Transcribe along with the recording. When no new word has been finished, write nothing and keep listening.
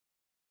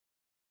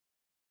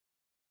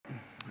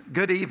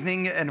Good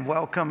evening and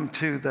welcome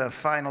to the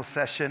final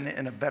session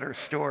in A Better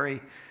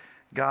Story,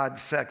 God,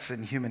 Sex,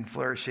 and Human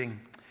Flourishing.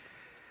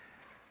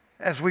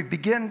 As we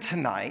begin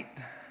tonight,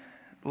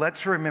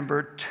 let's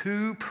remember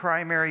two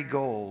primary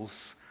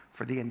goals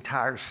for the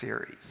entire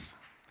series.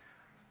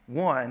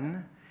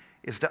 One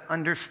is to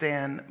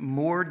understand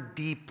more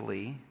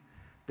deeply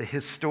the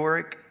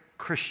historic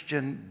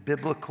Christian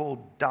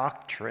biblical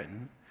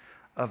doctrine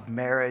of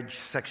marriage,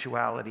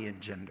 sexuality,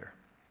 and gender.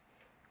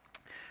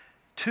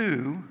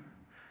 Two,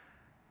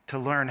 to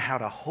learn how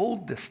to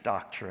hold this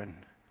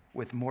doctrine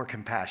with more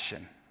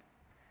compassion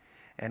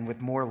and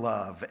with more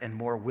love and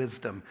more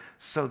wisdom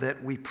so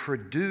that we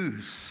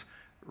produce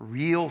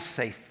real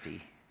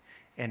safety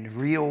and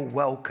real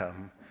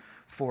welcome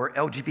for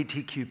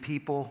LGBTQ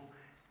people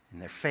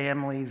and their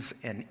families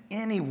and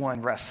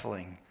anyone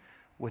wrestling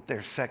with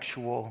their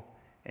sexual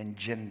and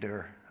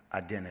gender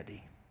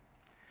identity.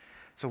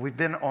 So we've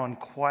been on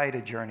quite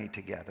a journey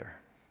together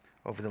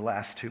over the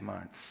last 2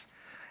 months.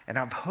 And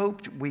I've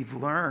hoped we've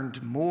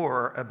learned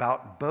more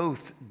about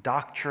both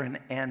doctrine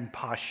and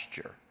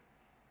posture.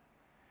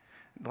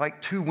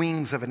 Like two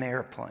wings of an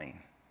airplane,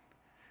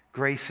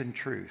 grace and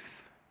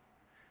truth.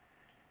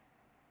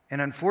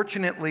 And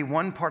unfortunately,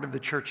 one part of the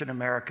church in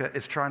America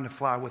is trying to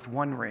fly with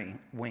one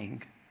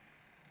wing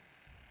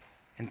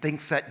and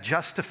thinks that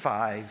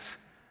justifies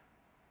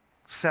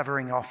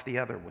severing off the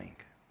other wing.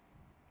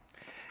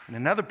 And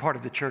another part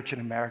of the church in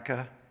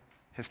America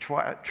has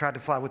tried to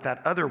fly with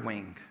that other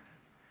wing,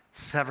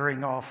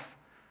 severing off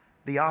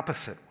the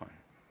opposite one.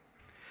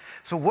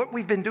 So what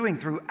we've been doing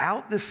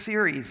throughout this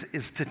series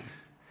is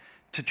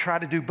to try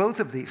to do both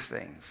of these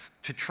things,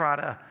 to try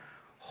to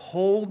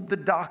hold the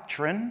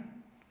doctrine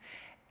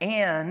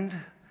and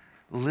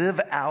live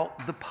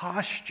out the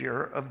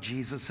posture of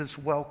Jesus'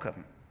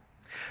 welcome.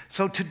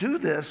 So to do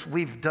this,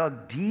 we've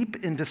dug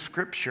deep into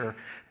Scripture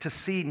to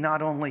see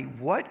not only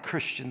what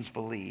Christians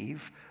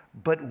believe,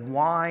 but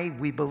why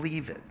we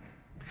believe it,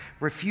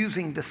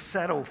 refusing to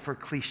settle for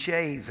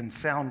cliches and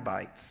sound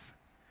bites.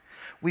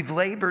 We've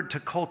labored to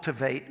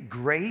cultivate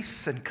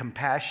grace and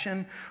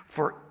compassion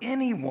for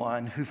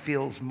anyone who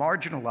feels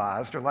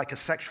marginalized or like a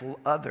sexual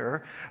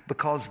other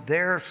because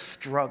their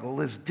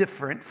struggle is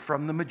different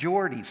from the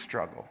majority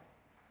struggle.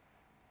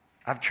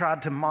 I've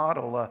tried to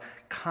model a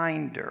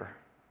kinder,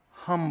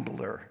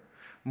 humbler,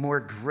 more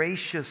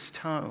gracious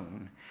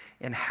tone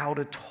in how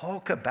to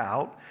talk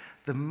about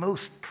the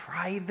most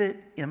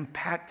private,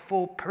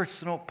 impactful,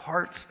 personal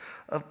parts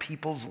of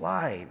people's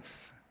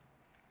lives.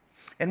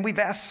 And we've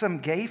asked some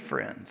gay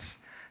friends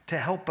to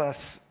help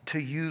us to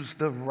use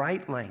the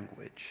right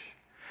language,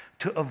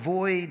 to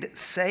avoid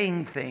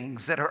saying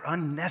things that are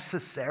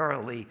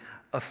unnecessarily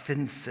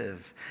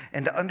offensive,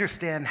 and to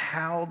understand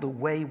how the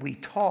way we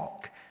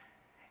talk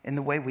and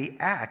the way we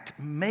act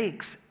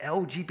makes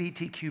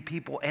LGBTQ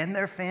people and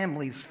their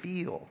families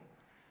feel.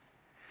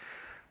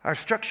 Our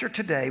structure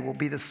today will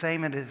be the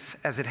same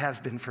as it has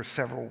been for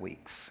several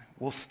weeks.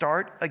 We'll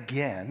start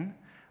again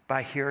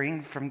by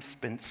hearing from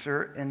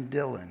Spencer and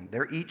Dylan.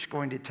 They're each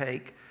going to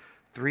take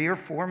 3 or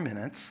 4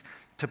 minutes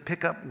to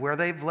pick up where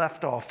they've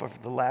left off over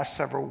the last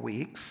several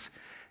weeks.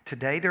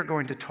 Today they're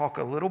going to talk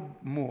a little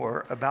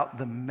more about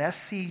the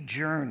messy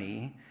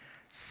journey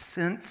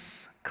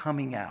since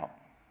coming out.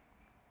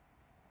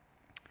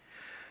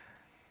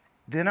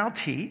 Then I'll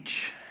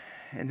teach,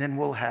 and then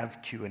we'll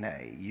have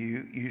Q&A.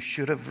 You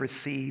should have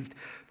received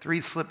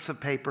 3 slips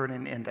of paper and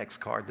an index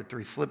card. The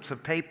 3 slips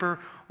of paper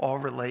all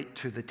relate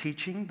to the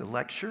teaching, the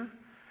lecture.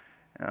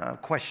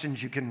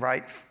 Questions you can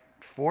write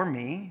for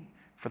me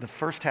for the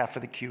first half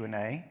of the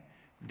Q&A,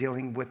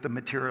 dealing with the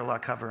material I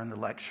cover in the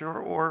lecture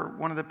or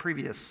one of the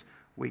previous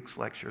week's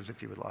lectures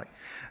if you would like.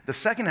 The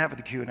second half of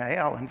the Q&A,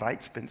 I'll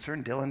invite Spencer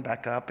and Dylan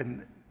back up,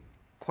 and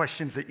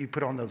questions that you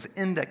put on those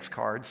index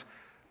cards,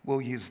 we'll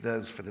use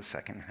those for the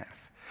second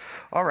half.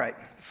 All right,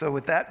 so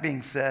with that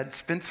being said,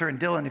 Spencer and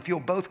Dylan, if you'll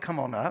both come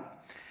on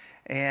up,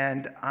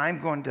 and I'm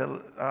going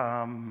to,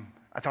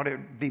 I thought it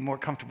would be more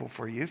comfortable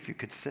for you if you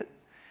could sit,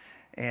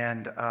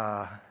 and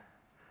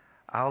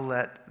I'll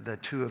let the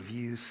two of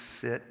you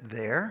sit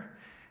there.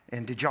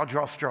 And did y'all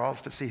draw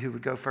straws to see who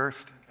would go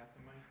first?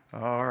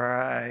 All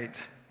right,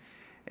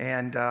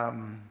 and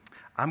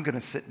I'm going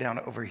to sit down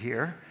over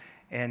here,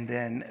 and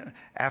then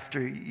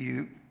after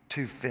you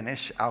two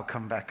finish, I'll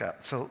come back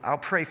up. So I'll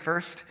pray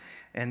first,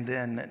 and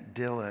then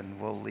Dylan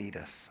will lead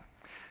us.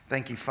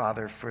 Thank you,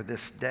 Father, for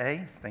this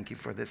day. Thank you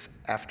for this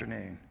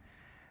afternoon.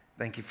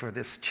 Thank you for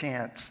this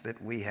chance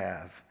that we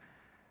have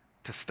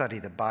to study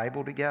the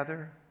Bible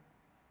together,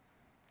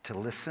 to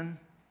listen,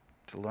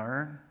 to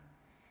learn.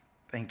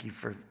 Thank you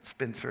for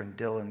Spencer and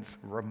Dylan's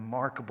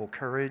remarkable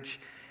courage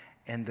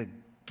and the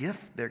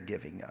gift they're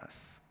giving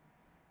us.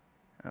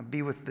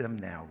 Be with them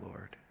now,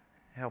 Lord.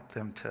 Help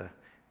them to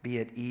be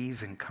at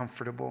ease and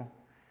comfortable,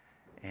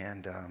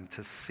 and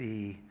to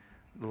see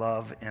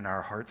love in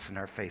our hearts and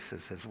our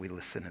faces as we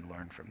listen and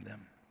learn from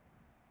them.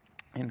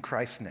 In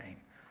Christ's name,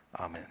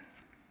 amen.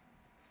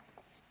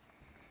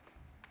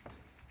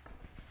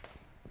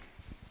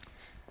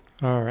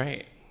 All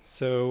right.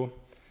 So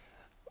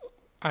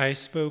I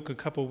spoke a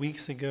couple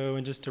weeks ago,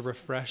 and just to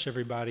refresh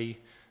everybody,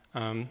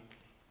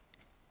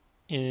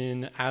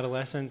 in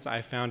adolescence,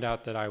 I found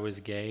out that I was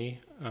gay.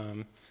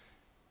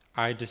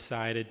 I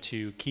decided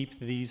to keep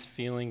these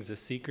feelings a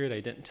secret. I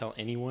didn't tell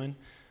anyone.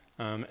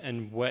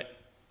 And what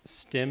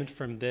stemmed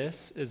from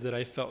this is that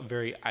I felt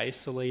very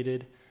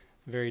isolated,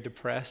 very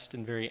depressed,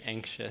 and very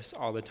anxious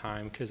all the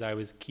time because I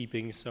was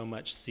keeping so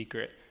much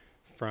secret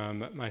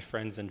from my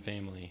friends and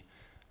family.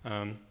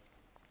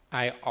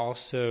 I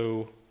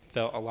also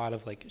felt a lot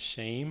of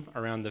shame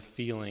around the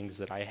feelings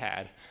that I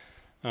had.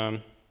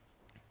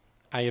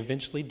 I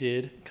eventually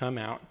did come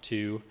out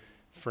to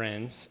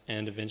friends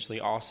and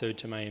eventually also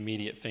to my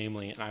immediate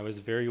family, and I was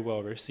very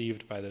well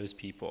received by those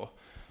people.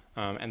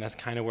 And that's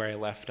kind of where I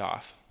left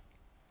off.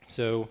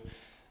 So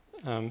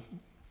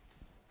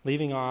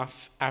leaving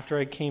off, after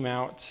I came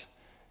out,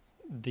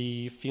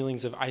 the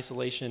feelings of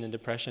isolation and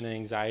depression and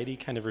anxiety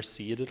kind of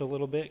receded a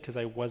little bit because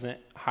I wasn't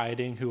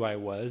hiding who I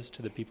was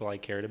to the people I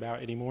cared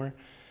about anymore.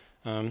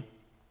 And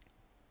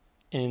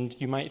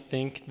you might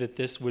think that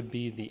this would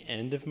be the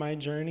end of my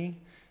journey,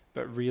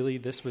 but really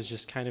this was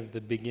just kind of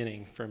the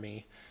beginning for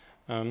me.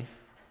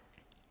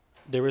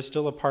 There was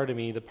still a part of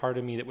me, the part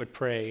of me that would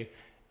pray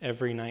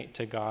every night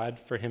to God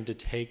for him to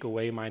take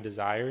away my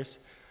desires.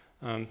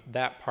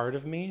 That part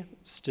of me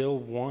still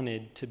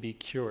wanted to be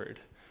cured.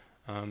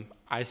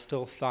 I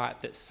still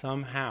thought that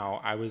somehow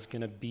I was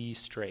going to be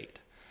straight.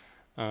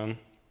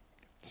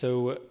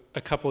 So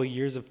a couple of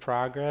years of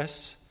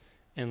progress,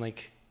 and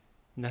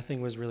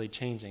nothing was really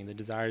changing. The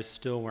desires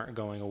still weren't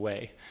going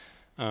away.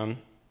 And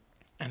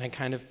I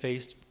kind of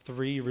faced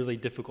three really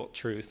difficult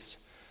truths.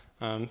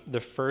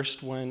 The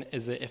first one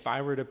is that if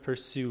I were to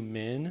pursue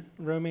men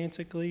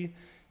romantically,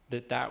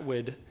 that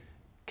would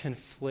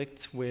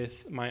conflict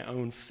with my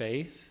own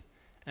faith,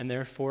 and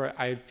therefore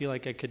I feel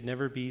like I could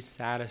never be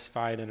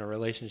satisfied in a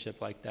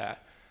relationship like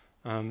that.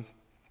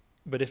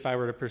 But if I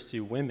were to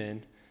pursue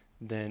women,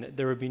 then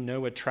there would be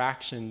no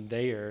attraction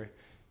there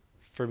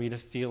for me to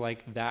feel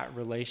like that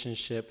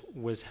relationship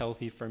was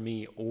healthy for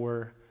me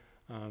or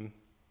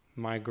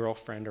my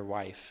girlfriend or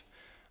wife.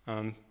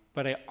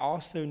 But I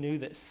also knew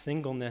that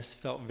singleness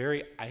felt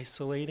very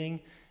isolating,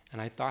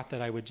 and I thought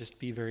that I would just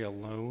be very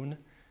alone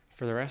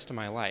for the rest of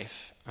my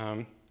life.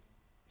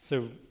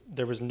 So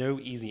there was no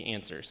easy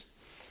answers.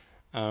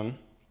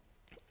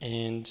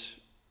 And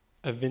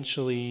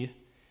eventually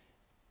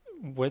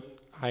what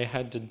I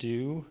had to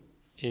do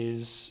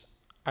is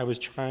I was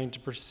trying to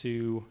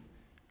pursue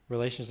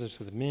relationships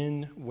with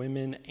men,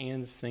 women,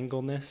 and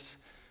singleness,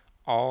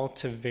 all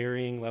to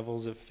varying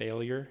levels of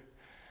failure.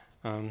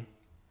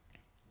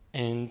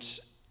 And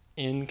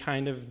in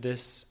kind of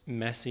this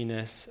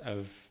messiness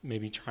of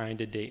maybe trying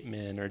to date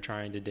men or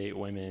trying to date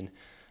women,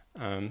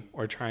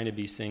 or trying to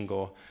be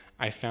single,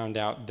 I found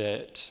out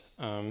that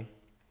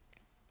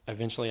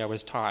eventually I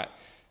was taught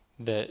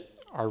that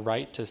our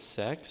right to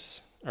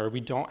sex, or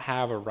we don't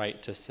have a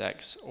right to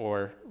sex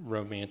or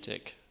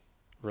romantic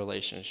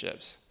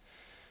relationships.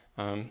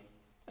 And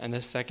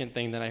the second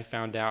thing that I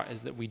found out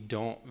is that we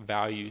don't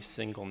value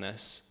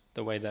singleness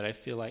the way that I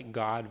feel like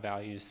God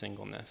values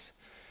singleness.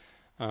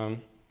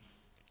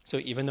 So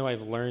even though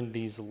I've learned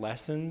these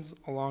lessons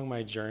along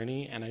my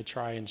journey, and I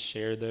try and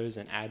share those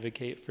and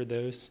advocate for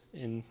those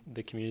in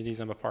the communities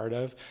I'm a part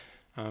of,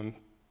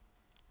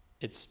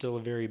 it's still a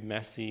very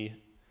messy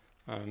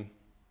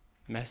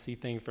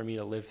thing for me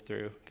to live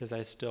through, because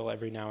I still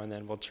every now and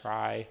then will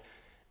try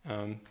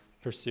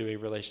pursuing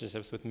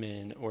relationships with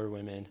men or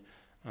women,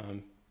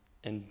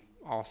 and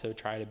also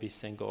try to be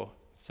single.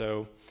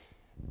 So,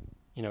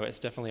 it's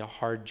definitely a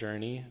hard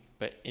journey,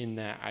 but in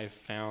that I've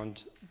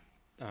found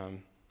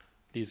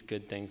these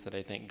good things that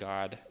I think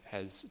God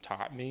has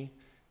taught me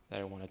that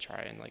I want to try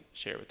and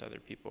share with other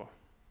people.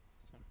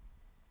 So.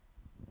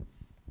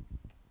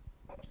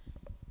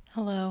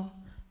 Hello.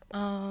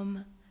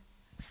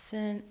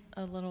 Sent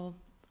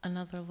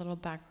another little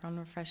background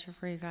refresher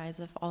for you guys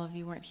if all of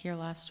you weren't here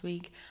last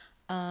week.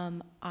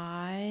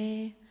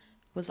 I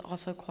was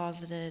also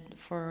closeted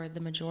for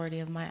the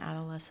majority of my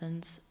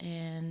adolescence,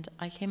 and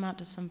I came out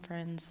to some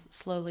friends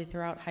slowly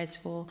throughout high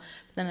school,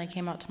 but then I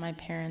came out to my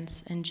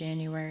parents in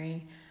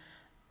January.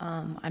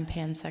 I'm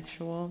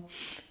pansexual,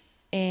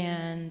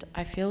 and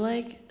I feel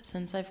like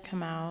since I've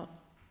come out,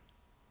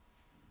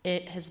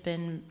 it has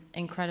been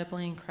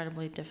incredibly,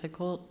 incredibly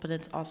difficult, but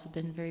it's also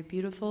been very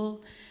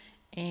beautiful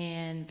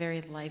and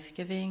very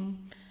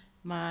life-giving.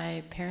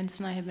 My parents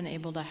and I have been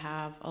able to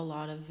have a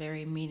lot of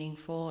very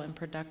meaningful and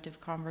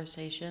productive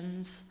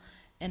conversations,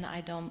 and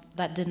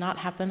that did not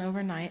happen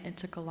overnight. It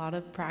took a lot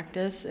of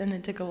practice, and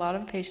it took a lot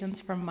of patience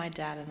from my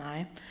dad and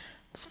I,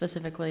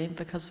 specifically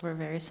because we're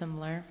very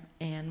similar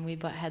and we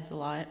butt heads a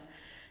lot.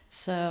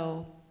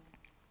 So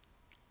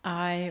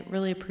I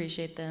really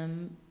appreciate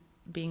them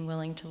being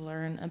willing to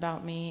learn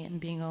about me and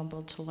being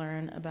able to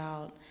learn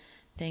about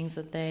things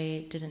that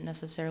they didn't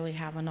necessarily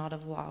have a lot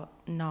of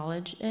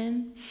knowledge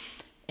in.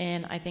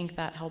 And I think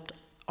that helped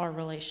our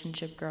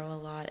relationship grow a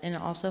lot. And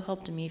it also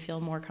helped me feel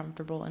more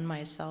comfortable in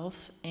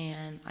myself.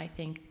 And I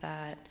think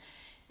that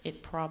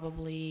it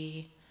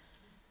probably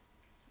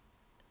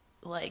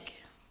like,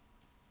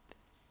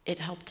 it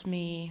helped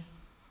me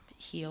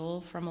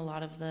heal from a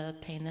lot of the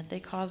pain that they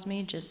caused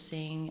me, just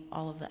seeing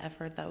all of the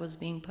effort that was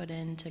being put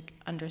in to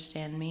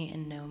understand me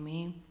and know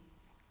me.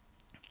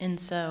 And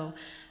so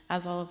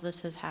as all of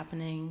this has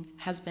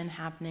been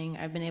happening,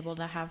 I've been able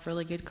to have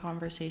really good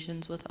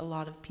conversations with a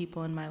lot of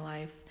people in my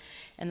life,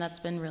 and that's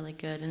been really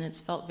good, and it's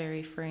felt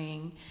very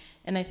freeing.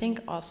 And I think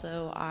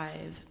also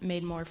I've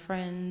made more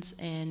friends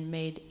and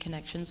made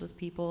connections with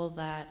people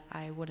that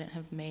I wouldn't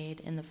have made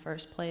in the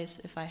first place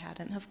if I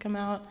hadn't have come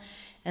out,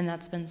 and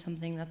that's been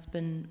something that's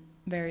been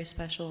very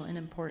special and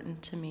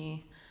important to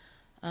me.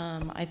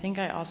 I think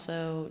I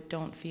also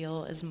don't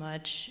feel as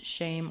much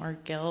shame or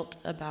guilt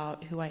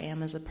about who I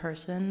am as a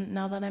person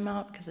now that I'm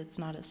out, because it's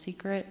not a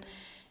secret,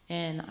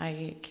 and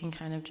I can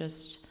kind of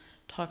just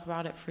talk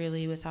about it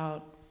freely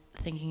without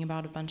thinking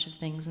about a bunch of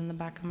things in the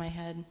back of my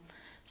head.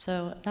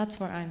 So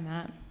that's where I'm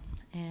at,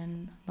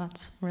 and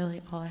that's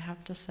really all I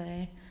have to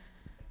say.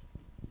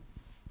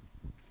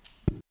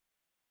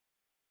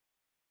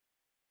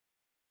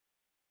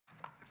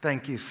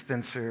 Thank you,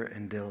 Spencer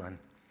and Dylan.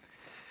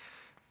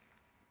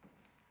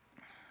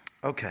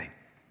 Okay.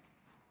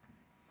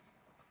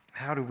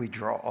 How do we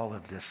draw all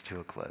of this to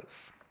a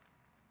close?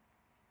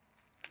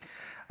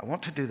 I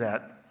want to do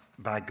that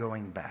by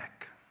going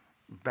back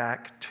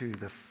to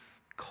the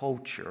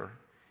culture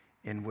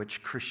in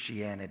which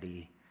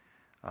Christianity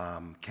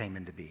came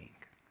into being.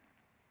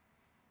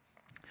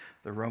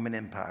 The Roman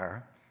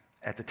Empire,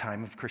 at the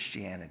time of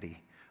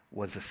Christianity,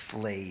 was a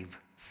slave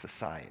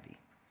society.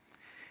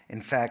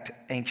 In fact,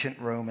 ancient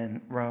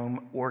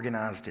Rome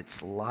organized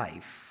its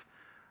life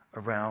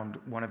around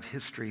one of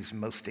history's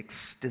most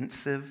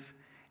extensive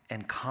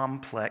and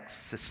complex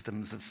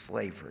systems of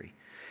slavery.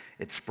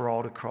 It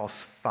sprawled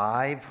across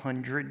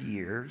 500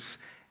 years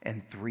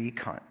and 3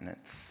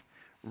 continents.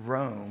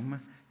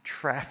 Rome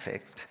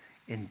trafficked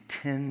in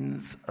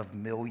tens of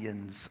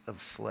millions of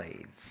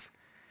slaves.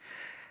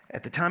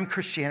 At the time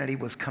Christianity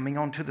was coming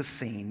onto the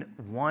scene,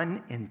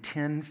 1 in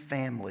 10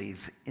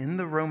 families in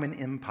the Roman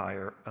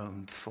Empire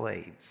owned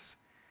slaves.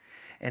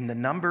 And the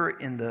number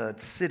in the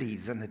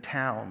cities and the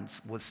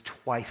towns was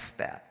twice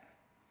that.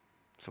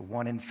 So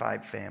 1 in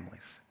 5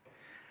 families.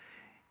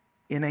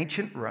 In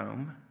ancient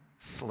Rome,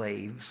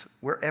 slaves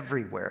were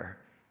everywhere,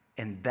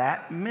 and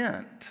that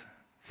meant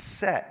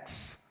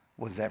sex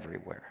was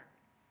everywhere.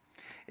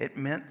 It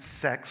meant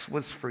sex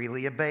was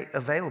freely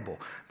available,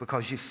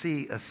 because you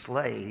see, a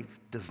slave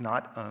does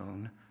not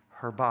own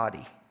her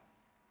body.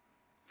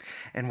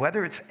 And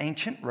whether it's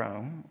ancient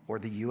Rome or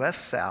the U.S.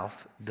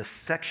 South, the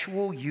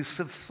sexual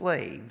use of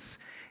slaves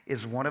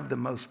is one of the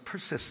most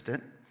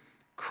persistent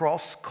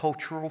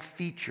cross-cultural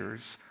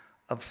features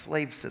of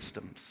slave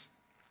systems.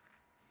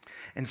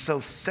 And so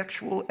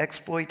sexual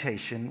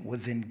exploitation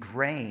was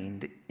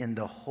ingrained in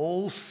the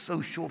whole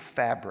social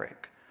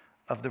fabric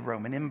of the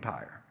Roman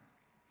Empire.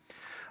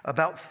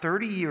 About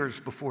 30 years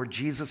before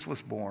Jesus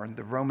was born,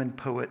 the Roman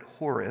poet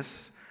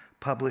Horace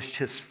published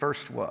his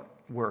first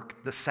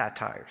work, the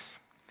Satires.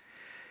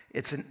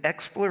 It's an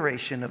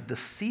exploration of the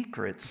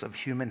secrets of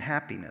human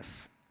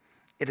happiness.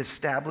 It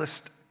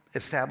established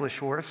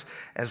Horace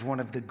as one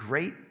of the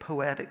great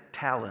poetic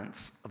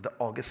talents of the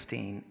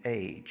Augustine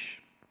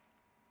age.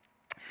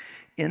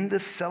 In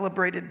this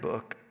celebrated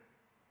book,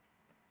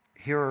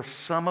 here are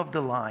some of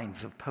the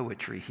lines of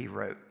poetry he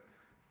wrote.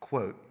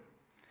 Quote,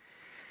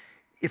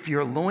 "If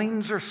your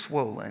loins are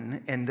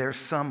swollen and there's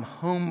some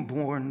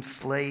homeborn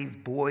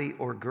slave boy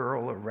or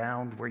girl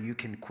around where you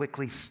can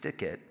quickly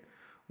stick it,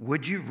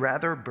 would you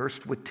rather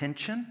burst with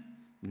tension?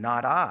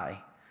 Not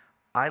I.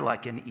 I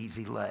like an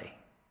easy lay."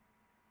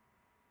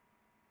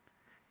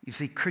 You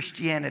see,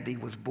 Christianity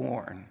was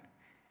born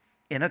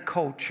in a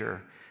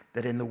culture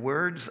that, in the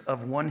words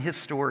of one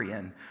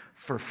historian,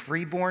 for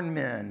freeborn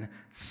men,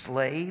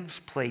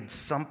 slaves played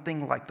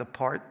something like the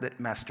part that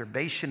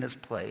masturbation is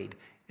played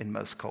in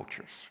most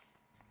cultures.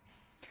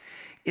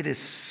 It is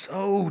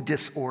so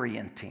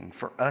disorienting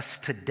for us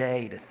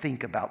today to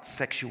think about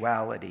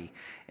sexuality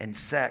and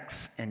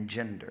sex and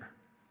gender.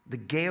 The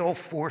gale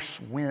force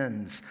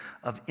winds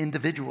of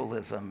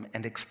individualism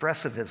and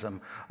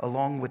expressivism,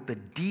 along with the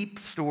deep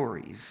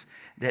stories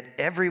that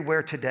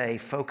everywhere today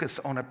focus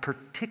on a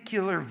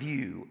particular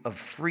view of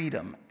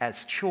freedom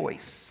as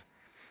choice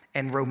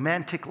and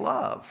romantic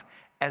love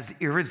as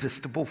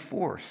irresistible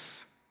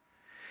force.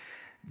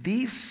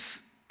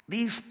 These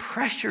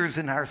pressures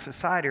in our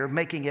society are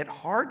making it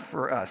hard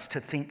for us to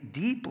think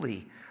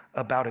deeply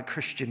about a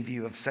Christian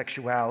view of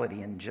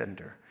sexuality and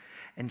gender.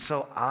 And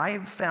so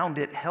I've found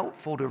it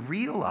helpful to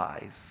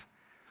realize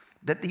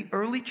that the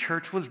early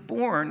church was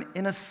born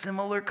in a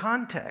similar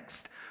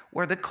context,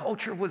 where the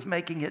culture was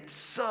making it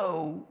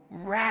so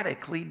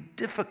radically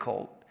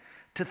difficult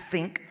to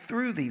think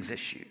through these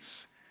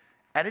issues.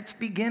 At its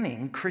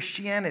beginning,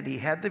 Christianity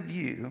had the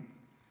view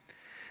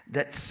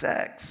that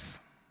sex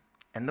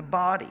and the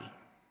body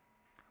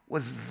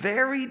was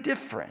very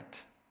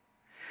different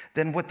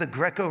than what the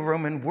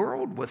Greco-Roman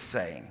world was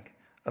saying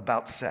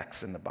about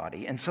sex and the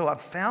body. And so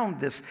I've found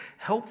this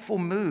helpful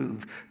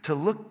move to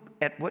look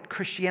at what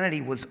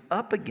Christianity was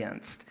up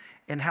against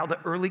and how the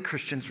early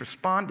Christians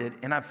responded.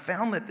 And I've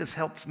found that this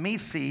helps me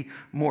see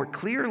more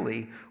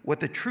clearly what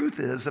the truth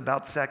is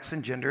about sex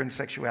and gender and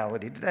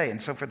sexuality today.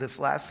 And so for this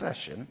last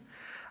session,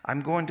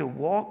 I'm going to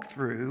walk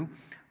through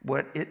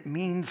what it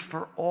means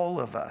for all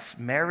of us,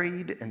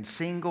 married and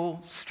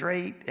single,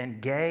 straight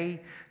and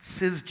gay,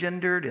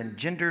 cisgendered and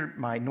gender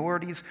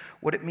minorities,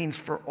 what it means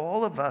for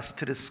all of us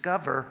to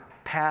discover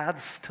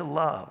paths to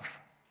love,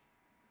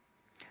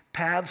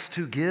 paths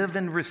to give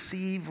and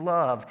receive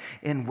love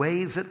in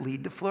ways that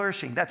lead to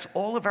flourishing. That's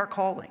all of our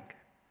calling.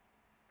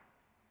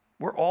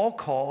 We're all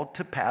called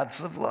to paths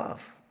of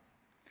love.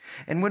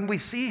 And when we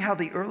see how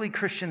the early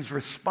Christians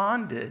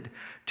responded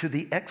to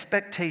the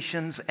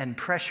expectations and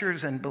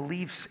pressures and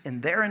beliefs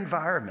in their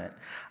environment,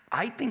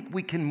 I think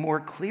we can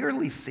more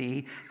clearly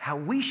see how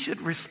we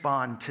should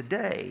respond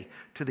today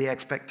to the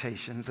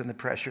expectations and the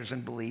pressures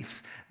and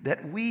beliefs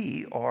that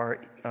we are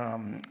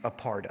a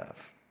part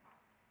of.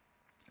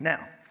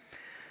 Now,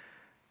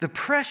 the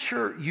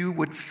pressure you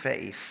would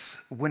face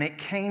when it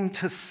came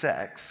to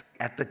sex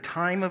at the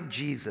time of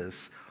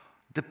Jesus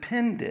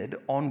depended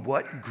on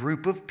what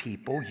group of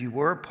people you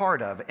were a part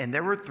of. And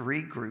there were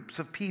three groups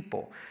of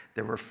people.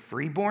 There were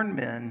freeborn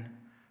men,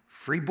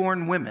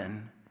 freeborn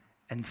women,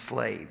 and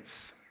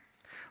slaves.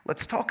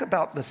 Let's talk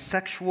about the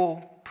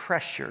sexual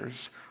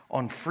pressures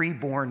on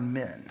freeborn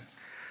men.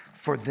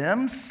 For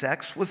them,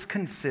 sex was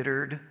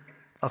considered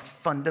a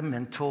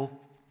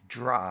fundamental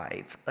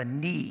drive, a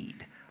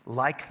need,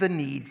 like the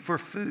need for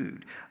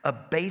food, a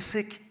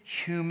basic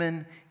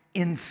human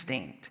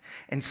instinct.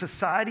 And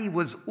society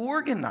was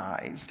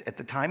organized at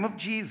the time of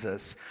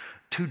Jesus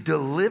to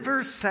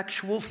deliver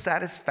sexual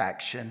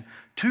satisfaction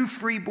to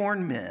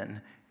freeborn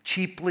men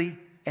cheaply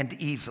and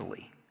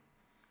easily.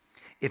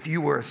 If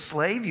you were a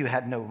slave, you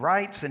had no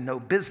rights and no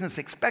business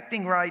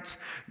expecting rights.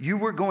 You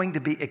were going to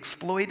be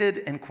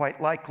exploited, and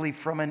quite likely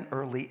from an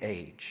early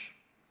age.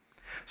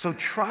 So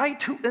try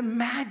to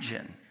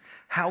imagine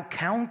how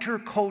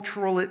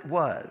countercultural it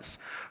was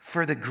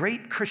for the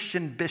great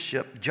Christian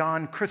bishop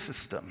John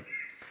Chrysostom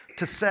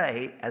to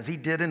say, as he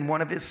did in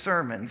one of his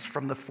sermons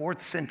from the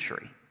 4th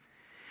century,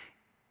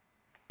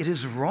 "It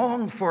is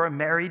wrong for a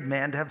married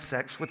man to have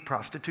sex with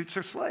prostitutes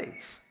or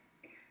slaves.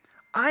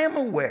 I am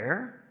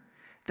aware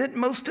that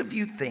most of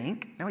you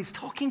think," now he's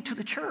talking to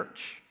the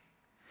church,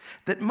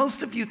 "that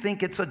most of you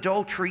think it's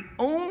adultery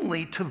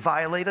only to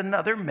violate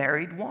another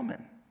married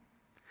woman.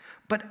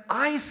 But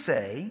I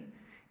say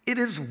it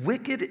is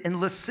wicked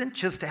and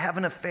licentious to have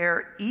an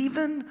affair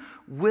even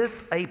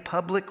with a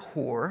public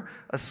whore,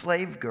 a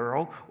slave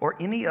girl, or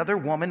any other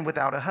woman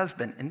without a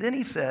husband." And then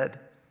he said,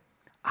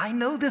 "I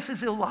know this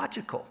is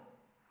illogical,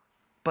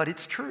 but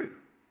it's true."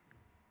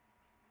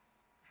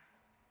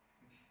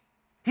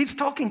 He's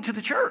talking to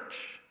the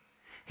church.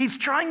 He's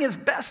trying his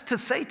best to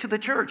say to the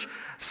church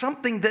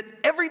something that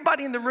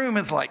everybody in the room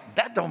is like,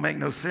 that don't make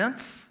no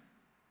sense.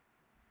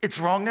 It's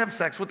wrong to have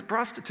sex with a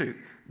prostitute.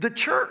 The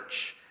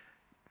church,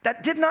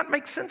 that did not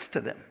make sense to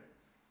them.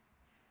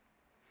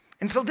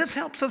 And so this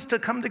helps us to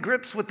come to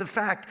grips with the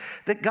fact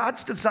that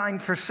God's design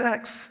for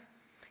sex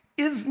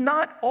is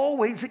not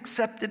always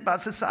accepted by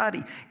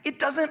society. It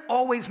doesn't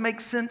always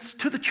make sense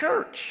to the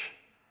church.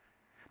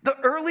 The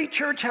early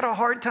church had a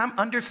hard time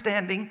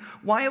understanding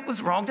why it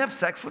was wrong to have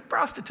sex with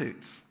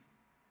prostitutes.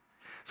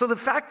 So the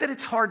fact that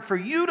it's hard for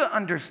you to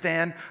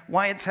understand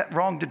why it's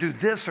wrong to do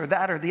this or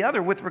that or the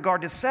other with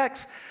regard to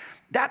sex,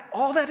 that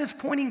all that is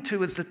pointing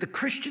to is that the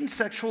Christian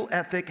sexual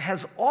ethic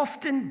has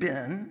often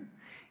been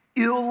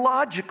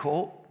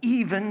illogical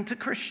even to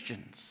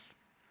Christians.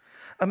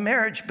 A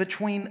marriage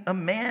between a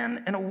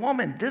man and a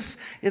woman, this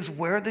is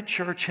where the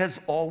church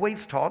has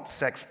always taught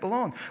sex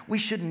belongs. We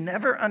should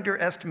never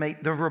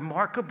underestimate the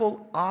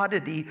remarkable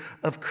oddity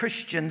of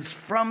Christians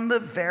from the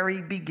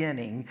very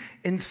beginning,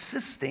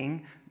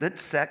 insisting that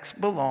sex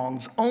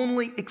belongs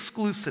only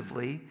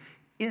exclusively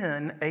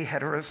in a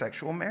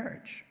heterosexual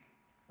marriage.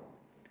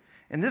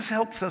 And this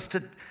helps us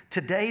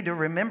today to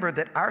remember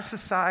that our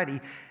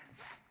society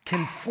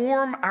can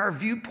form our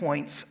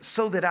viewpoints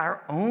so that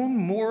our own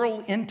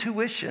moral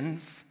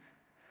intuitions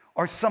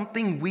are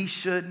something we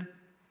should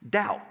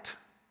doubt.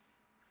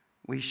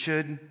 We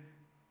should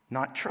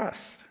not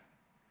trust.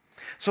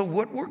 So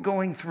what we're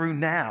going through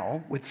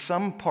now with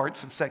some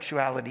parts of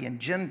sexuality and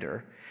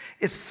gender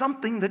is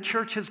something the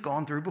church has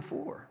gone through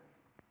before.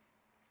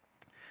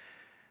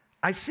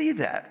 I see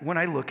that when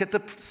I look at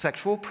the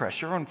sexual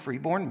pressure on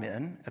freeborn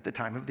men at the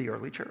time of the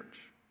early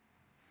church.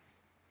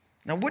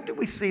 Now, what do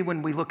we see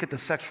when we look at the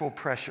sexual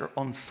pressure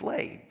on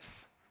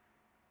slaves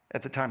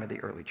at the time of the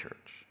early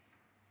church?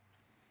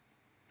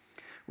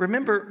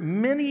 Remember,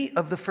 many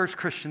of the first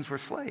Christians were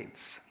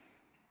slaves.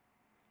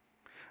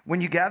 When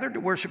you gathered to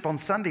worship on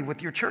Sunday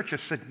with your church, a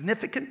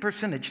significant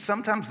percentage,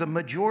 sometimes the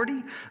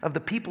majority of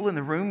the people in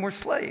the room were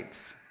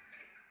slaves.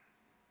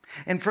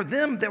 And for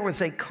them, there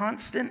was a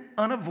constant,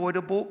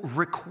 unavoidable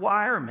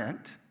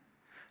requirement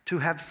to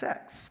have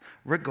sex,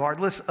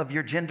 regardless of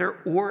your gender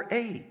or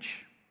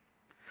age.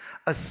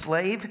 A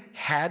slave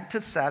had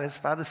to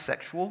satisfy the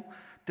sexual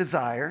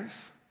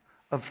desires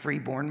of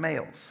freeborn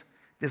males.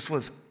 This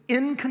was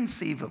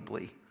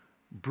inconceivably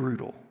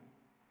brutal.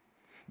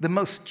 The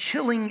most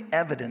chilling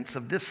evidence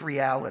of this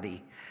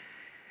reality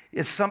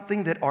is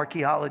something that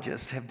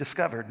archaeologists have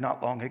discovered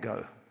not long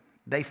ago.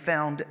 They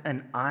found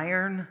an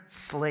iron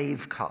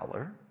slave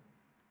collar,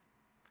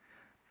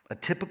 a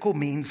typical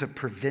means of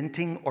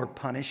preventing or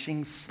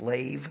punishing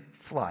slave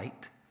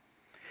flight.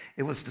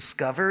 It was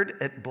discovered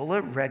at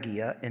Bulla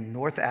Regia in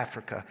North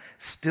Africa,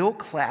 still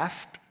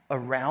clasped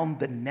around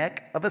the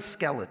neck of a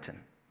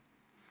skeleton.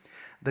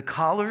 The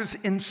collar's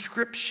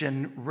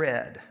inscription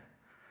read,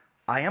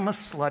 "I am a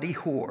slutty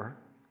whore,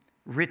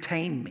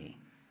 retain me.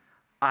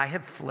 I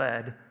have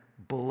fled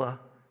Bulla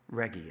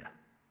Regia."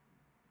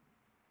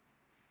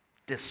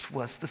 This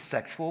was the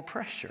sexual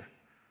pressure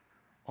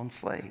on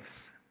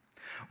slaves.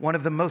 One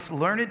of the most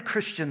learned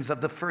Christians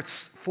of the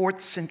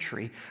 4th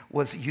century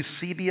was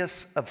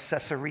Eusebius of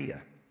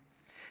Caesarea.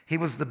 He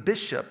was the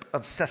bishop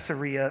of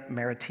Caesarea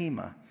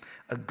Maritima,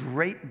 a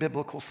great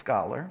biblical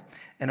scholar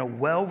and a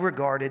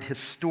well-regarded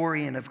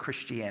historian of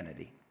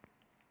Christianity.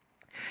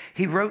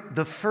 He wrote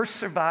the first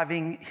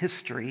surviving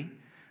history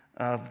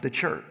of the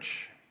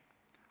church.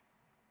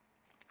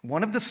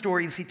 One of the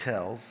stories he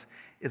tells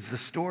is the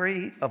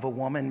story of a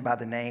woman by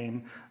the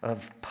name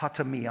of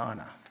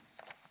Potamiana.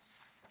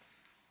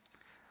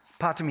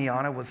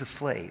 Potamiana was a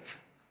slave.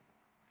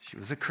 She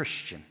was a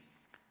Christian.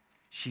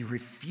 She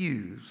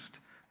refused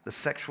the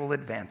sexual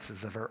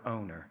advances of her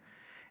owner.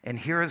 And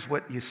here is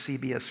what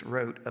Eusebius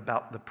wrote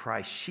about the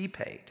price she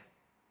paid.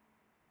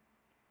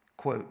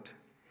 Quote,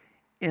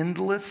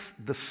 "Endless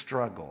the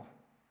struggle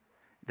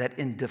that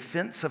in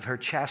defense of her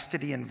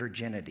chastity and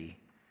virginity,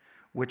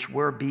 which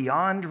were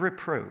beyond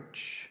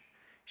reproach,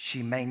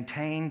 she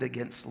maintained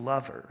against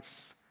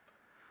lovers,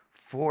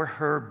 for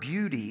her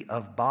beauty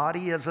of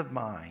body as of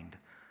mind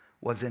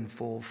was in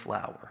full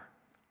flower.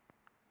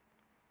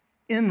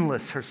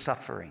 Endless her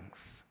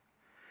sufferings,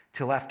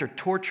 till after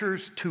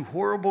tortures too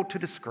horrible to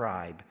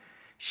describe,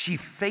 she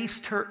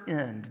faced her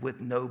end with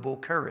noble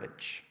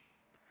courage.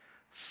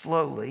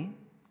 Slowly,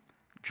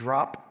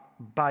 drop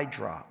by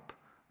drop,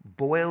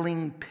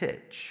 boiling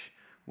pitch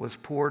was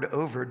poured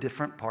over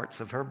different parts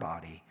of her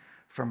body,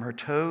 from her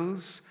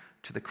toes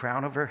to the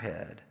crown of her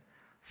head.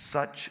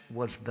 Such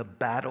was the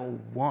battle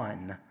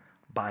won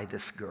by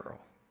this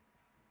girl."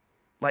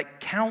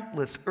 Like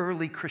countless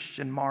early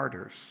Christian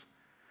martyrs,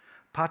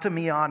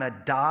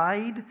 Potamiana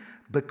died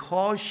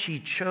because she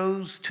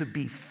chose to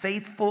be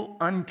faithful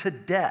unto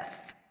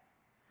death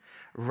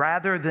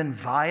rather than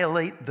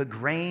violate the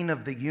grain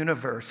of the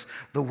universe,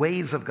 the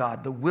ways of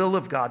God, the will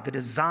of God, the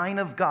design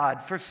of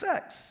God for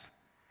sex.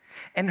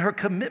 And her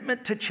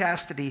commitment to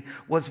chastity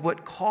was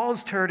what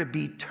caused her to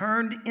be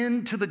turned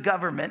into the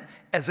government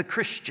as a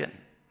Christian.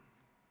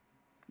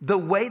 The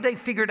way they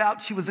figured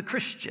out she was a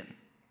Christian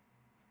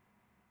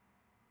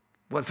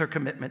was her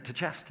commitment to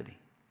chastity.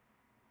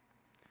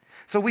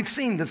 So we've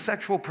seen the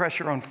sexual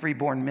pressure on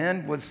freeborn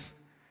men was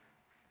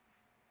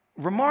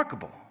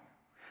remarkable.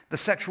 The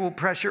sexual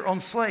pressure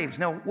on slaves.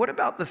 Now, what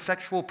about the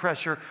sexual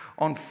pressure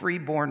on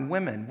freeborn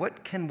women?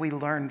 What can we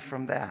learn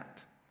from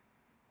that?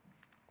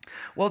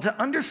 Well, to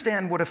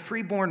understand what a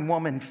freeborn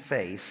woman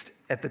faced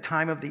at the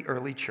time of the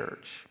early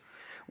church,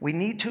 we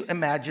need to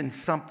imagine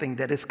something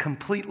that is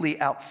completely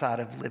outside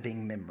of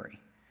living memory.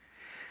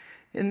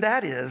 And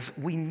that is,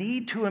 we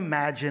need to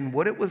imagine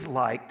what it was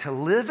like to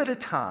live at a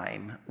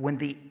time when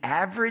the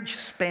average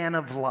span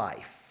of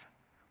life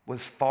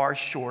was far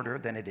shorter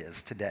than it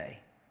is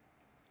today.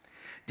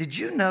 Did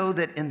you know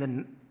that in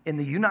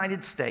the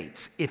United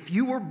States, if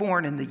you were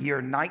born in the year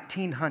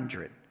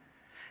 1900,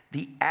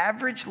 the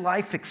average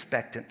life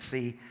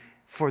expectancy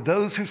for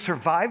those who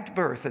survived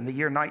birth in the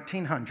year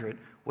 1900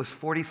 was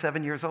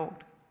 47 years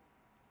old?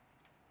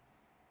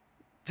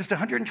 Just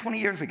 120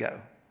 years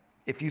ago,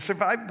 if you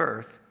survived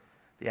birth,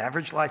 the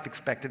average life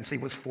expectancy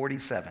was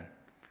 47.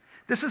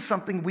 This is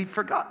something we've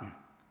forgotten.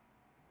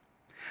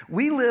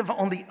 We live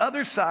on the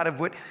other side of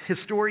what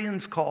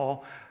historians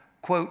call,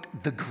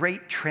 quote, the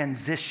Great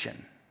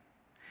Transition.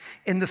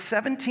 In the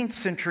 17th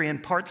century in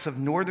parts of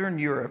Northern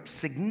Europe,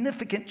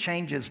 significant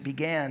changes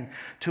began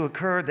to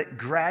occur that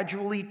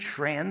gradually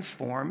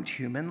transformed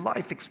human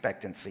life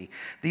expectancy.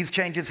 These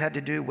changes had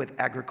to do with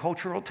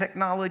agricultural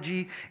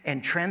technology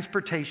and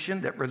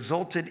transportation that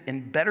resulted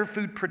in better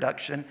food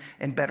production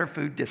and better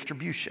food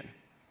distribution.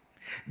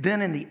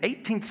 Then in the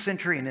 18th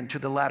century and into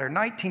the latter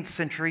 19th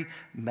century,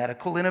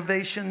 medical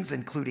innovations,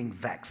 including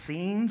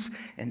vaccines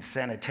and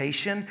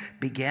sanitation,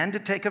 began to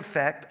take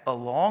effect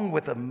along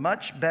with a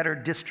much better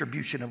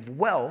distribution of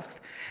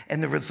wealth.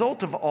 And the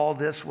result of all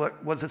this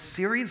was a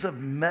series of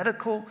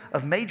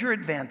major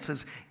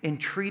advances in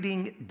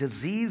treating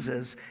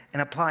diseases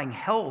and applying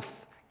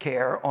health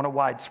care on a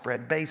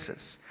widespread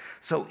basis.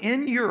 So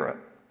in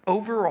Europe,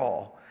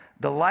 overall,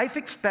 the life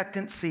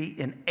expectancy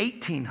in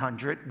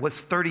 1800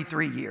 was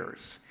 33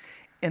 years.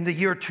 In the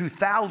year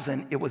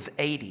 2000, it was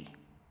 80.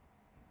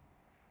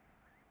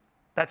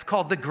 That's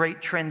called the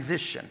Great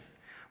Transition,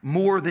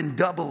 more than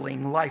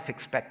doubling life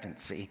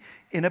expectancy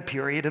in a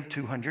period of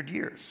 200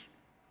 years.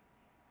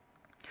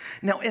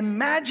 Now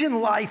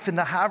imagine life in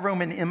the high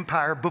Roman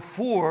Empire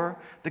before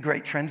the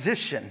Great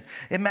Transition.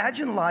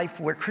 Imagine life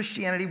where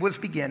Christianity was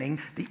beginning.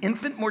 The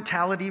infant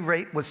mortality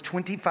rate was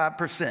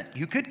 25%.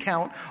 You could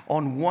count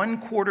on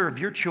 1/4 of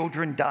your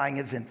children dying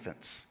as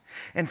infants.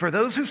 And for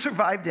those who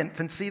survived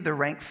infancy, the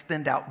ranks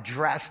thinned out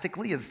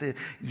drastically as the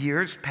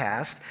years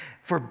passed.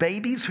 For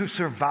babies who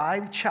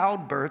survived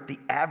childbirth, the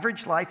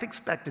average life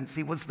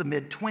expectancy was the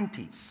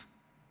mid-20s.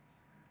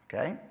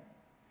 Okay?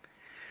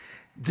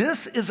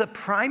 This is a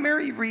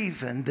primary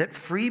reason that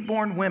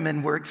freeborn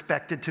women were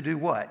expected to do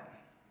what?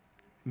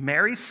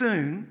 Marry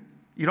soon.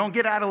 You don't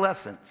get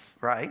adolescence,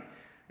 right?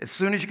 As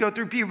soon as you go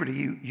through puberty,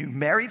 you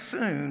marry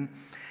soon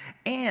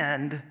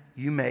and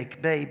you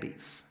make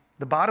babies.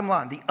 The bottom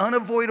line, the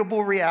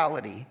unavoidable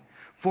reality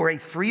for a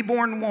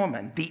freeborn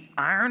woman, the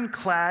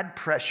ironclad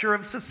pressure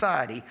of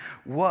society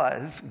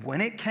was,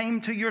 when it came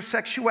to your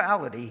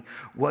sexuality,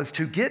 was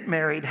to get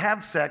married,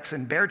 have sex,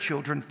 and bear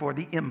children for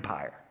the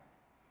empire.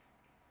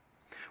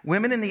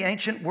 Women in the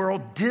ancient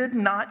world did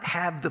not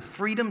have the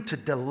freedom to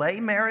delay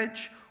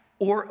marriage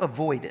or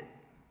avoid it.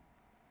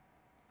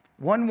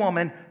 One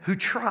woman who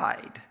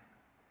tried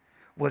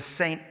was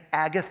Saint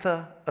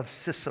Agatha of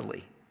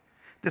Sicily.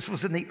 This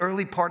was in the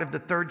early part of the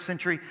 3rd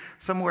century,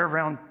 somewhere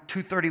around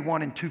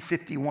 231 and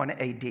 251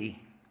 AD.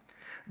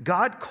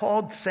 God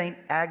called Saint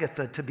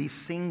Agatha to be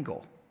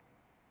single,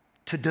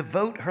 to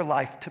devote her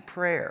life to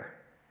prayer.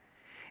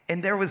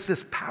 And there was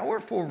this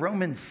powerful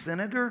Roman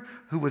senator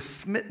who was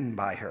smitten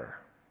by her.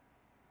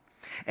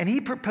 And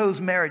he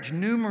proposed marriage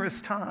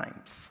numerous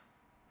times.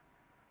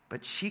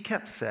 But she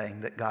kept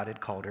saying that God had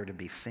called her to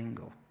be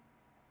single.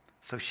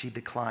 So she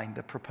declined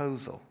the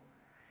proposal.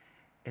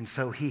 And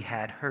so he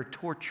had her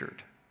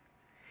tortured,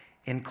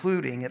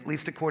 including, at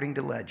least according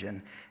to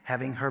legend,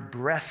 having her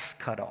breasts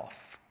cut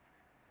off.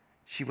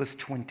 She was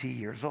 20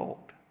 years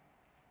old.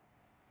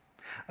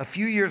 A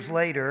few years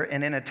later,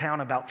 and in a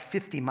town about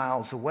 50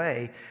 miles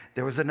away,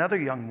 there was another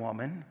young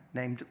woman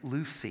named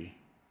Lucy,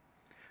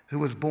 who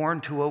was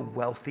born to a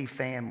wealthy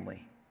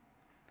family.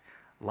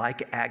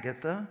 Like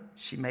Agatha,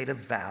 she made a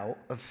vow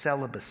of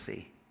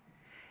celibacy.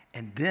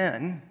 And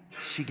then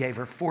she gave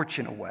her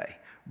fortune away.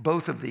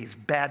 Both of these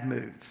bad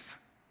moves.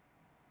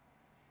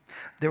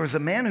 There was a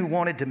man who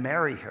wanted to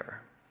marry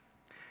her.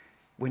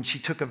 When she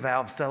took a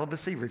vow of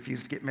celibacy,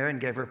 refused to get married,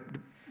 and gave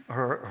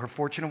her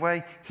fortune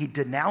away, he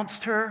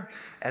denounced her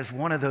as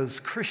one of those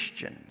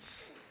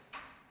Christians.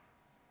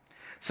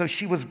 So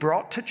she was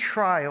brought to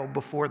trial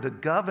before the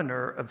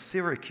governor of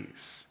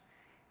Syracuse.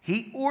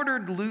 He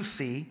ordered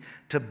Lucy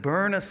to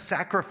burn a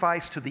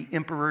sacrifice to the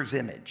emperor's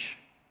image.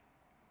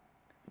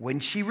 When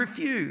she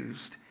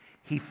refused,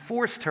 he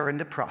forced her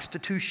into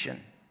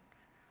prostitution.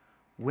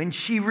 When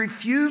she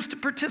refused to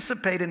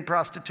participate in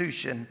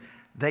prostitution,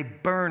 they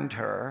burned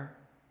her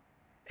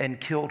and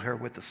killed her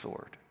with the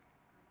sword.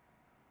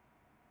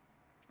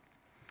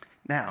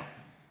 Now,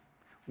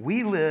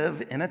 we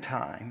live in a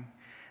time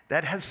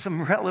that has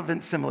some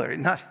relevant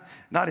similarity,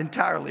 not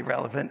entirely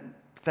relevant,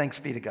 thanks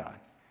be to God.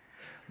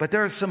 But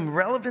there are some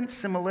relevant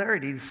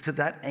similarities to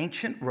that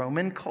ancient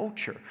Roman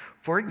culture.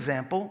 For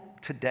example,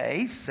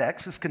 today,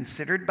 sex is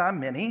considered by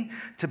many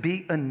to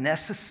be a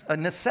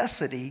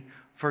necessity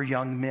for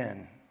young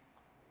men.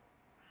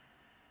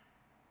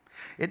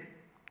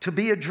 To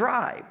be a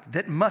drive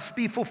that must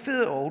be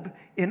fulfilled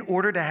in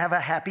order to have a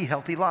happy,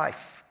 healthy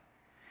life.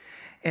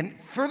 And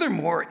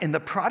furthermore, in the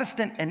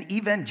Protestant and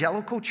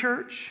evangelical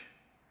church,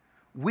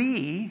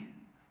 we,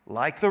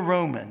 like the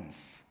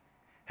Romans,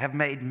 have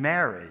made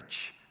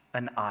marriage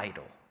an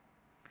idol.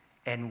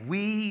 And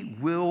we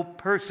will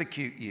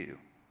persecute you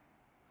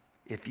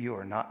if you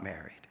are not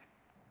married.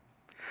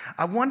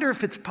 I wonder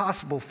if it's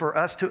possible for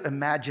us to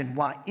imagine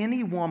why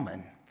any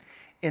woman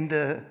in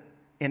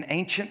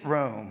ancient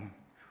Rome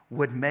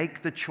would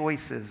make the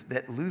choices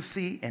that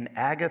Lucy and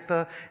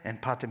Agatha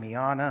and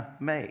Patamiana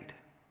made.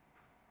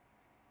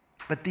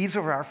 But these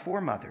are our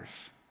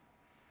foremothers.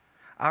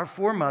 Our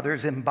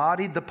foremothers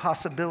embodied the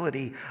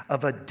possibility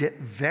of a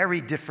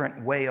very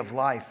different way of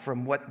life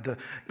from what the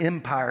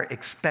empire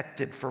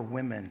expected for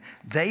women.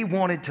 They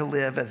wanted to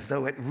live as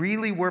though it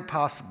really were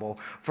possible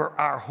for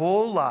our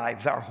whole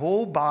lives, our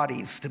whole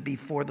bodies to be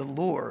for the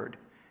Lord.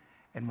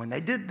 And when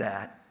they did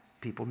that,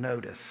 people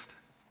noticed.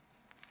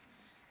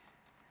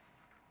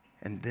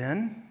 And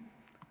then,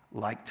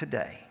 like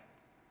today,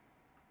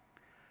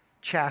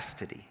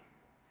 chastity,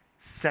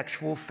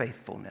 sexual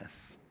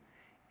faithfulness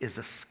is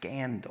a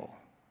scandal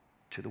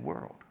to the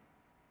world.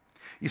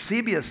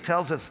 Eusebius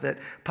tells us that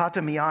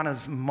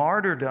Patamiana's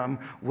martyrdom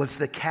was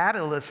the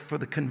catalyst for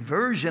the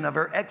conversion of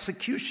her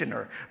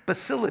executioner,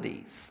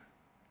 Basilides.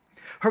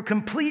 Her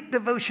complete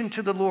devotion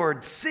to the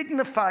Lord,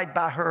 signified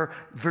by her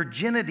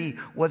virginity,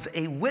 was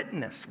a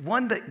witness,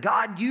 one that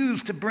God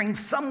used to bring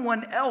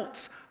someone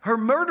else, her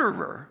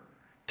murderer,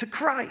 to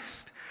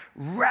Christ.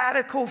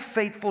 Radical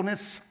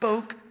faithfulness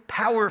spoke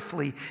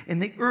powerfully in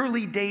the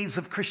early days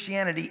of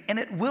Christianity, and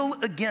it will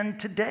again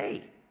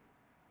today.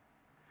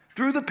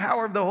 Through the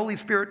power of the Holy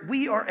Spirit,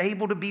 we are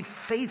able to be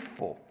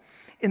faithful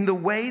in the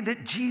way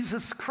that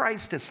Jesus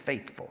Christ is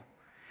faithful.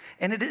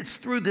 And it is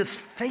through this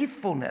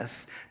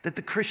faithfulness that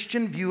the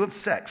Christian view of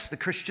sex, the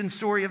Christian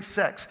story of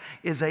sex,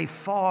 is a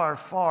far,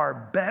 far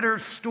better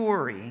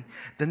story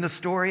than the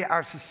story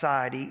our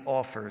society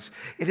offers.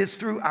 It is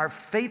through our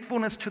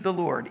faithfulness to the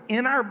Lord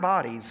in our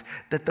bodies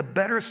that the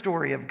better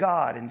story of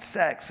God and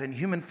sex and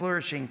human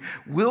flourishing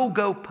will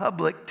go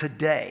public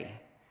today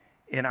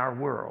in our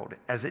world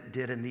as it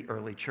did in the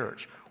early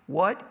church.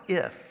 What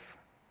if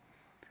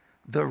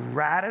the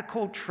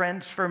radical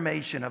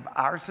transformation of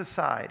our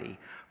society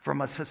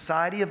from a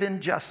society of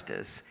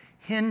injustice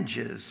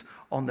hinges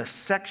on the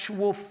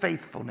sexual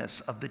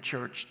faithfulness of the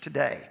church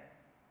today?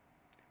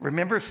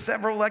 Remember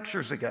several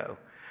lectures ago,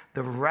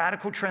 the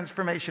radical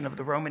transformation of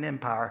the Roman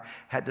Empire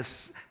had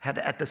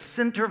at the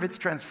center of its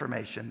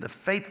transformation the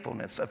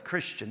faithfulness of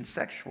Christians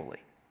sexually.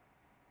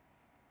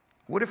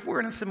 What if we're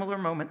in a similar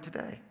moment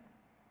today?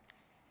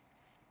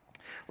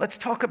 Let's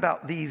talk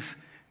about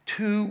these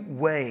two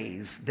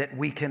ways that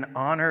we can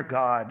honor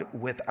God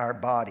with our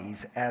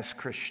bodies as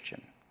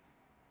Christian.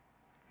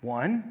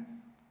 One,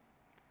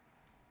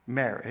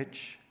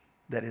 marriage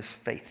that is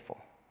faithful.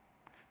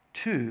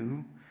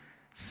 Two,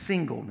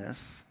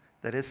 singleness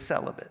that is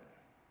celibate.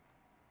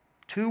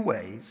 Two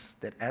ways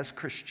that as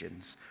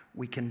Christians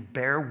we can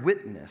bear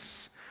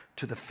witness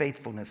to the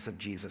faithfulness of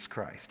Jesus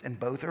Christ. And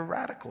both are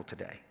radical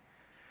today.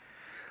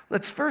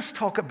 Let's first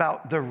talk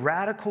about the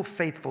radical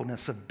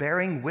faithfulness of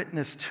bearing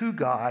witness to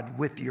God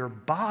with your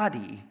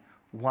body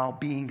while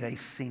being a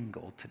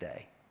single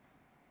today.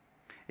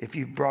 If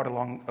you've brought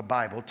along a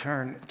Bible,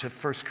 turn to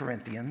 1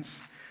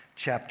 Corinthians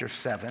chapter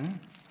 7,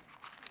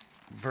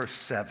 verse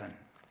 7.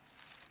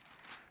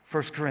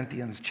 1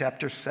 Corinthians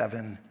chapter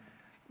 7,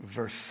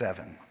 verse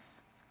 7.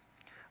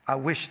 I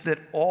wish that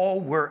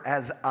all were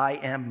as I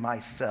am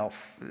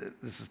myself.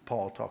 This is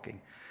Paul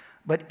talking.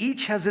 But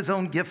each has his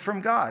own gift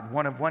from God,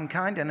 one of one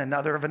kind and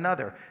another of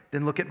another.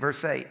 Then look at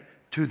verse 8.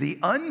 To the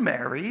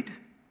unmarried,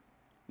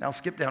 now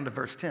skip down to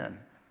verse 10,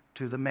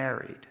 to the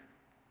married.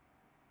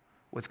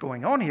 What's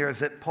going on here is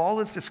that Paul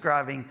is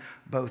describing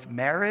both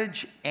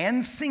marriage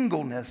and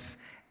singleness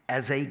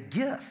as a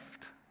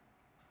gift.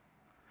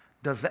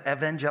 Does the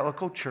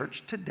evangelical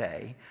church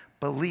today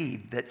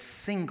believe that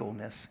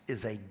singleness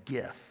is a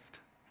gift?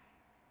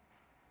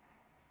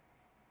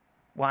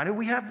 Why do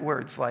we have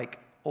words like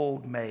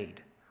old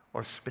maid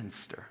or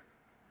spinster?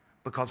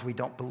 Because we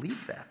don't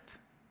believe that.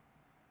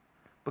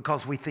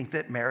 Because we think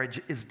that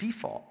marriage is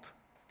default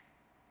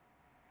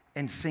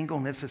and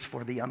singleness is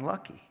for the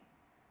unlucky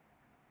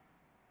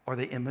or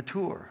the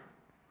immature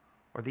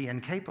or the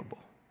incapable.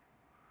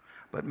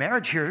 But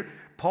marriage here,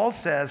 Paul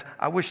says,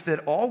 I wish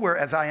that all were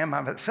as I am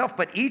myself,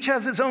 but each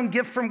has his own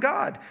gift from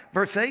God.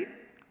 Verse 8,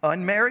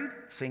 unmarried,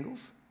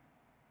 singles.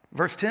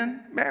 Verse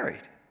 10,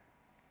 married.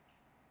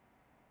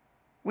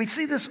 We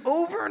see this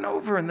over and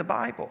over in the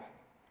Bible.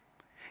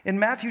 In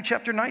Matthew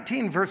chapter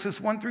 19,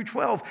 verses 1 through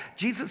 12,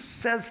 Jesus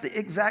says the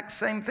exact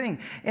same thing.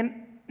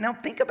 And now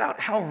think about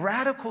how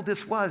radical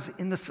this was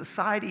in the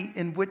society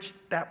in which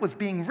that was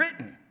being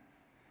written.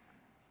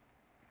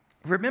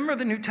 Remember,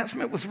 the New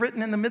Testament was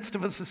written in the midst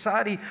of a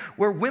society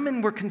where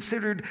women were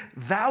considered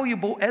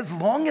valuable as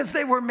long as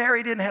they were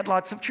married and had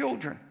lots of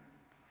children.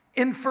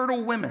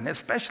 Infertile women,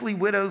 especially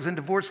widows and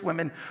divorced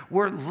women,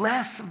 were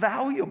less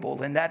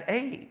valuable in that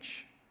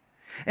age.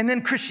 And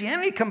then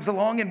Christianity comes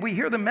along and we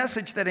hear the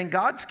message that in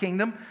God's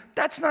kingdom,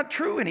 that's not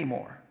true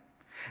anymore.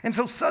 And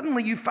so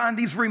suddenly you find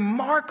these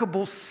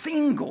remarkable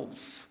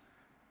singles,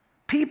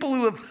 people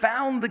who have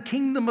found the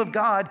kingdom of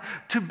God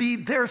to be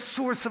their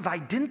source of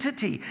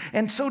identity.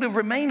 And so to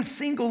remain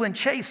single and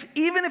chaste,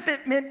 even if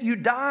it meant you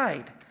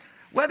died,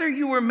 whether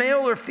you were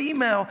male or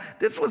female,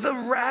 this was a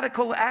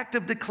radical act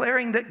of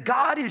declaring that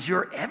God is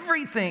your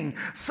everything,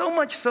 so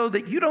much so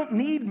that you don't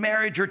need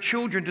marriage or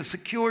children to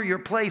secure your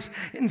place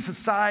in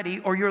society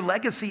or your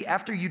legacy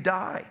after you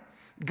die.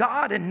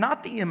 God and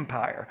not the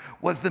empire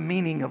was the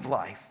meaning of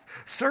life.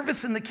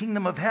 Service in the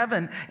kingdom of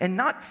heaven and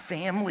not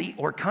family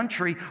or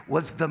country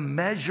was the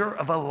measure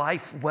of a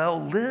life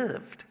well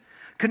lived.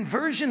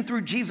 Conversion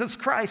through Jesus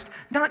Christ,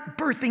 not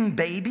birthing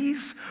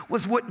babies,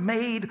 was what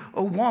made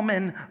a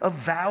woman of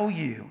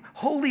value.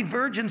 Holy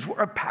virgins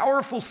were a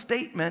powerful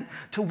statement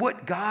to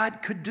what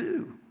God could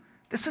do.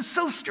 This is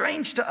so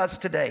strange to us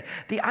today.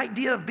 The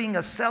idea of being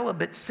a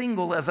celibate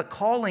single as a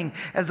calling,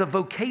 as a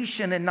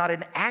vocation, and not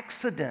an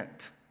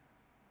accident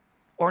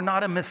or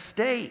not a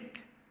mistake.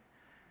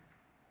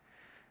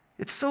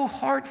 It's so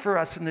hard for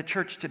us in the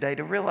church today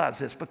to realize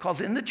this,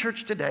 because in the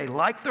church today,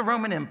 like the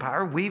Roman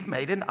Empire, we've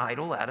made an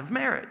idol out of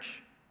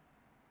marriage.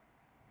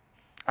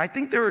 I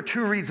think there are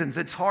two reasons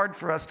it's hard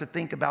for us to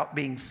think about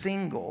being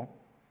single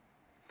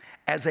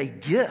as a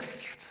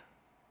gift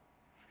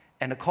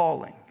and a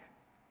calling.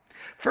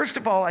 First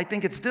of all, I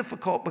think it's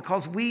difficult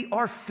because we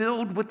are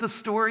filled with the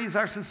stories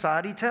our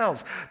society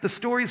tells, the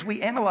stories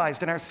we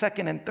analyzed in our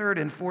second and third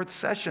and fourth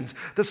sessions,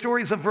 the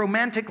stories of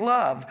romantic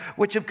love,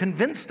 which have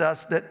convinced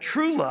us that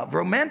true love,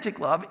 romantic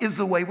love, is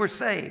the way we're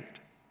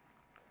saved.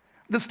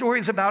 The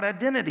stories about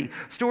identity,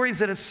 stories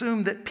that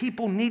assume that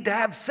people need to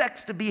have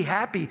sex to be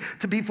happy,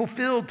 to be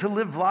fulfilled, to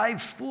live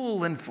lives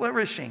full and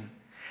flourishing.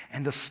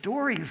 and the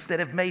stories that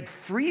have made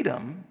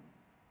freedom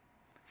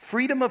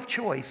of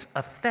choice,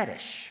 a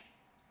fetish.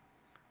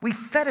 We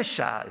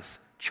fetishize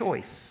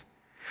choice.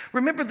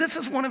 Remember, this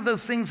is one of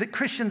those things that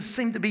Christians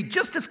seem to be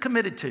just as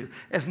committed to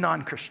as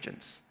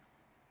non-Christians.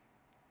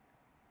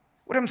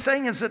 What I'm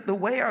saying is that the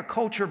way our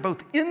culture,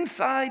 both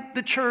inside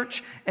the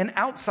church and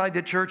outside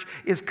the church,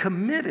 is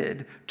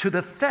committed to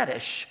the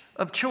fetish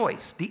of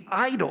choice, the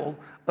idol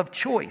of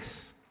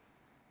choice.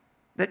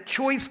 That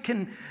choice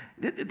can,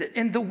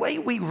 and the way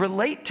we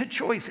relate to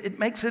choice, it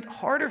makes it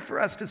harder for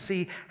us to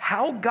see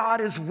how God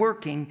is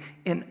working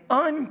in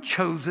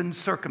unchosen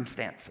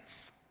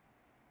circumstances.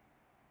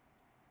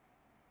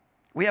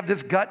 We have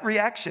this gut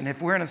reaction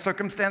if we're in a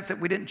circumstance that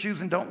we didn't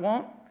choose and don't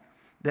want,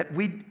 that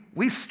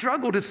we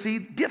struggle to see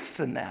gifts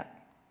in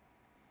that.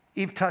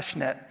 Eve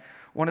Tushnet,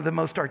 one of the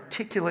most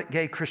articulate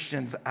gay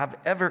Christians I've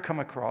ever come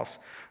across,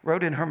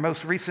 wrote in her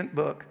most recent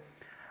book,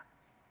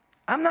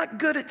 "I'm not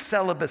good at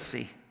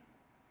celibacy.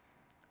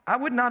 I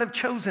would not have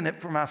chosen it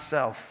for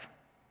myself.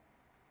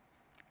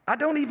 I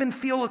don't even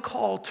feel a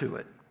call to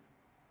it.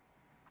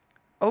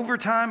 Over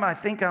time, I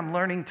think I'm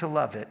learning to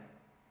love it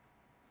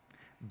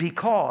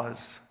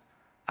because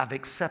I've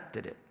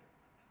accepted it."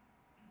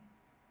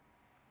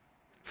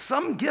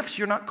 Some gifts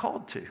you're not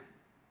called to.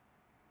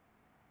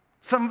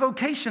 Some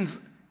vocations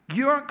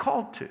you aren't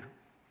called to.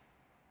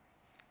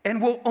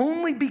 And will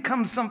only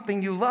become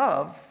something you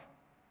love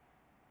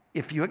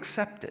if you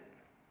accept it.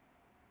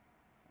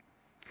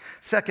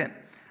 Second,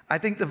 I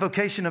think the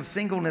vocation of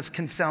singleness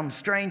can sound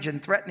strange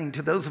and threatening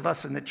to those of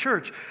us in the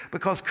church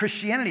because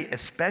Christianity,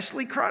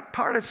 especially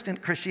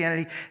Protestant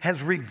Christianity,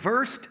 has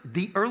reversed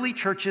the early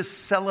church's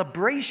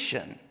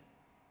celebration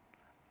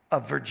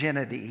of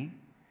virginity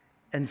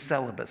and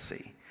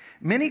celibacy.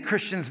 Many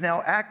Christians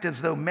now act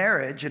as though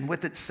marriage, and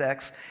with its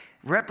sex,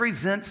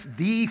 represents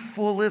the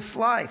fullest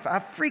life. I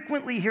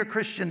frequently hear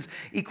Christians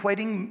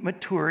equating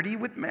maturity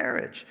with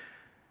marriage.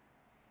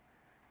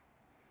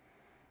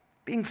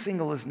 Being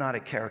single is not a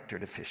character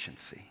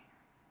deficiency.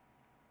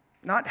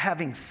 Not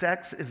having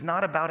sex is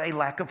not about a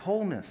lack of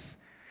wholeness.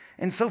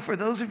 And so for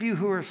those of you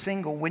who are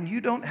single, when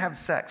you don't have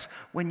sex,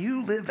 when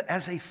you live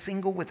as a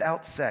single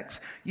without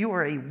sex, you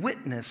are a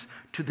witness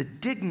to the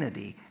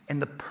dignity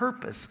and the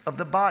purpose of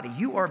the body.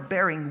 You are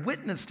bearing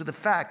witness to the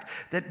fact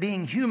that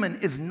being human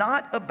is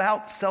not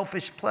about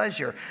selfish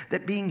pleasure,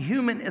 that being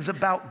human is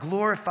about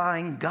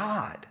glorifying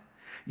God.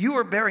 You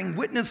are bearing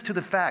witness to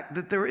the fact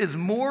that there is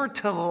more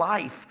to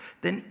life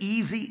than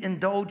easy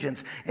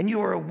indulgence. And you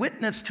are a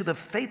witness to the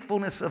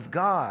faithfulness of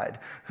God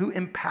who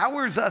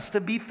empowers us to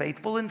be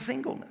faithful in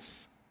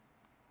singleness.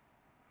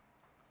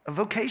 A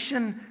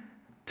vocation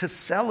to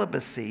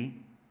celibacy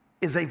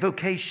is a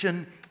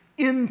vocation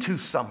into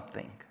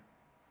something.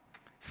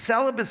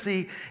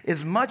 Celibacy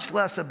is much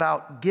less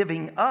about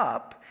giving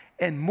up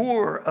and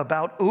more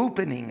about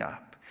opening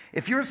up.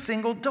 If you're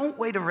single, don't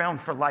wait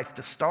around for life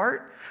to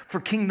start,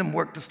 for kingdom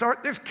work to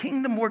start. There's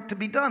kingdom work to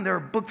be done. There are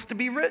books to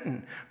be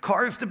written,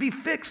 cars to be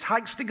fixed,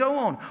 hikes to go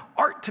on,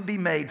 art to be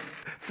made,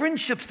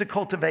 friendships to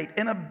cultivate,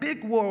 in a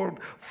big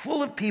world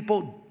full of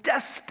people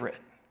desperate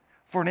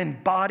for an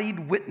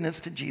embodied witness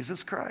to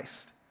Jesus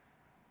Christ.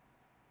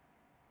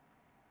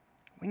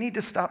 We need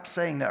to stop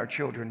saying to our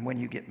children, when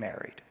you get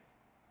married.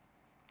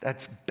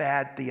 That's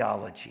bad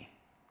theology.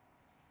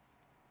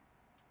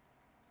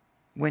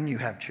 When you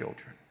have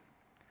children.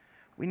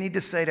 We need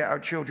to say to our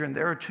children,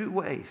 there are two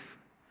ways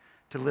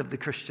to live the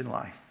Christian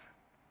life.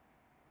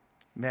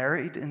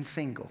 Married and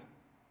single.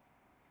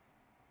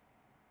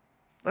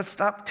 Let's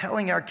stop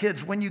telling our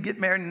kids when you get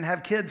married and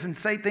have kids and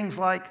say things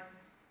like,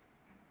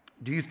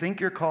 do you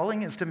think your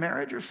calling is to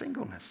marriage or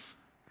singleness?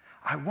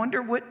 I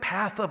wonder what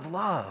path of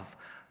love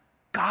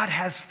God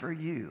has for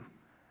you.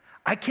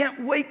 I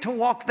can't wait to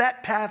walk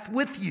that path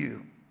with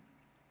you.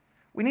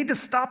 We need to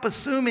stop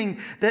assuming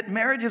that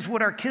marriage is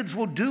what our kids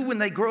will do when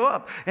they grow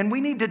up. And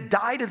we need to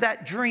die to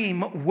that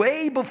dream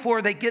way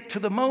before they get to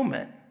the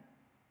moment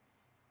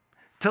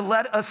to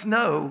let us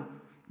know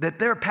that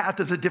their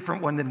path is a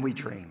different one than we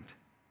dreamed.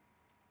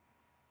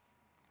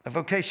 A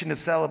vocation to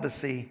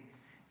celibacy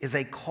is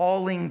a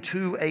calling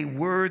to a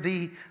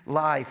worthy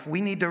life.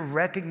 We need to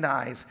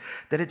recognize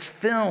that it's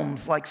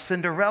films like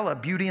Cinderella,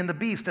 Beauty and the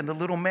Beast, and The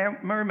Little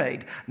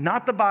Mermaid,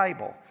 not the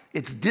Bible.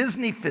 It's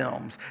Disney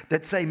films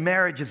that say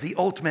marriage is the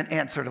ultimate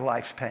answer to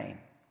life's pain.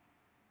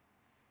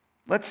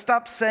 Let's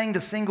stop saying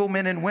to single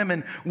men and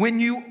women, when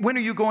are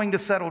you going to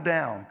settle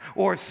down?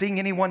 Or seeing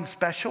anyone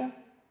special?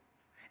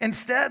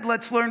 Instead,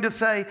 let's learn to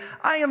say,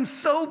 I am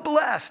so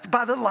blessed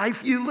by the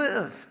life you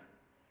live.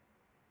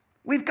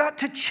 We've got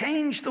to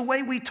change the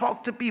way we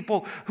talk to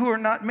people who are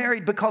not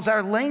married because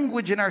our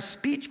language and our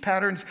speech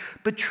patterns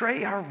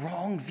betray our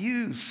wrong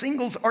views.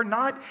 Singles are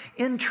not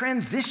in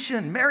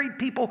transition. Married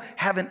people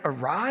haven't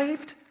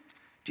arrived.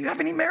 Do you have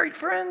any married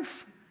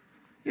friends?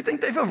 You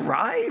think they've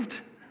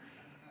arrived?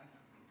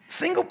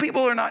 Single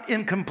people are not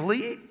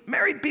incomplete.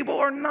 Married people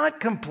are not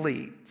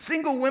complete.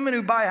 Single women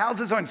who buy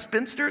houses aren't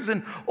spinsters,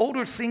 and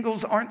older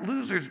singles aren't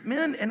losers.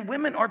 Men and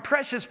women are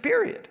precious,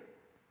 period.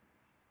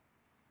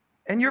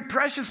 And your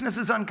preciousness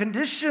is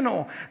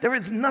unconditional. There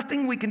is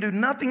nothing we can do,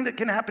 nothing that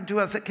can happen to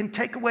us that can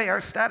take away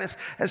our status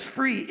as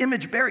free,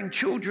 image-bearing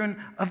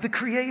children of the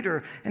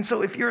Creator. And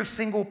so if you're a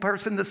single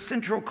person, the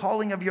central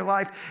calling of your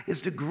life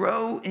is to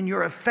grow in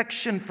your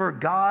affection for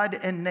God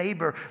and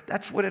neighbor.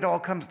 That's what it all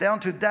comes down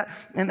to.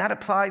 And that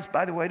applies,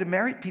 by the way, to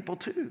married people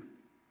too.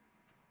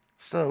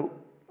 So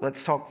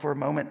let's talk for a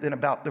moment then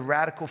about the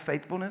radical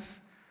faithfulness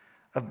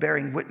of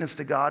bearing witness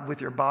to God with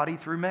your body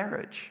through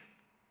marriage.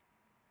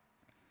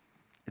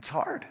 It's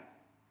hard.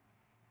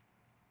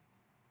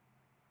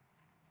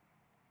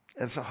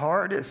 As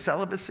hard as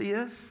celibacy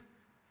is,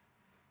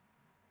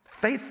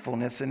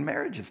 faithfulness in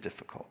marriage is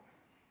difficult.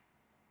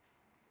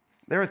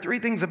 There are 3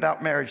 things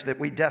about marriage that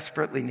we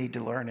desperately need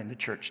to learn in the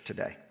church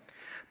today,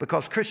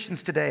 because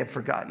Christians today have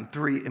forgotten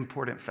 3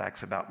 important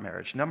facts about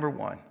marriage. Number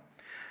 1,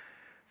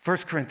 1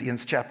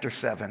 Corinthians chapter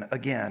 7,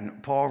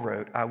 again, Paul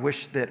wrote, I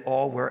wish that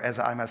all were as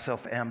I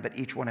myself am, but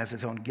each one has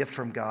his own gift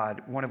from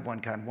God, one of one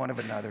kind, one of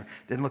another.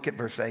 Then look at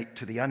verse 8.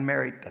 To the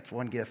unmarried, that's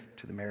one gift.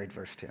 To the married,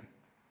 verse 10.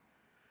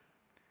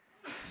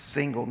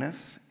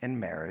 Singleness and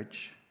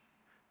marriage,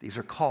 these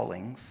are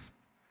callings.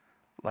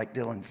 Like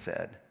Dylan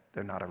said,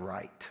 they're not a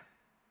right.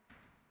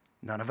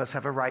 None of us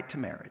have a right to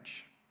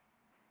marriage.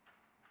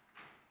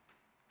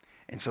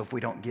 And so if we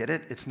don't get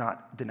it, it's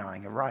not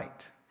denying a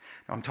right.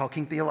 I'm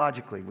talking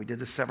theologically. We did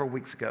this several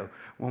weeks ago.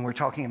 When we're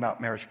talking about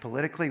marriage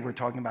politically, we're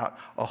talking about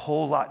a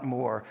whole lot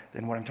more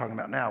than what I'm talking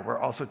about now. We're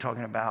also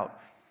talking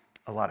about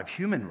a lot of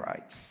human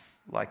rights,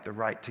 like the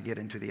right to get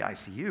into the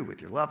ICU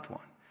with your loved one.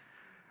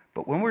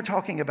 But when we're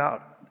talking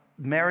about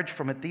marriage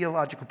from a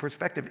theological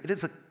perspective, it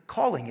is a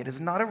calling. It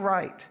is not a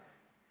right.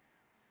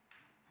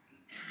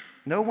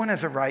 No one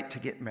has a right to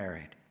get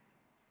married.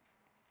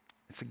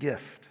 It's a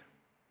gift.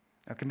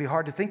 Now, it can be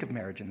hard to think of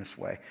marriage in this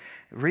way.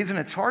 The reason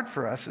it's hard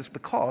for us is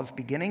because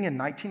beginning in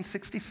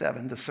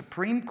 1967, the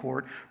Supreme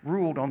Court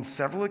ruled on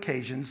several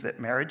occasions that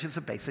marriage is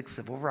a basic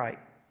civil right.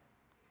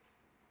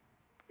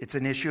 It's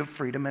an issue of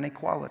freedom and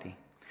equality.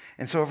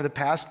 And so over the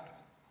past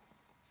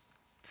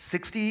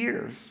 60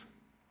 years,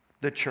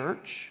 the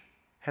church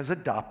has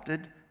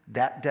adopted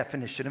that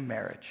definition of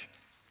marriage.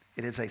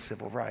 It is a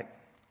civil right.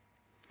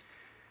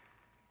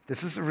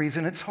 This is the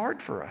reason it's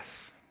hard for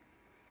us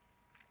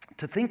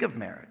to think of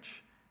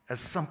marriage as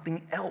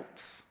something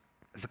else,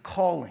 as a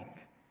calling,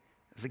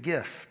 as a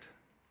gift.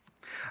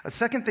 A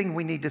second thing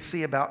we need to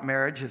see about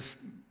marriage is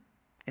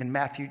in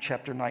Matthew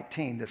chapter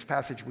 19, this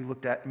passage we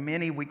looked at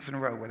many weeks in a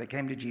row where they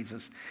came to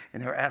Jesus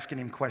and they were asking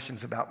him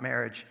questions about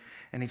marriage.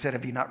 And he said,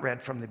 have you not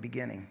read from the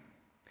beginning?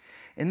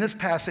 In this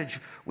passage,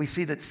 we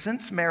see that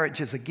since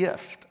marriage is a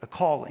gift, a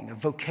calling, a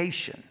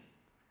vocation,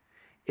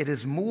 it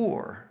is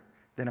more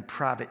than a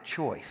private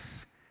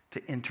choice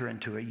to enter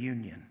into a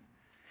union.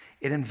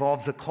 It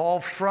involves a call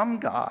from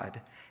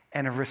God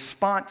and a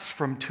response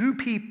from 2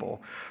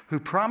 people who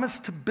promise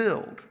to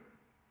build,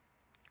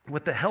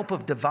 with the help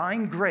of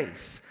divine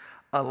grace,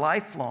 a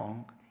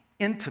lifelong,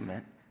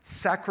 intimate,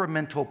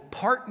 sacramental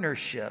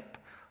partnership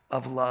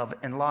of love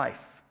and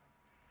life.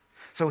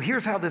 So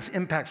here's how this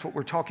impacts what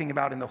we're talking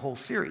about in the whole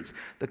series.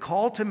 The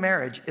call to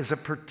marriage is a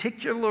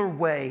particular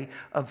way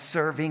of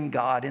serving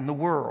God in the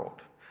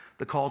world.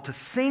 The call to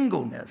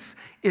singleness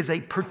is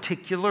a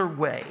particular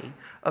way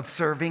of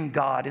serving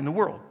God in the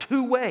world.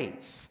 2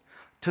 ways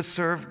to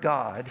serve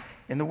God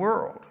in the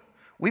world.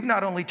 We've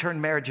not only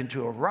turned marriage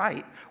into a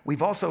right,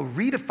 we've also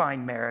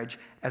redefined marriage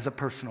as a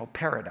personal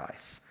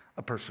paradise,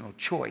 a personal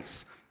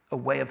choice, a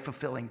way of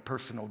fulfilling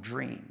personal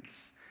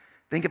dreams.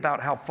 Think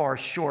about how far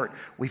short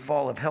we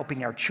fall of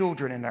helping our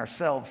children and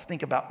ourselves.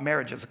 Think about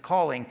marriage as a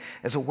calling,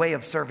 as a way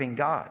of serving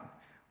God.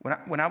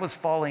 When I was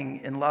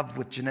falling in love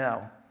with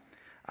Janelle,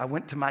 I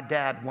went to my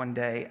dad one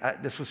day.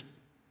 This was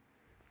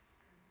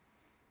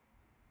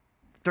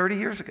 30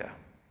 years ago.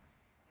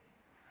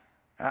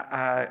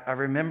 I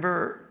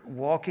remember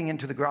walking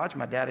into the garage.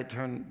 My dad had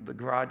turned the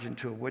garage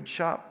into a wood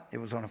shop. It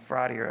was on a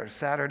Friday or a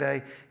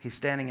Saturday. He's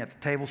standing at the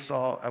table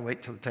saw. I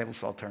wait till the table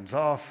saw turns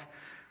off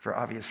for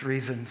obvious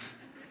reasons.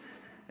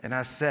 And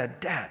I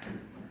said, Dad,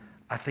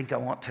 I think I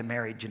want to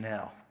marry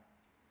Janelle.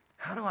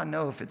 How do I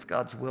know if it's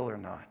God's will or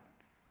not?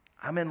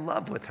 I'm in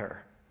love with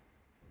her.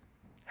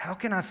 How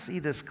can I see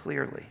this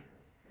clearly?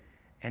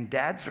 And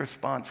Dad's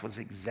response was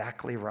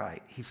exactly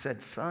right. He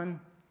said, son,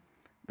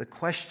 the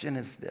question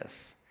is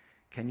this.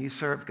 Can you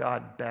serve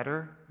God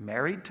better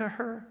married to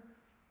her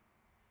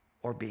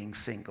or being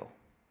single?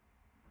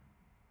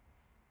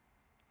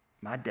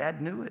 My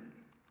dad knew it.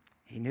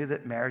 He knew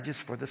that marriage is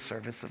for the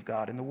service of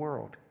God in the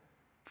world,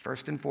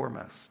 first and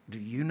foremost. Do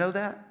you know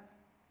that?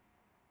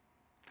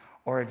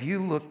 Or have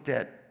you looked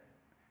at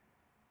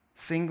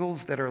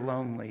singles that are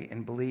lonely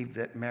and believe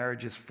that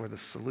marriage is for the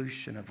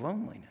solution of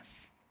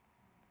loneliness?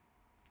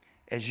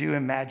 As you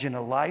imagine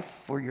a life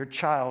for your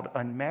child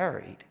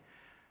unmarried,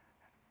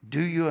 do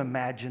you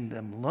imagine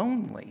them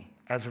lonely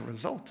as a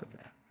result of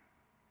that?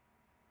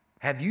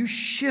 Have you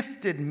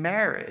shifted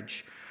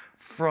marriage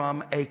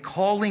from a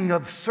calling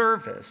of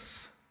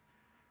service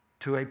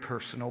to a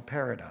personal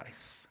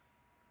paradise?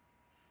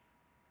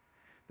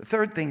 The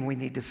third thing we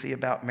need to see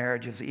about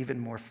marriage is even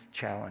more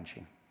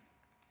challenging,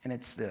 and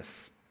it's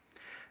this.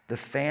 The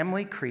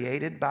family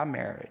created by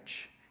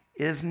marriage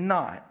is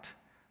not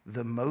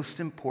the most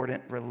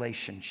important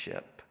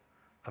relationship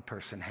a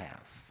person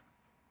has.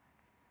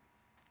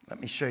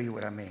 Let me show you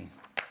what I mean.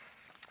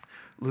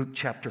 Luke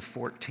chapter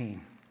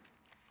 14,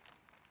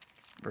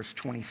 verse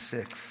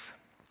 26.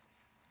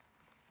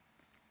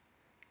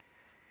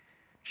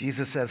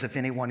 Jesus says, if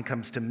anyone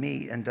comes to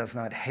me and does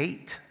not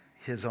hate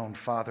his own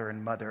father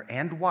and mother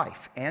and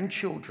wife and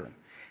children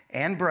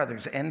and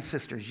brothers and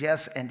sisters,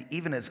 yes, and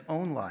even his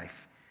own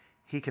life,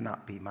 he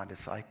cannot be my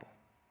disciple.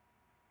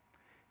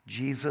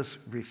 Jesus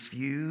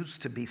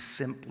refused to be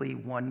simply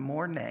one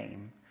more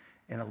name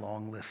in a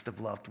long list of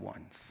loved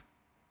ones.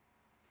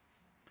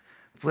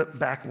 Flip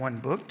back one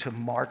book to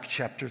Mark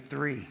chapter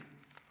 3.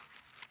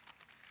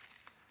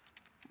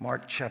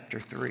 Mark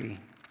chapter 3,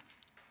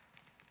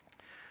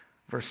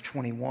 verse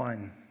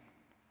 21.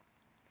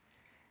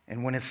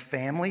 And when his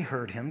family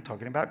heard him,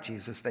 talking about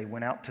Jesus, they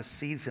went out to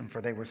seize him,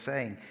 for they were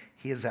saying,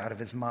 he is out of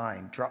his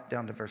mind. Drop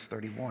down to verse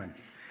 31.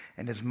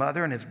 And his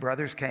mother and his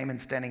brothers came,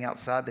 and standing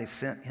outside, they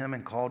sent him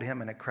and called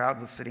him, and a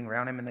crowd was sitting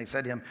around him. And they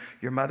said to him,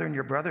 your mother and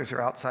your brothers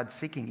are outside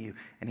seeking you.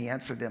 And he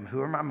answered them, who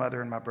are my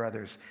mother and my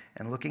brothers?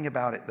 And looking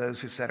about at those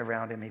who sat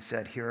around him, he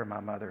said, here are my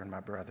mother and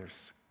my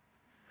brothers.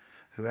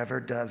 Whoever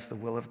does the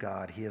will of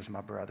God, he is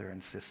my brother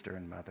and sister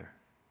and mother.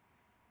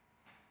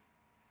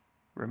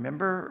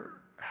 Remember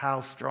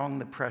how strong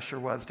the pressure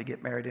was to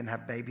get married and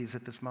have babies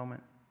at this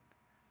moment?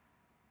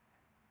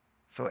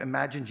 So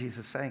imagine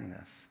Jesus saying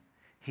this.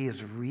 He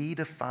is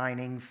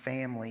redefining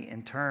family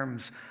in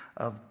terms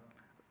of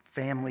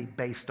family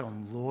based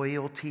on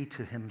loyalty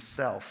to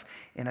himself.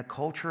 In a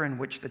culture in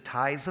which the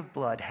ties of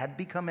blood had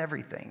become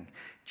everything,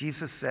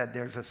 Jesus said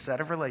there's a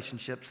set of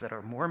relationships that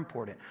are more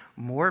important,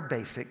 more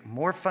basic,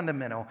 more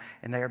fundamental,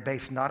 and they are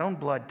based not on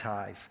blood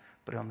ties,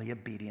 but on the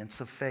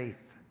obedience of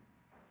faith.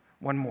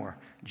 One more,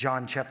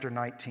 John chapter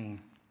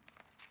 19.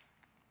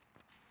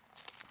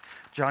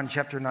 John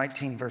chapter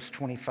 19, verse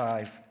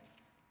 25.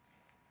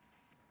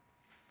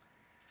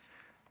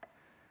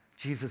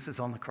 Jesus is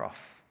on the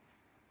cross.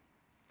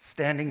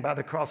 Standing by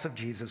the cross of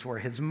Jesus were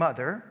his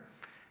mother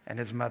and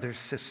his mother's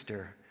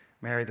sister,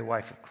 Mary, the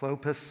wife of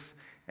Clopas,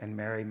 and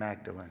Mary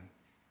Magdalene.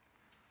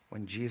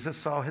 When Jesus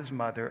saw his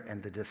mother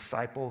and the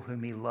disciple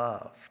whom he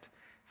loved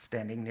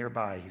standing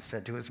nearby, he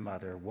said to his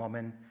mother,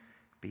 woman,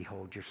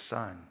 behold your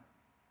son.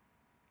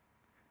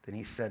 Then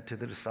he said to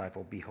the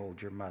disciple,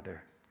 behold your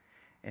mother.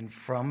 And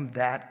from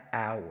that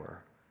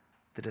hour,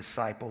 the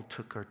disciple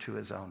took her to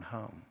his own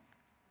home.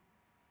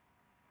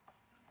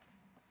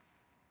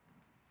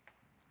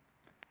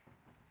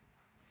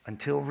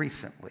 Until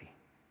recently,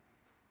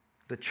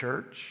 the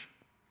church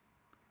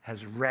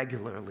has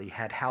regularly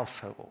had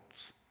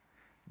households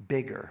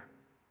bigger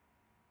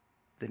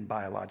than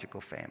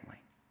biological family.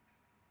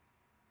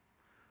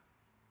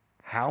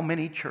 How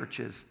many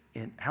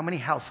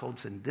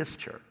households in this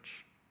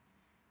church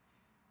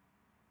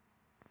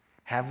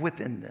have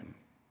within them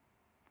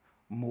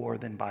more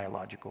than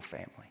biological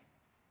family?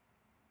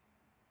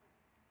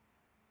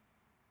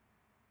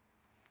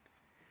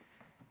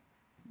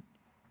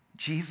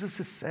 Jesus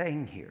is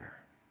saying here,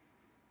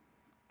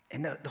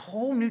 and the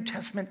whole New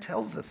Testament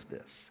tells us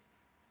this,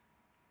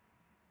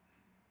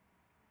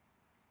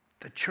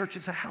 the church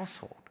is a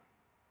household.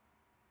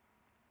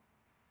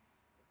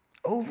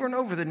 Over and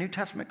over, the New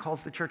Testament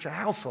calls the church a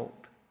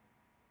household.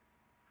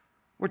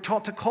 We're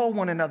taught to call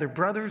one another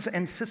brothers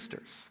and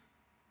sisters.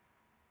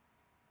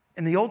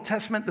 In the Old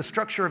Testament, the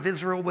structure of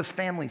Israel was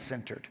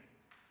family-centered.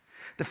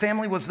 The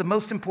family was the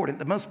most important,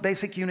 the most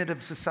basic unit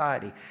of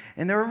society.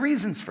 And there are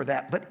reasons for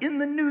that. But in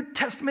the New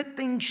Testament,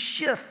 things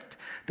shift.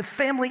 The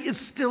family is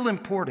still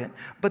important,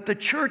 but the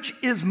church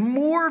is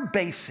more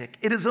basic.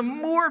 It is a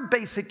more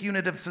basic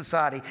unit of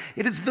society.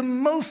 It is the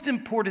most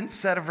important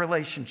set of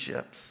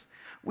relationships.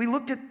 We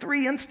looked at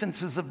 3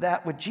 instances of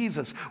that with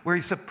Jesus, where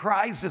he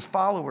surprised his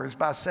followers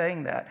by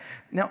saying that.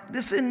 Now,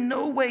 this in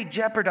no way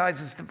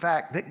jeopardizes the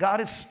fact that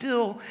God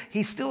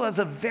he still has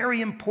a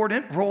very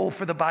important role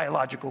for the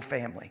biological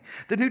family.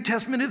 The New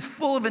Testament is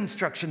full of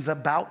instructions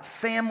about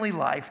family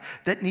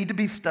life that need to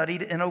be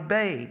studied and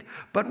obeyed.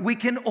 But we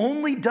can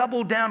only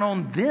double down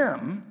on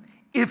them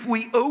if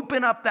we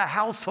open up the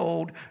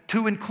household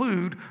to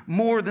include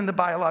more than the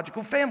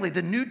biological family.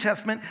 The New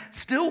Testament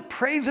still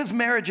praises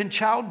marriage and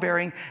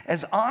childbearing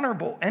as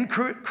honorable and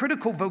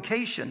critical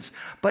vocations.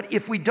 But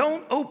if we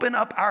don't open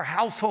up our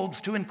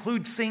households to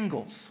include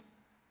singles,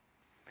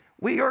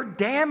 we are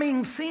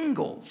damning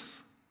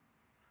singles.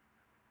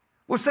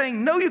 We're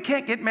saying, no, you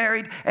can't get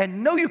married,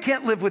 and no, you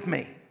can't live with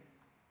me.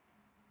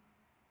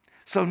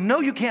 So no,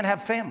 you can't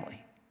have family.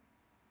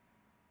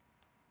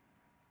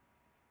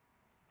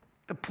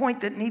 The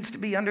point that needs to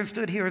be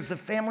understood here is the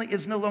family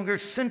is no longer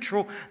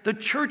central. The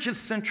church is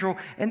central.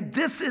 And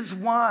this is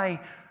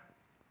why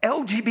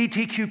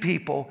LGBTQ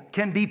people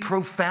can be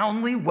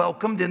profoundly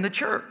welcomed in the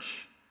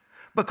church,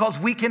 because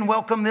we can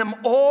welcome them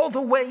all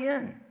the way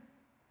in,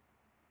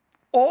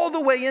 all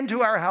the way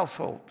into our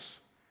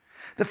households.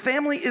 The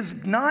family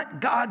is not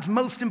God's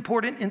most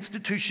important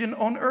institution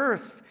on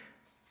earth.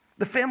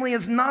 The family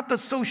is not the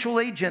social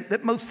agent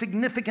that most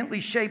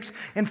significantly shapes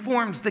and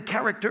forms the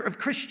character of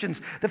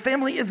Christians. The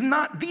family is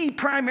not the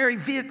primary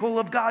vehicle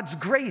of God's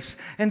grace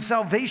and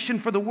salvation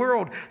for the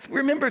world.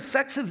 Remember,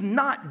 sex is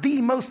not the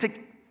most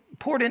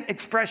important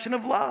expression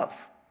of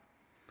love.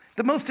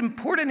 The most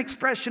important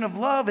expression of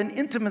love and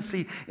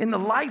intimacy in the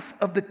life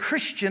of the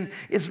Christian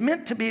is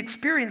meant to be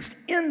experienced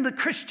in the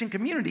Christian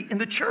community, in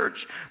the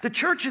church. The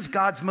church is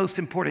God's most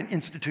important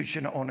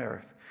institution on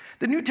earth.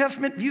 The New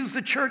Testament views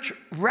the church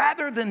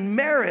rather than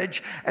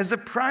marriage as the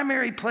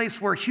primary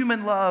place where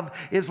human love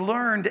is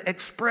learned,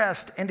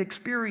 expressed, and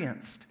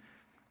experienced.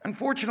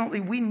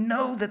 Unfortunately, we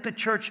know that the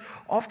church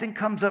often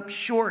comes up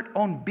short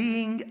on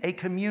being a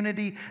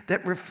community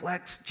that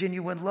reflects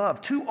genuine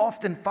love. Too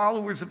often,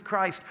 followers of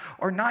Christ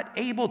are not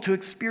able to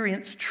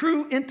experience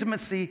true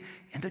intimacy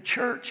in the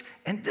church,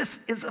 and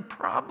this is a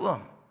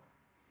problem.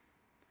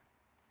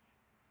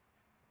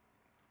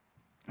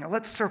 Now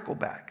let's circle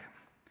back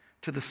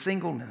to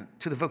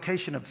the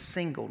vocation of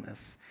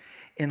singleness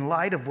in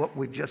light of what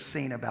we've just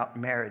seen about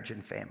marriage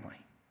and family.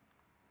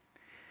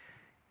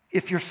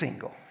 If you're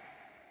single,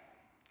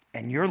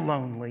 and you're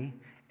lonely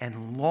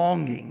and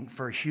longing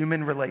for a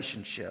human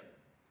relationship,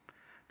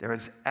 there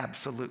is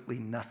absolutely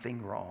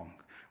nothing wrong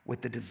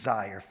with the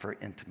desire for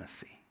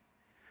intimacy.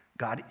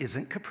 God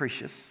isn't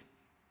capricious.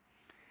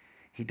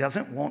 He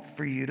doesn't want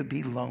for you to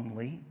be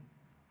lonely.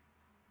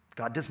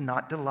 God does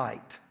not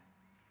delight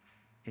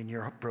in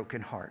your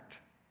broken heart.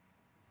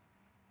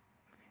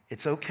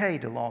 It's okay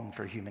to long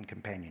for human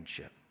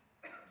companionship.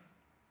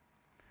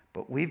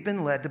 But we've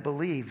been led to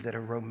believe that a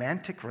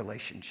romantic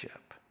relationship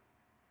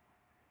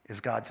is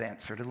God's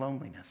answer to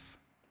loneliness.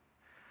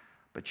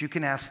 But you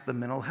can ask the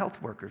mental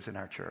health workers in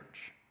our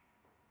church.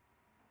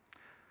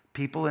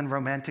 People in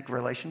romantic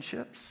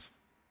relationships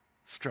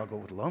struggle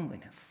with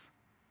loneliness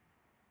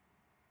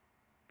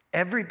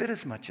every bit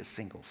as much as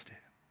singles do.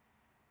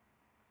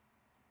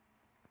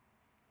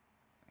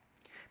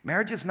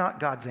 Marriage is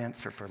not God's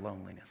answer for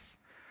loneliness.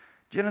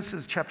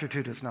 Genesis chapter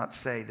 2 does not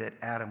say that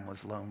Adam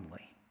was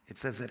lonely. It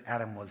says that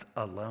Adam was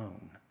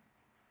alone.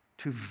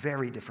 Two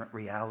very different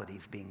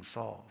realities being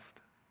solved.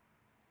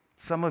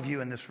 Some of you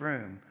in this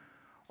room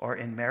are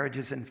in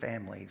marriages and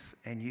families,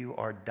 and you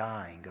are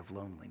dying of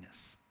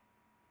loneliness.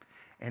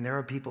 And there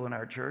are people in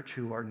our church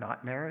who are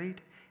not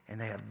married, and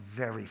they have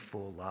very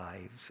full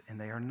lives, and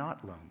they are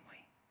not lonely.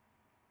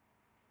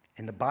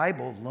 In the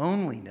Bible,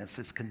 loneliness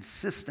is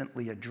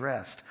consistently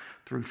addressed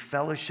through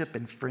fellowship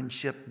and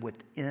friendship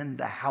within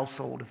the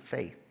household of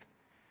faith.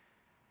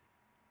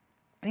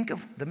 Think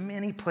of the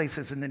many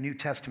places in the New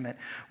Testament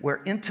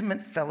where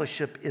intimate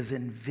fellowship is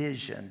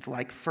envisioned,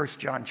 like 1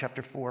 John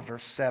chapter 4,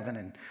 verse 7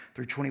 and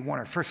through 21,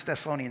 or 1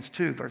 Thessalonians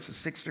 2, verses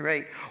 6 through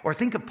 8. Or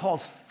think of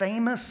Paul's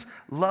famous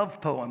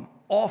love poem,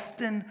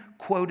 often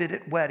quoted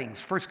at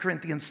weddings, 1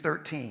 Corinthians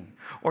 13,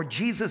 or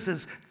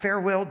Jesus'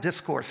 farewell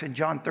discourse in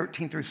John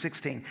 13 through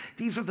 16.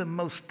 These are the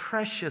most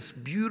precious,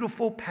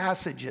 beautiful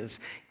passages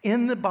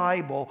in the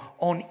Bible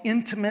on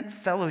intimate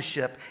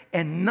fellowship,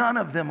 and none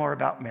of them are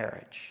about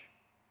marriage.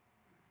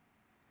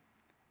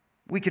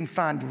 We can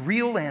find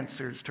real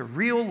answers to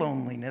real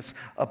loneliness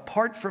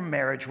apart from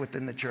marriage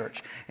within the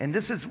church. And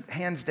this is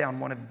hands down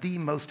one of the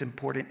most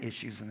important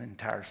issues in the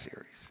entire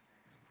series.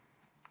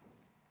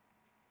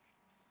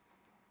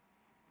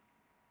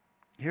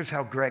 Here's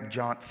how Greg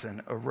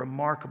Johnson, a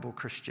remarkable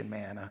Christian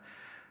man, a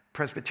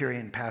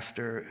Presbyterian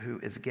pastor who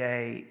is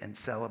gay and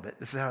celibate,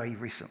 this is how he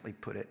recently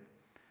put it.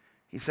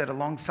 He said,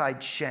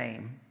 alongside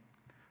shame,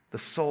 the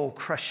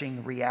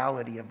soul-crushing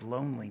reality of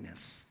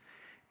loneliness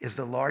is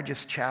the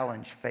largest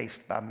challenge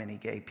faced by many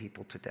gay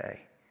people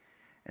today.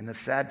 And the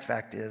sad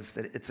fact is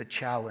that it's a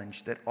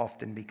challenge that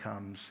often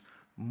becomes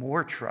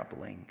more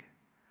troubling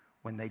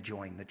when they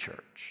join the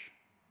church.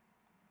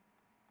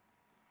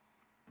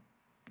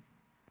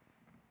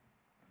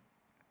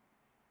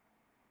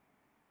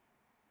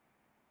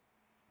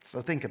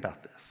 So think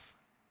about this.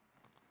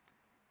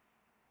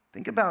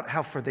 Think about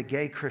how for the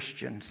gay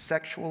Christian,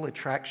 sexual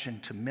attraction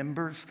to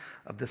members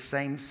of the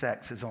same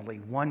sex is only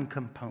one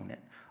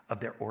component of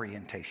their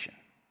orientation.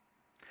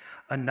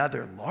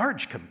 Another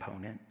large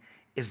component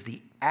is the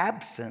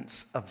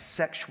absence of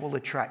sexual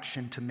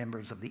attraction to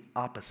members of the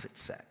opposite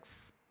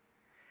sex.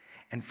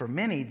 And for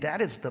many,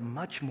 that is the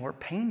much more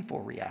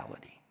painful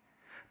reality.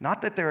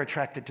 Not that they're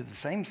attracted to the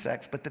same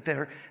sex, but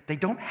that they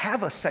don't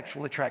have a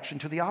sexual attraction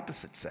to the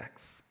opposite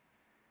sex.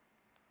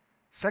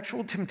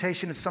 Sexual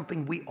temptation is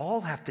something we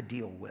all have to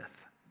deal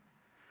with.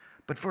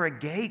 But for a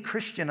gay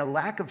Christian, a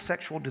lack of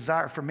sexual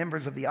desire for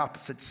members of the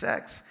opposite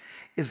sex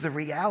is the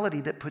reality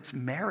that puts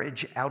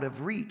marriage out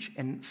of reach.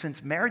 And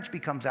since marriage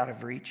becomes out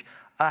of reach,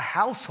 a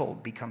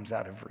household becomes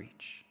out of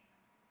reach.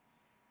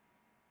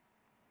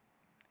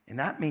 And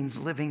that means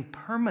living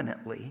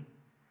permanently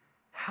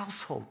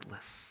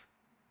householdless.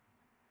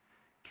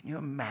 Can you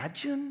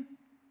imagine?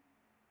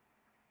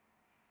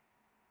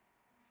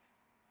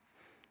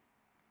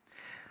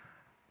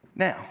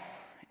 Now,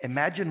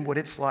 imagine what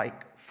it's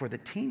like for the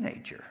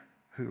teenager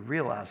who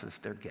realizes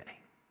they're gay.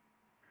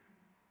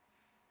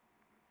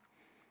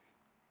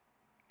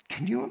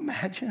 Can you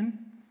imagine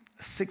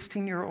a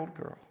 16-year-old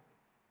girl?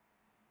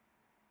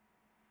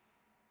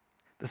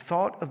 The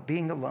thought of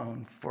being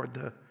alone for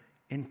the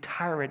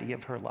entirety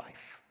of her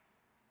life.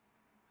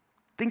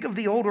 Think of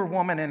the older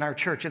woman in our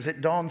church as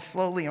it dawns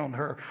slowly on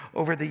her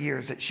over the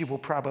years that she will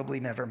probably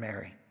never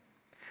marry.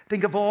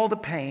 Think of all the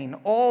pain,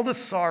 all the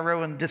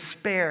sorrow and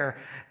despair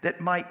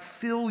that might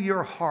fill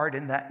your heart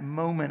in that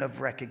moment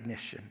of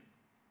recognition.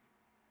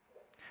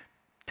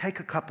 Take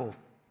a couple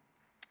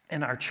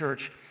in our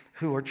church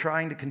who are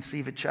trying to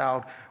conceive a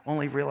child,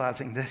 only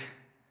realizing that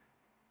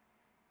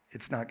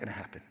it's not going to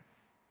happen.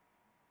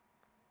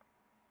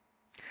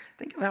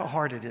 Think of how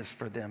hard it is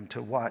for them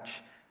to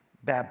watch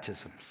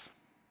baptisms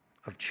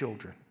of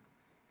children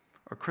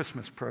or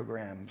Christmas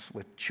programs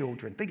with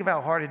children. Think of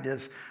how hard it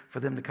is for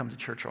them to come to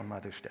church on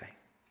Mother's Day.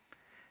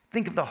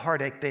 Think of the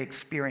heartache they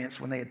experience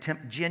when they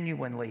attempt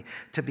genuinely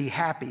to be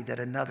happy that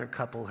another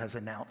couple has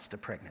announced a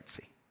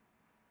pregnancy.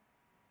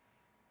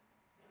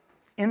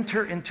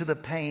 Enter into the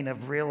pain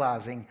of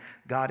realizing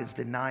God is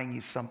denying you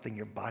something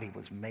your body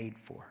was made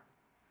for.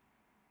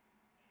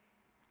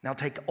 Now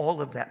take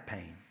all of that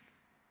pain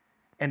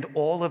and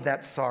all of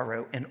that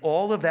sorrow and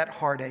all of that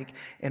heartache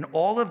and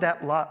all of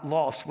that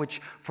loss, which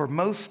for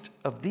most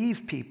of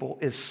these people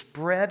is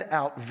spread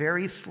out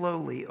very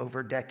slowly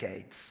over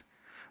decades.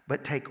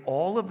 But take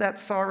all of that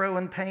sorrow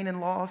and pain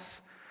and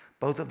loss,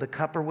 both of the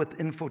couple with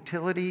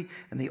infertility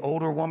and the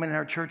older woman in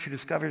our church who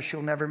discovers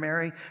she'll never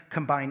marry,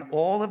 combine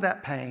all of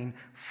that pain,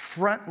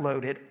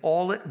 front-load it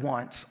all at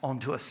once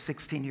onto a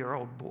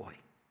 16-year-old boy.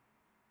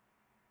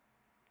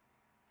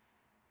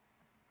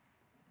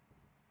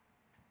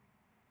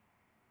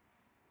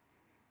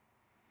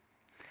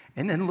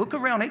 And then look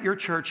around at your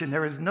church, and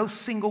there is no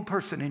single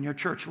person in your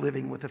church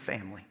living with a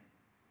family,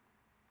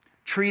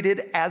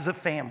 treated as a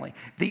family.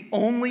 The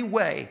only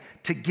way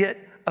to get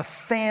a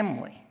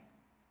family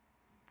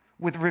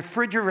with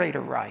refrigerator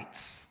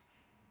rights,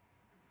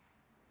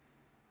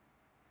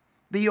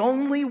 the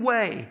only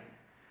way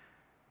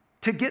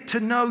to get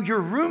to know your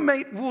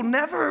roommate will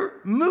never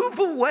move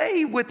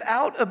away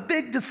without a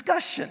big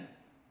discussion.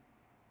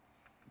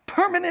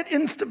 Permanent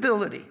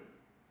instability.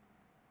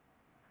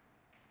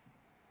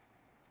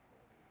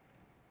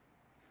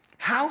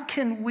 How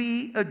can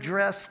we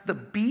address the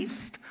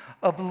beast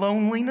of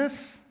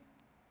loneliness?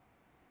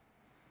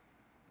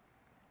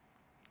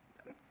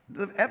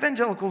 The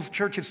evangelical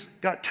church has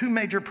got two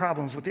major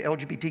problems with the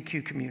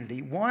LGBTQ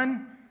community.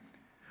 One,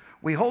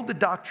 we hold the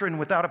doctrine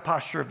without a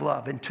posture of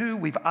love. And two,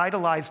 we've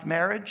idolized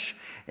marriage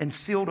and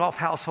sealed off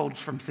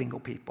households from single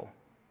people.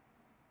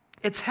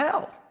 It's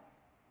hell.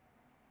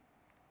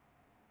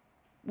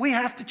 We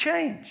have to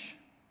change.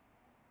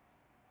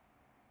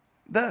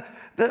 The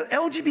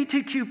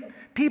LGBTQ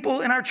people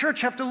in our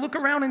church have to look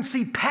around and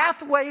see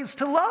pathways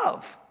to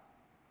love.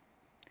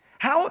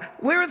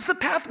 Where is the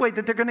pathway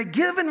that they're going to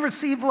give and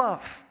receive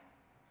love?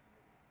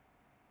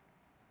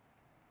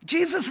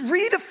 Jesus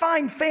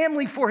redefined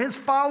family for his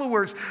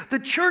followers. The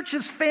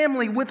church's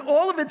family with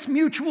all of its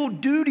mutual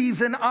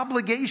duties and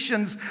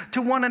obligations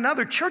to one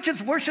another.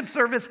 Church's worship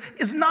service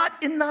is not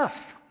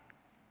enough.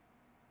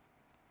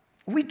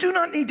 We do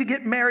not need to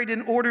get married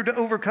in order to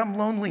overcome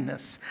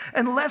loneliness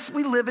unless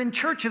we live in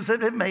churches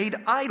that have made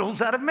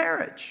idols out of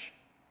marriage.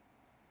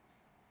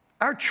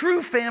 Our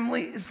true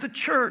family is the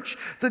church.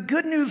 The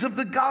good news of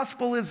the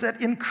gospel is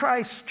that in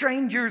Christ,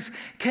 strangers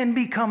can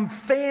become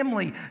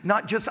family,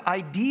 not just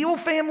ideal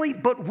family,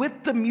 but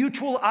with the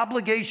mutual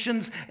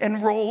obligations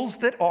and roles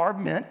that are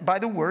meant by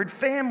the word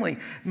family.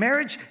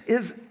 Marriage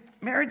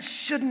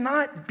should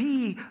not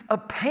be a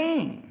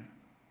pain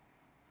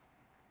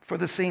for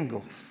the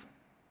singles.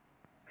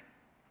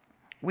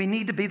 We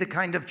need to be the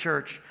kind of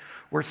church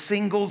where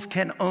singles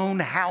can own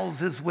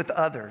houses with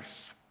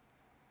others.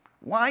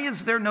 Why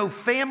is there no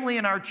family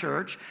in our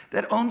church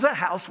that owns a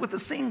house with a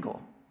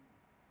single?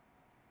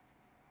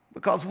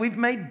 Because we've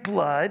made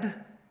blood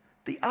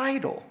the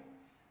idol.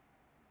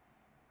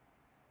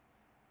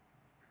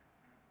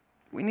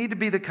 We need to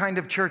be the kind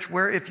of church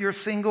where if you're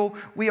single,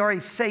 we are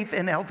a safe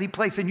and healthy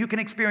place and you can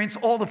experience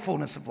all the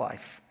fullness of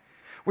life.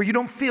 Where you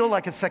don't feel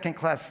like a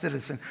second-class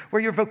citizen,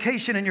 where your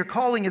vocation and your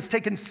calling is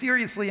taken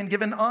seriously and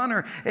given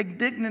honor and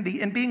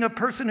dignity, and being a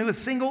person who is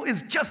single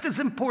is just as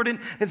important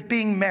as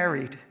being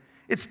married.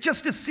 It's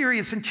just as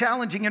serious and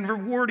challenging and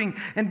rewarding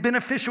and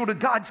beneficial to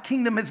God's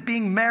kingdom as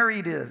being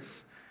married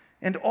is.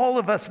 And all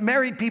of us,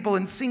 married people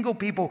and single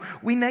people,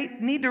 we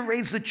need to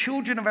raise the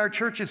children of our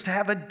churches to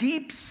have a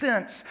deep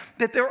sense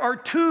that there are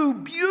two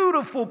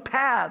beautiful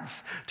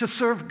paths to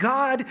serve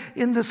God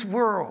in this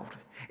world.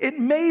 It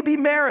may be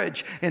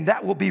marriage, and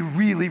that will be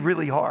really,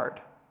 really hard.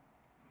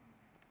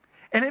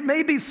 And it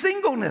may be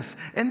singleness,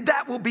 and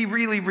that will be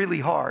really, really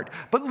hard.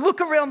 But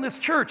look around this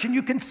church, and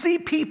you can see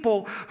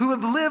people who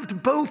have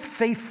lived both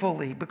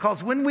faithfully,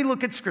 because when we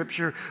look at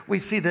Scripture, we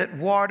see that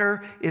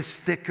water is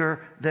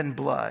thicker than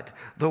blood.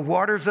 The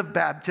waters of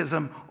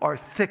baptism are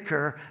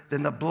thicker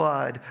than the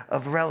blood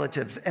of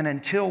relatives. And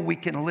until we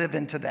can live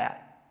into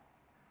that,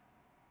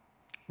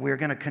 we're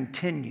going to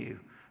continue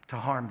to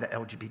harm the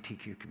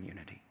LGBTQ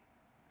community.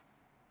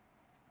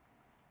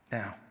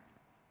 Now,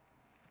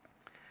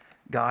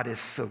 God is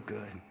so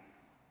good.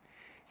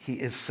 He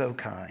is so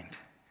kind.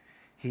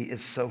 He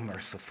is so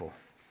merciful.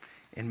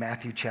 In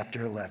Matthew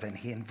chapter 11,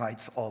 he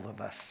invites all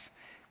of us,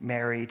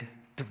 married,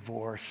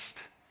 divorced,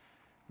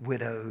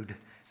 widowed,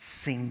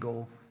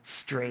 single,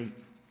 straight,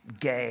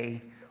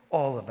 gay,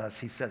 all of us,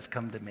 he says,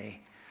 come to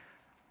me.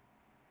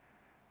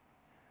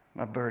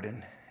 My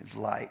burden is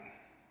light.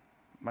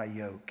 My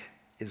yoke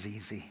is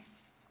easy.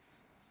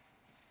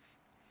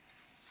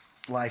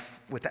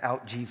 Life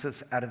without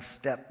Jesus, out of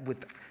step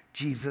with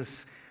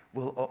Jesus,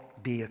 will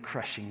be a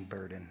crushing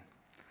burden.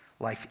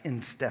 Life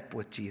in step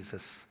with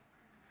Jesus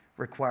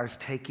requires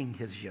taking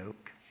his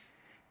yoke,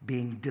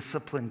 being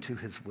disciplined to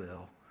his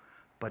will,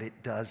 but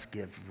it does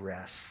give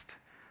rest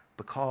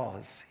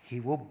because he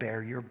will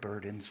bear your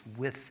burdens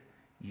with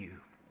you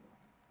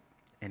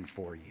and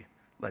for you.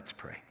 Let's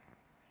pray.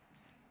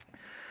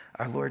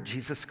 Our Lord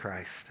Jesus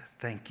Christ,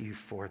 thank you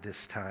for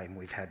this time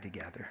we've had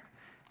together.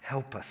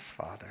 Help us,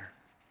 Father,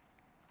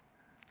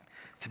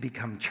 to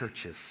become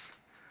churches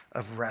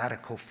of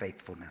radical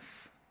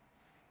faithfulness.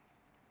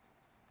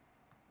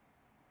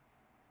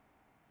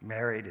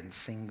 Married and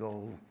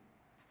single,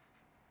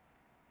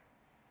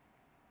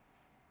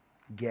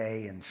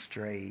 gay and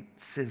straight,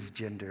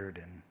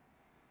 cisgendered and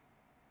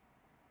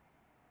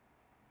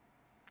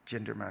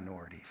gender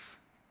minorities.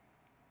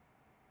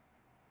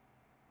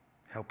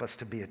 Help us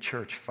to be a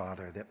church,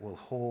 Father, that will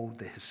hold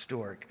the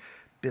historic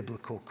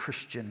biblical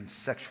Christian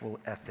sexual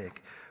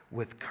ethic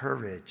with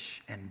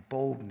courage and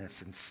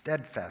boldness and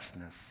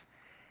steadfastness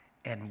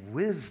and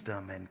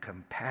wisdom and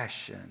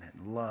compassion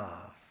and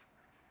love.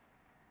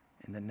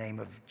 In the name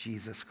of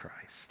Jesus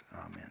Christ,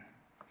 amen.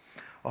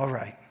 All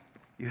right,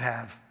 you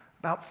have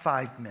about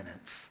 5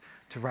 minutes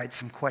to write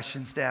some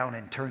questions down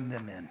and turn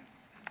them in,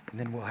 and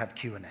then we'll have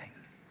Q&A.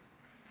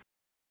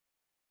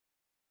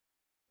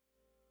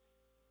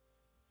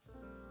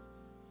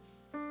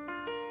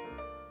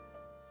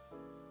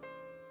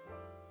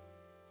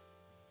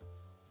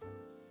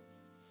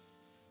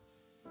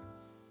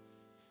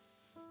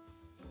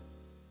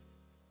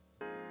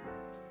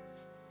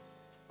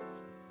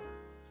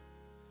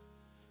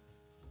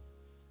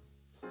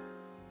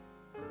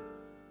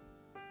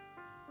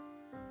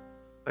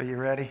 Are you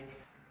ready?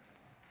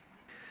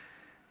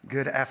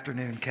 Good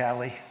afternoon,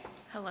 Callie.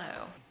 Hello.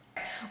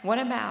 What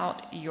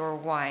about your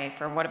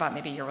wife, or what about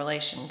maybe your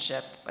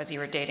relationship as you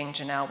were dating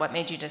Janelle? What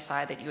made you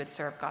decide that you would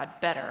serve God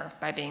better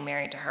by being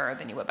married to her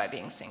than you would by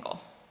being single?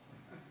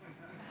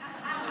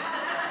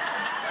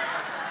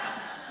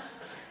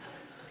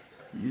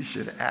 You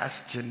should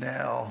ask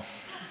Janelle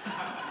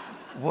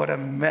what a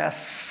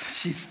mess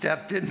she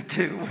stepped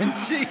into when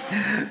she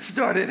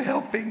started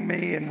helping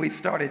me and we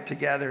started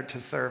together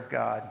to serve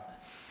God.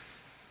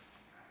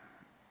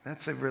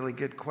 That's a really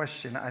good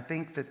question. I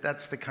think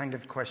that's the kind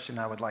of question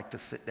I would like to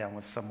sit down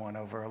with someone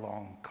over a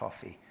long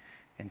coffee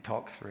and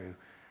talk through.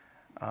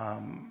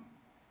 I'm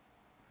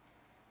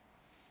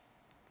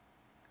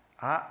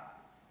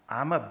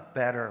a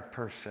better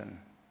person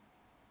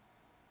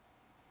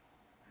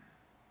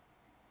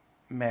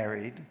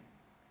married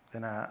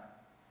than I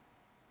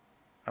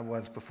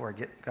was before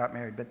I got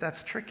married. But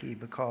that's tricky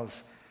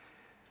because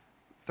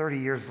 30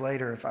 years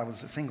later, if I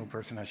was a single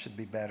person, I should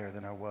be better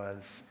than I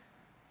was.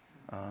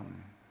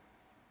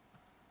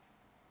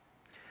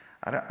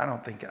 I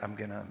don't think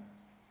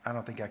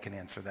I can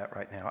answer that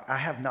right now. I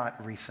have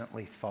not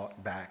recently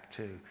thought back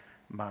to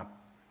my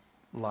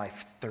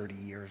life 30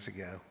 years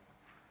ago.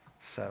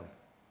 So okay.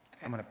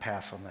 I'm going to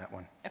pass on that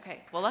one.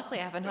 Okay. Well, luckily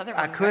I have another one.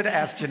 I could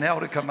ask Janelle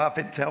to come up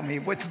and tell me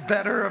what's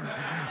better of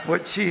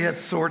what she has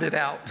sorted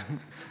out.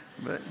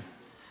 But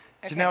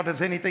okay. Janelle,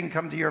 does anything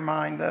come to your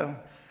mind, though?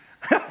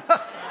 Do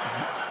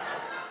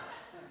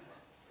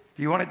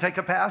you want to take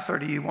a pass, or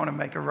do you want to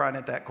make a run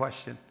at that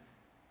question?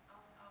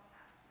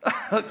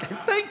 Okay,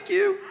 thank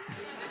you.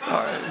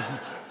 All right.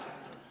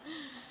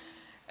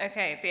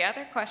 Okay, the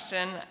other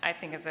question I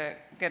think is a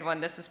good one.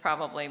 This is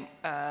probably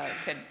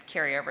could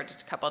carry over to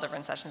a couple of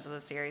different sessions of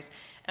the series.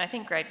 And I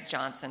think Greg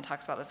Johnson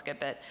talks about this a good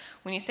bit.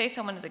 When you say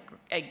someone is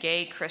a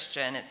gay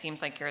Christian, it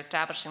seems like you're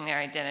establishing their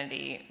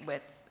identity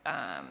with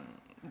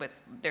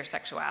their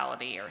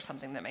sexuality or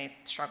something that may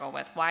struggle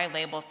with. Why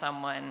label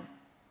someone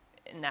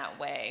in that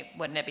way?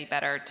 Wouldn't it be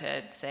better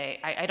to say,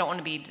 I don't want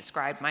to be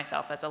described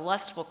myself as a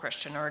lustful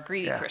Christian or a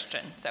greedy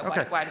Christian? So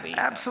okay. why do we?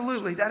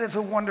 Absolutely, that is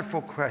a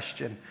wonderful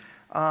question.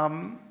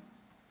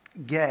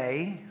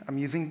 Gay, I'm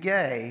using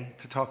gay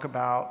to talk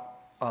about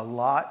a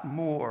lot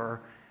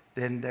more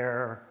than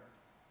their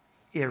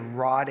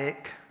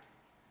erotic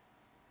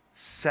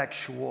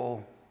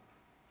sexual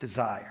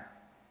desire.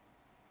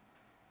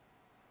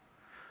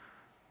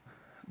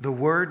 The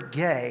word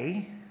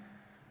gay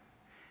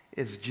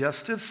is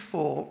just as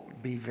full.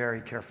 Be very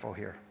careful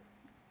here.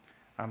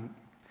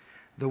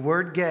 The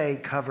word gay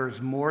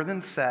covers more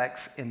than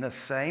sex in the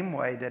same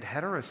way that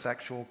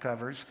heterosexual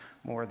covers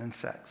more than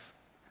sex.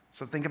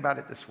 So think about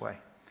it this way.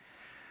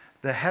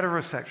 The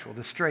heterosexual,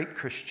 the straight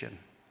Christian,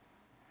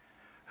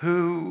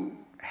 who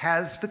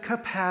has the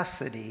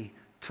capacity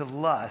to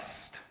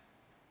lust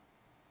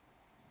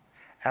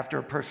after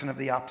a person of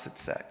the opposite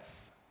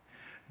sex,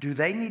 do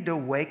they need to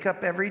wake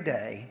up every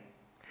day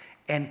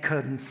and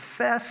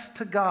confess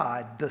to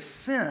God the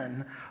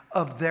sin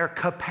of their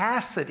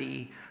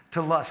capacity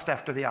to lust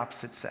after the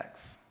opposite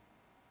sex?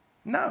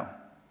 No.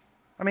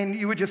 I mean,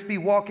 you would just be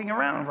walking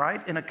around,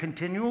 right, in a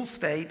continual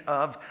state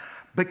of,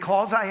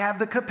 because I have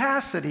the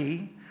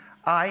capacity,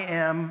 I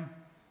am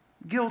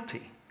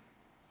guilty.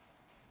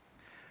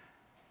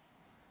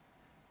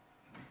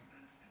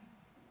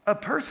 A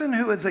person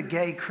who is a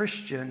gay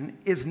Christian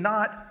is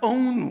not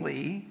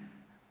only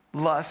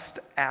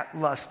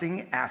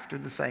lusting after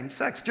the same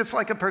sex, just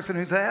like a person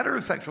who's a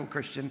heterosexual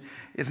Christian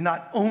is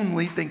not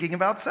only thinking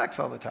about sex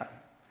all the time.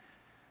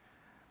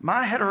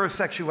 My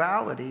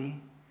heterosexuality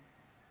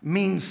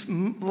means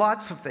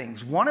lots of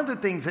things. One of the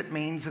things it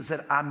means is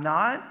that I'm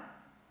not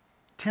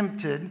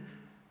tempted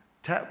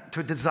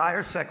to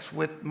desire sex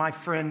with my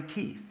friend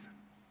Keith.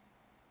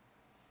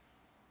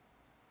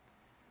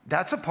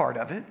 That's a part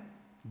of it.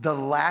 The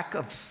lack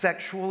of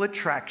sexual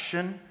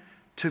attraction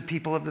to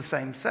people of the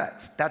same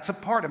sex. That's a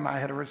part of my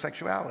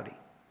heterosexuality.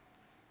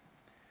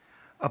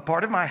 A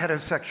part of my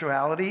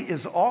heterosexuality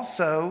is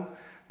also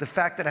the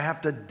fact that I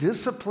have to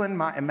discipline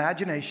my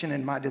imagination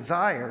and my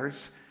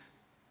desires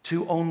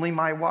to only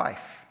my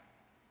wife.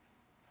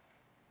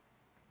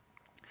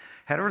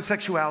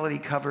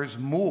 Heterosexuality covers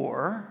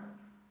more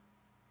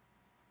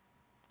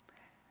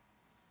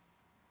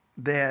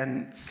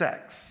than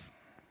sex.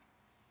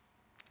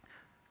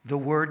 The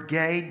word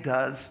gay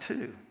does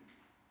too.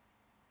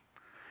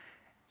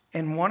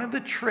 And one of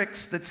the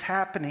tricks that's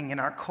happening in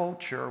our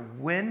culture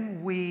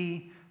when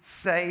we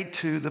say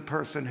to the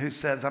person who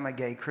says, I'm a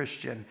gay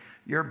Christian,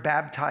 you're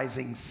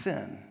baptizing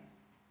sin,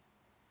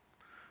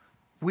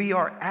 we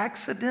are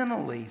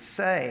accidentally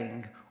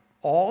saying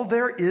all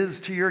there is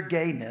to your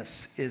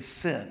gayness is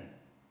sin.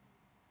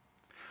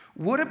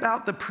 What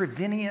about the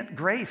prevenient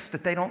grace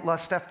that they don't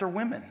lust after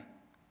women?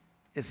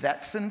 Is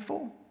that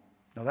sinful?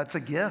 No, that's a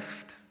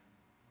gift.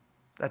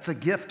 That's a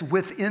gift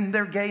within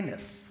their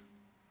gayness.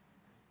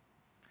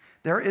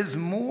 There is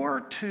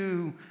more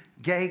to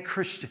gay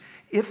Christian.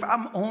 If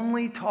I'm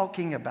only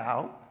talking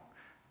about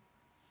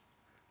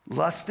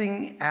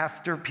lusting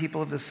after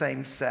people of the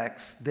same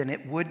sex, then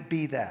it would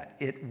be that.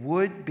 It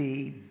would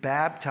be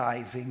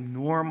baptizing,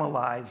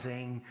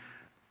 normalizing,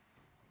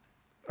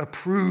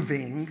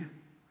 approving.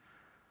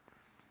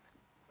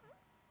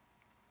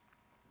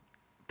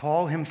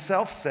 Paul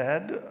himself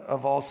said,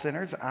 of all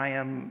sinners, I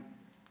am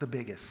the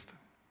biggest.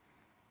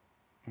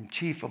 I'm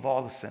chief of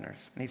all the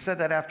sinners. And he said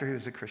that after he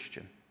was a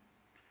Christian.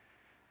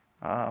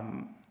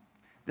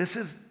 This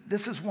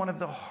is one of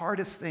the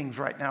hardest things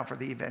right now for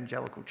the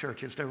evangelical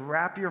church, is to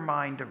wrap your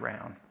mind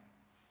around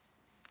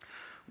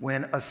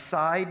when a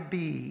side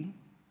B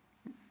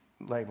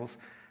labels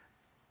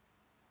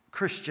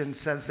Christian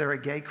says they're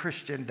a gay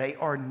Christian, they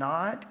are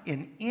not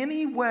in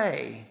any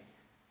way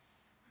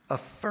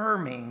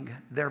affirming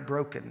their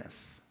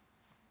brokenness.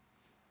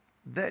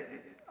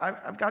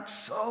 I've got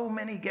so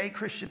many gay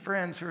Christian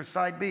friends who are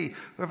side B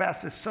who have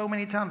asked this so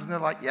many times, and they're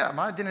like, yeah,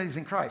 my identity is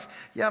in Christ.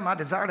 Yeah, my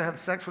desire to have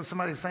sex with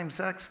somebody of the same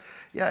sex.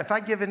 Yeah, if I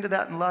give into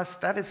that in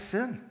lust, that is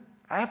sin.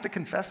 I have to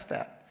confess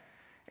that.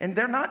 And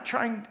they're not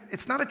trying,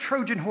 it's not a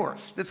Trojan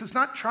horse. This is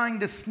not trying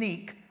to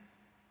sneak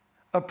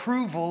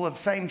approval of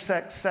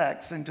same-sex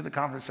sex into the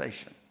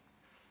conversation.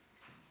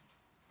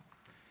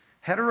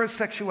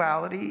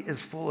 Heterosexuality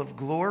is full of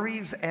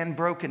glories and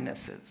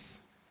brokennesses.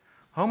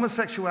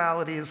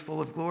 Homosexuality is full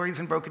of glories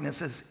and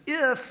brokennesses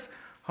if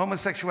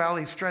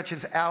homosexuality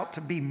stretches out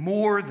to be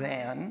more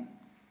than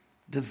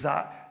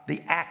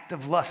the act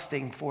of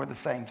lusting for the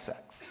same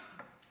sex.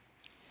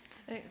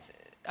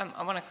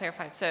 I want to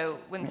clarify. So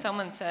when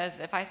someone says,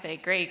 if I say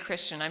gay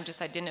Christian, I'm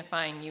just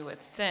identifying you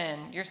with sin,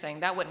 you're saying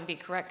that wouldn't be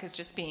correct because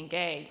just being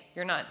gay,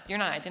 you're not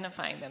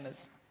identifying them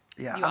as.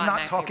 Yeah, I'm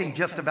not talking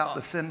just sinful. About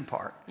the sin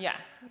part. Yeah.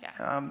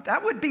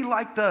 That would be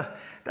like the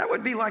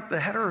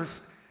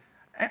heteros.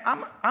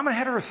 I'm a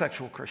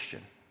heterosexual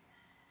Christian.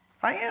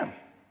 I am.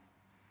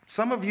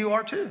 Some of you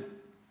are too.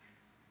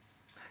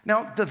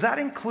 Now, does that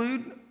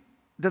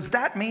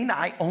mean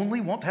I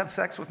only want to have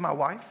sex with my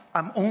wife?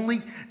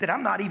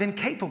 I'm not even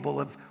capable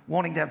of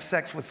wanting to have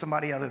sex with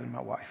somebody other than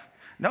my wife?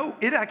 No,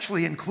 it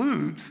actually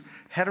includes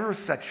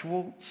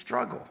heterosexual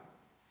struggle.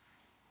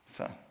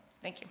 So.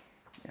 Thank you.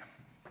 Yeah.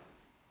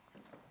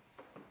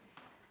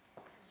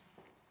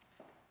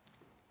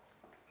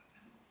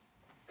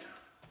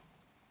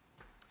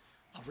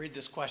 I'll read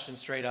this question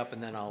straight up,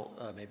 and then I'll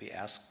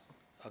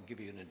give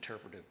you an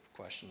interpretive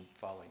question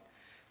following.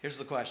 Here's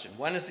the question.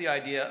 When is the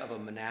idea of a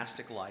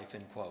monastic life,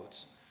 in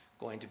quotes,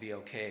 going to be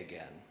okay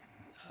again?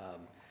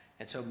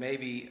 And so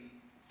maybe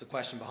the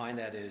question behind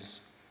that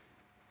is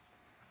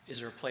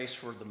there a place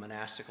for the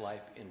monastic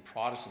life in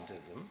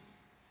Protestantism?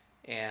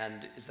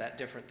 And is that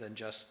different than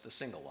just the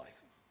single life?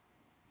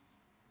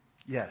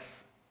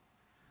 Yes.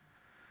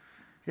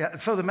 Yeah,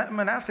 so the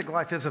monastic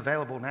life is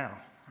available now.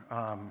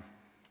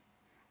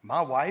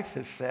 My wife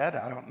has said,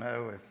 I don't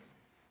know if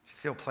she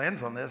still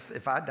plans on this,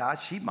 if I die,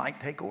 she might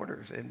take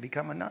orders and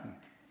become a nun.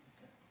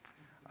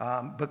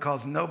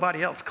 Because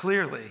nobody else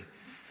clearly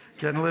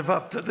can live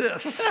up to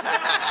this.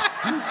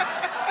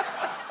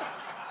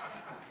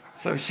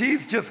 So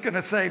she's just going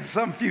to save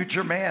some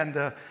future man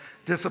the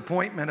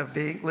disappointment of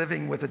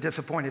living with a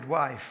disappointed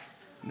wife.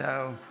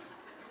 No.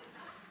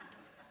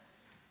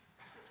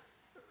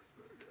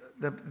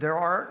 There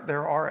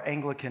are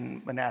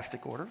Anglican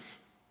monastic orders.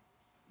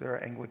 There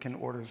are Anglican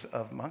orders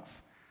of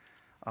monks.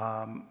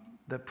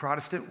 The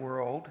Protestant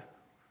world,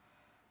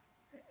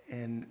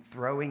 in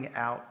throwing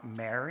out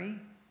Mary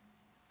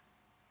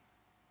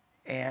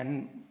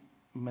and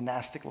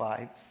monastic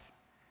lives,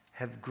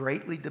 have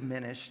greatly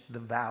diminished the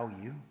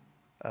value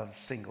of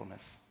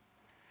singleness.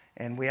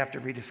 And we have to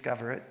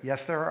rediscover it.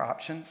 Yes, there are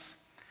options.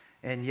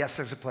 And yes,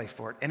 there's a place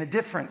for it. And a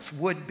difference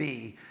would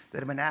be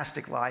that a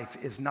monastic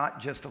life is not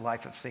just a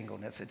life of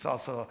singleness. It's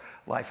also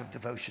a life of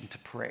devotion to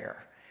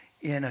prayer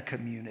in a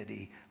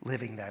community,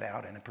 living that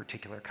out in a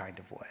particular kind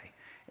of way.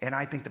 And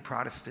I think the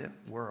Protestant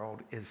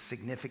world is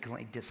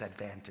significantly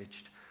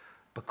disadvantaged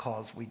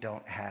because we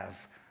don't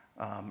have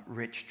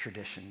rich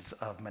traditions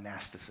of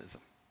monasticism.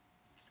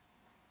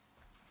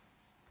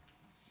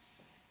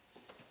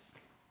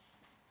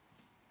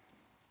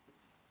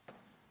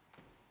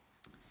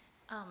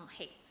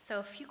 Hey, so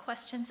a few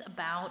questions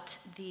about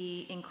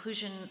the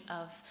inclusion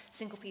of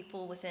single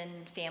people within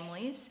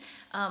families.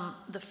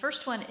 The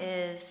first one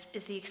is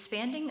the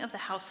expanding of the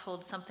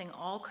household something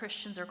all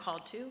Christians are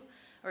called to,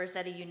 or is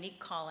that a unique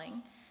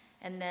calling?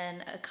 And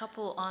then a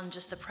couple on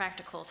just the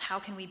practicals. How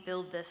can we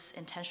build this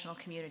intentional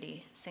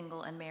community,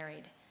 single and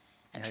married,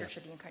 at Church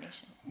of the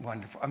Incarnation?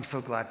 Wonderful. I'm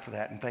so glad for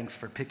that, and thanks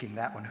for picking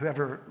that one.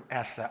 Whoever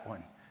asked that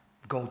one,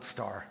 gold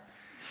star.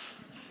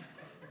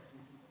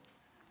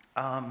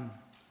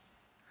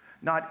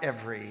 Not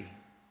every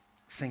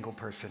single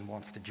person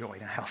wants to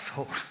join a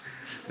household.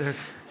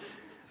 There's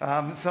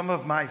some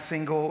of my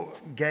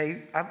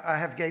I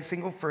have gay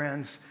single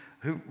friends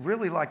who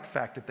really like the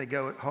fact that they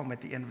go home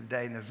at the end of the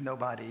day and there's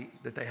nobody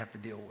that they have to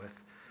deal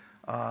with.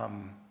 I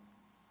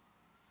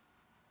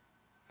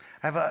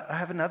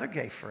have another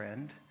gay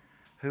friend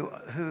who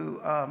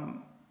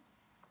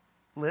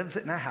lives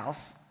in a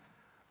house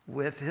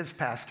with his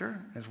pastor,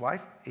 his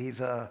wife.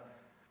 He's a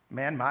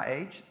man my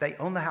age. They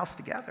own the house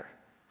together.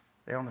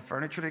 They own the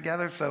furniture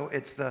together, so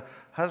it's the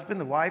husband,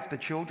 the wife, the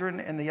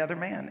children, and the other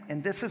man.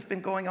 And this has been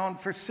going on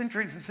for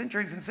centuries and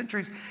centuries and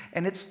centuries,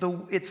 and it's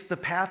the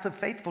path of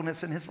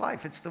faithfulness in his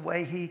life. It's the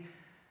way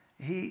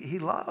he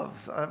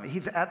loves.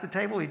 He's at the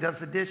table, he does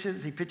the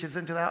dishes, he pitches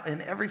into that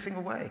in every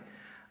single way.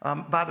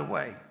 By the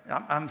way,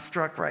 I'm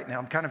struck right now.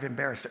 I'm kind of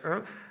embarrassed.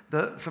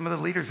 Some of the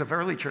leaders of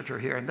early church are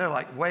here, and they're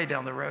like way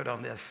down the road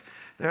on this.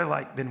 They're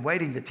like been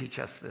waiting to teach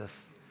us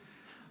this.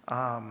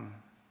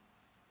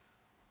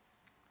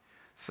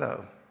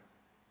 So,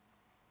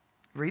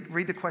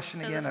 read the question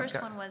again. So the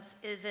first one was,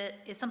 is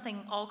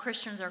something all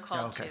Christians are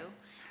called to?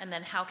 And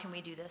then how can we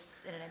do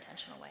this in an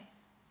intentional way?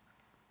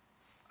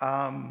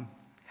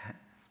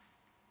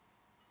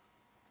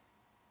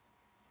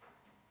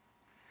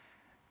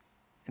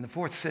 In the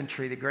 4th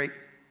century, the great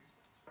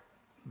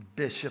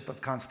bishop of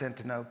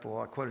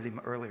Constantinople, I quoted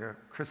him earlier,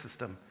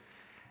 Chrysostom,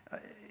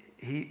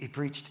 he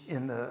preached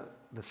in the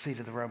seat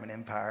of the Roman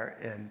Empire,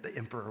 and the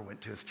emperor went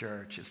to his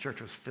church. His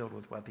church was filled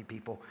with wealthy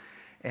people.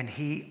 And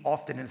he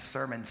often in his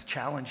sermons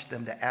challenged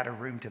them to add a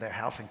room to their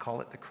house and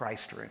call it the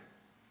Christ room,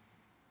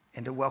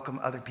 and to welcome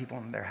other people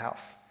in their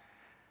house.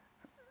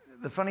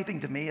 The funny thing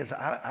to me is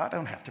I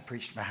don't have to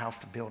preach to my house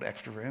to build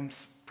extra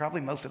rooms.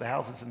 Probably most of the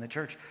houses in the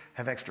church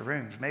have extra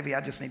rooms. Maybe I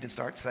just need to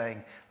start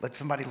saying, let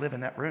somebody live in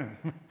that room.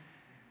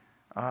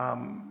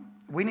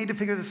 We need to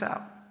figure this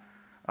out.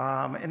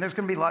 And there's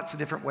going to be lots of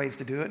different ways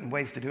to do it, and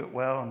ways to do it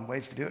well, and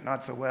ways to do it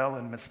not so well,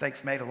 and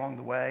mistakes made along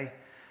the way.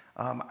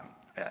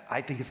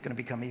 I think it's going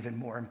to become even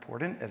more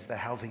important as the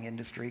housing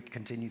industry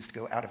continues to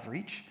go out of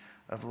reach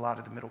of a lot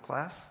of the middle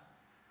class.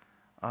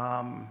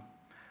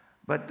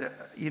 But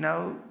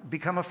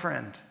become a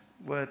friend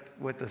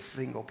with a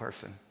single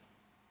person.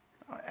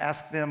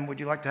 Ask them, would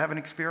you like to have an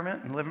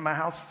experiment and live in my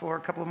house for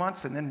a couple of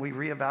months, and then we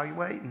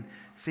reevaluate and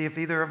see if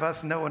either of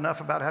us know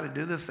enough about how to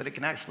do this that it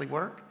can actually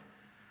work?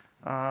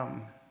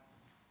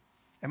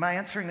 Am I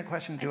answering the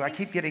question? I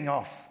keep getting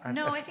off?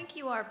 No, I think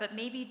you are, but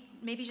maybe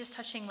just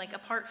touching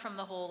apart from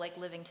the whole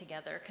living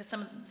together, because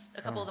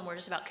a couple of them were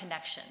just about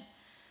connection.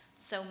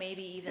 So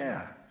maybe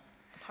even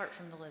apart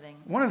from the living.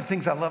 One of the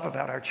things I love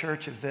about our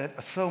church is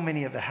that so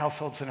many of the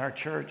households in our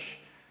church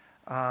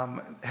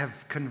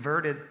have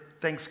converted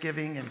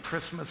Thanksgiving and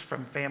Christmas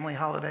from family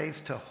holidays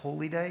to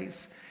holy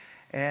days.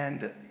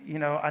 And,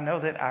 I know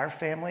that our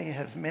family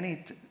has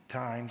many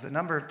times, a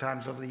number of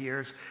times over the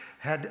years,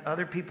 had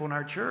other people in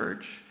our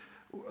church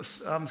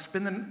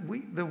spend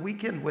the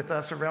weekend with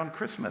us around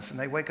Christmas, and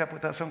they wake up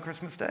with us on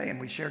Christmas Day, and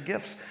we share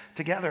gifts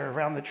together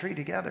around the tree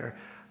together.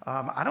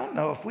 I don't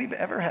know if we've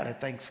ever had a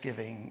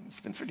Thanksgiving.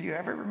 Spencer, do you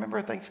ever remember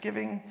a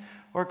Thanksgiving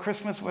or a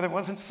Christmas where there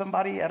wasn't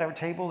somebody at our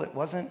table that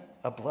wasn't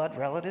a blood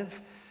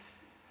relative?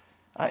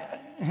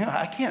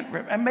 I can't,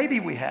 and maybe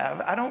we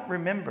have. I don't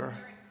remember.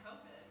 During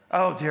COVID.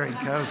 Oh, during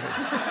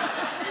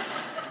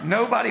COVID.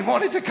 Nobody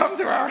wanted to come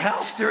to our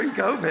house during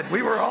COVID.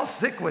 We were all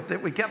sick with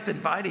it. We kept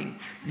inviting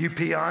you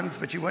peons,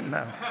 but you wouldn't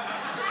know.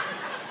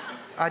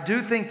 I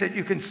do think that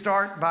you can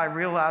start by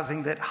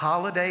realizing that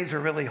holidays are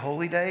really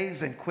holy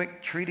days and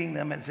quit treating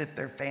them as if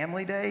they're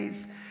family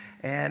days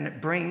and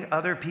bring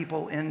other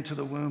people into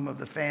the womb of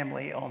the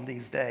family on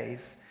these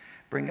days.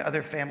 Bring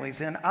other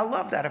families in. I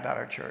love that about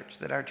our church,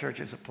 that our church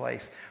is a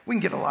place. We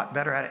can get a lot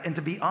better at it. And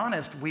to be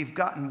honest, we've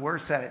gotten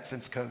worse at it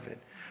since COVID.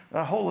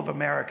 The whole of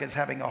America is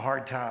having a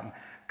hard time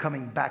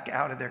coming back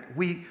out of there.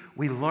 We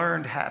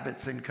learned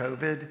habits in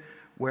COVID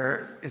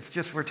where it's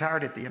just we're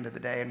tired at the end of the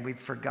day and we've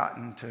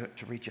forgotten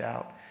to reach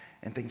out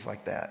and things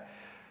like that.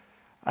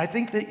 I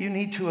think that you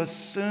need to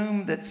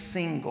assume that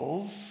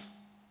singles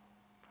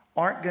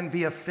aren't going to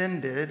be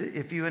offended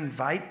if you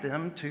invite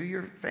them to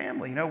your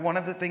family. You know, one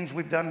of the things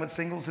we've done with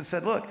singles is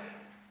said, look,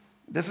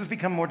 this has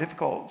become more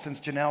difficult since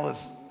Janelle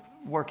is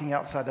working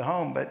outside the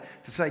home, but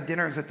to say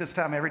dinners at this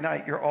time every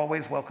night, you're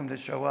always welcome to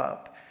show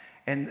up.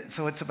 And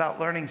so it's about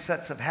learning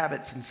sets of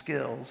habits and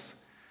skills.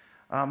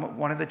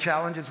 One of the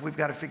challenges we've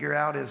got to figure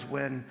out is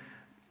when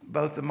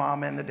both the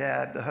mom and the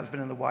dad, the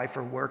husband and the wife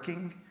are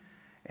working,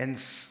 and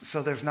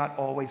so there's not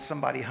always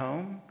somebody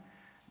home.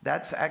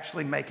 That's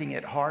actually making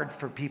it hard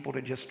for people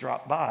to just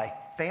drop by.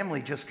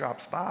 Family just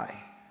drops by.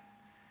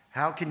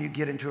 How can you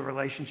get into a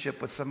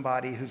relationship with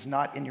somebody who's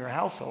not in your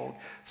household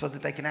so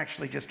that they can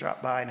actually just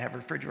drop by and have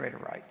refrigerator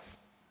rights?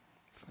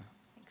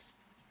 Thanks.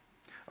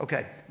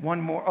 Okay,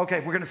 one more. Okay,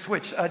 we're going to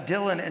switch.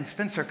 Dylan and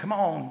Spencer, come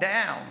on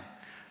down.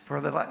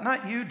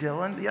 Not you,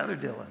 Dylan, the other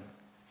Dylan.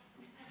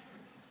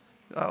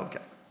 Okay.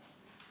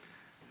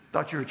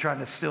 Thought you were trying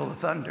to steal the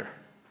thunder.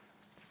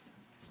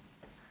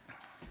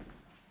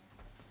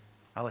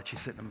 I'll let you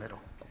sit in the middle,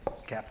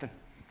 Captain.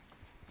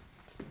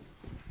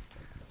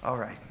 All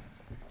right.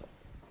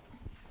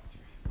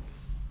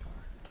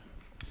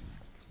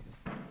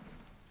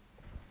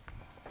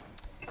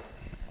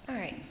 All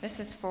right, this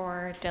is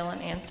for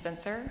Dylan and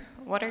Spencer.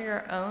 What are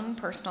your own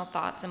personal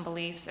thoughts and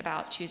beliefs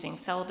about choosing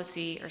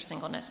celibacy or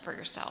singleness for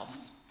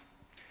yourselves?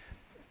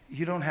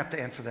 You don't have to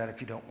answer that if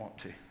you don't want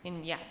to.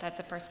 And yeah, that's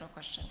a personal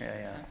question.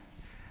 Yeah. So.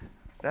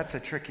 That's a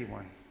tricky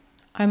one.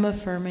 I'm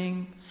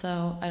affirming,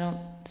 so I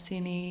don't see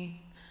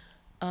any.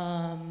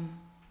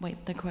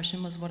 The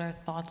question was what are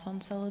thoughts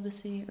on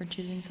celibacy or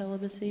choosing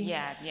celibacy?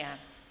 Yeah.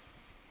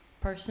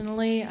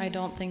 Personally, I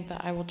don't think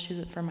that I will choose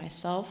it for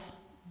myself,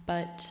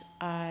 but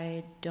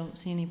I don't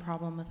see any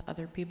problem with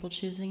other people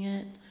choosing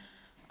it.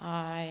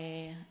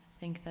 I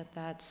think that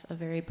that's a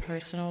very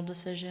personal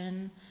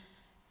decision,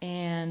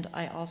 and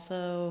I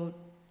also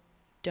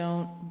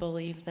don't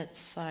believe that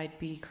side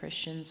B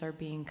Christians are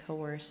being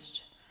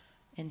coerced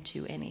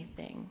into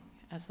anything,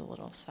 as a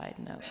little side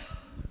note.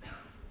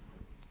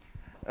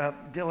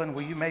 Dylan,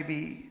 will you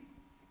maybe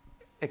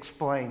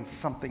explain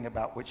something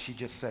about what she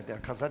just said there?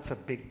 Because that's a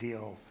big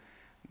deal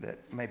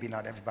that maybe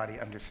not everybody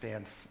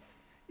understands,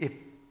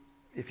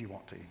 if you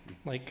want to.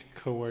 Like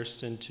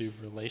coerced into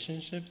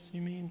relationships,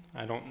 you mean?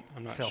 I'm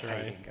not sure.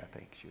 Self-hating, I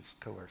think. She was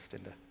coerced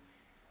into.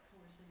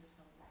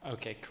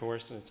 Okay,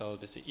 coerced into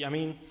celibacy. Yeah, I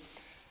mean,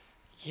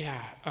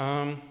 yeah.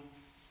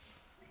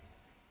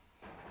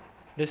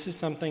 This is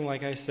something,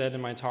 like I said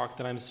in my talk,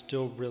 that I'm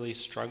still really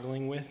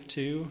struggling with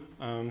too.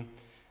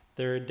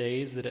 There are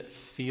days that it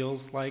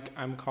feels like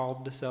I'm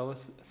called to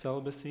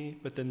celibacy,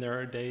 but then there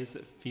are days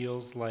that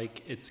feels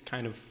like it's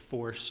kind of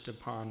forced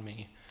upon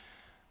me.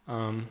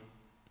 And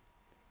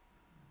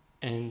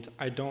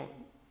I don't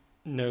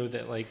know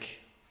that,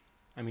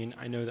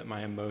 I know that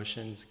my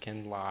emotions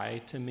can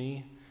lie to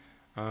me.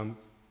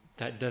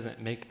 That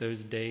doesn't make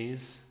those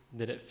days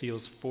that it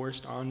feels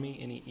forced on me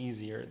any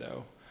easier,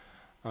 though.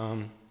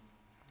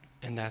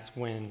 And that's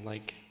when,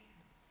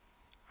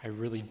 I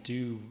really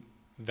do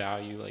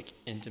value,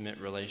 intimate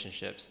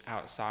relationships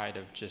outside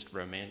of just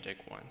romantic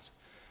ones.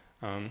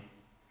 And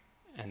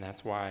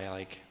that's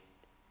why,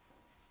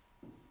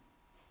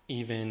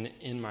 even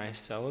in my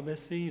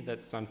celibacy,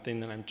 that's something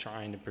that I'm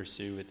trying to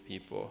pursue with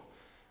people.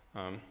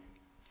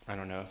 I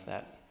don't know if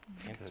that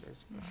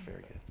answers. That's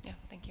very good. Yeah,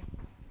 thank you.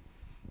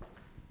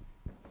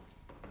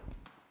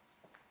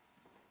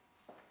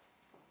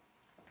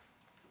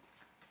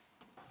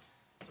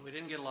 So we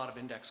didn't get a lot of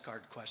index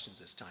card questions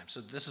this time.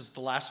 So this is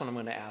the last one I'm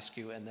going to ask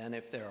you, and then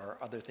if there are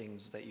other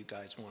things that you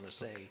guys want to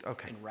say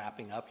in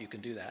wrapping up, you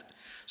can do that.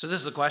 So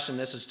this is a question.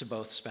 This is to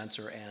both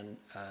Spencer and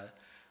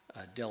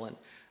Dylan.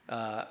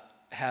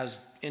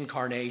 Has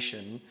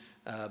incarnation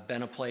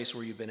been a place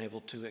where you've been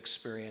able to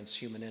experience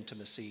human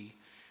intimacy?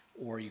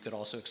 Or you could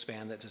also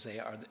expand that to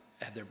say,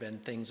 have there been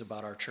things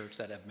about our church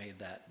that have made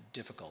that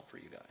difficult for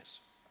you guys?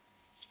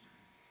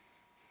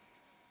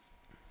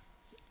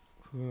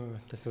 Ooh,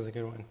 this is a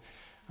good one.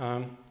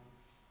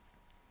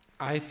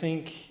 I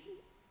think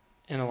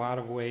in a lot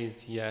of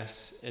ways,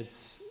 yes,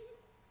 it's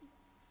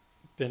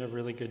been a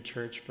really good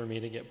church for me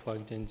to get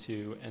plugged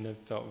into and have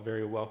felt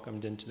very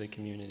welcomed into the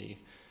community.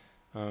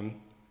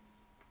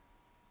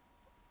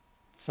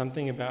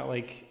 Something about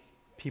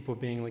people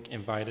being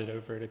invited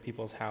over to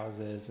people's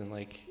houses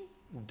and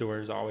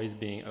doors always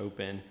being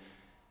open.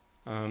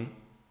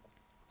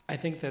 I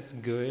think that's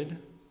good.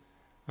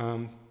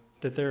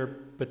 But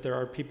there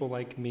are people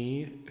like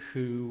me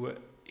who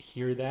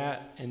hear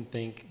that and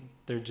think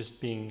they're just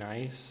being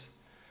nice,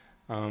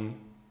 and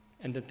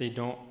that they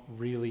don't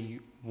really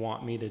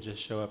want me to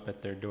just show up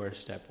at their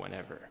doorstep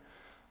whenever.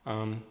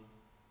 And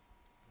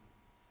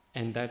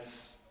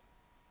that's,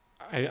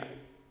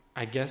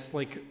 I guess,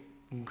 like,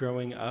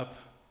 growing up,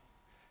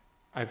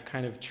 I've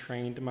kind of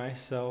trained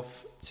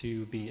myself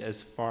to be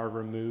as far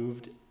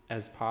removed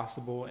as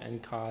possible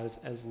and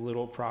cause as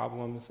little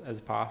problems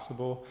as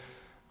possible.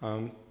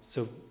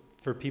 So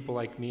for people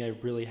like me, I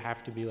really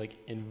have to be, like,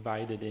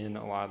 invited in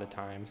a lot of the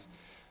times.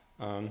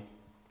 And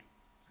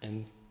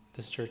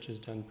this church has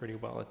done pretty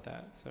well at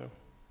that, so.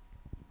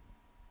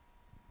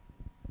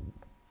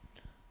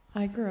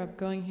 I grew up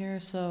going here,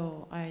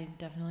 so I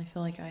definitely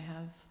feel like I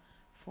have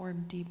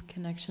formed deep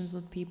connections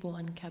with people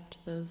and kept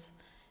those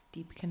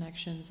deep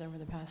connections over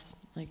the past,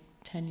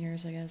 10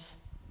 years, I guess.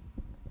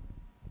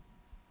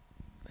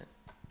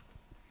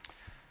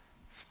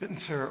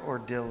 Spencer or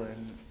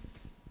Dylan,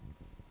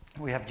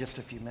 we have just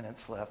a few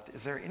minutes left.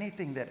 Is there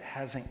anything that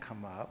hasn't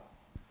come up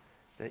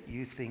that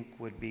you think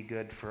would be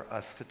good for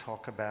us to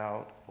talk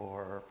about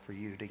or for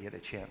you to get a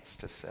chance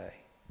to say?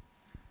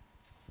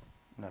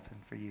 Nothing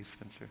for you,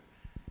 Spencer?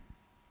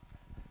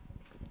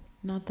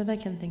 Not that I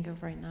can think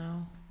of right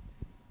now.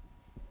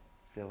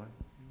 Dylan?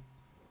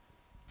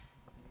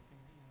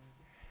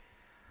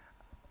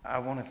 I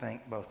want to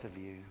thank both of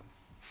you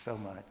so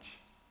much.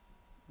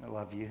 I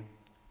love you,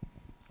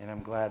 and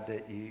I'm glad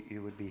that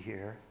you would be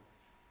here.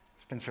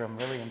 Spencer, I'm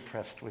really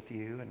impressed with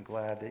you and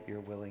glad that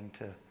you're willing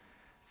to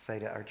say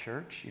to our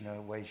church,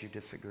 ways you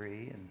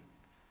disagree. And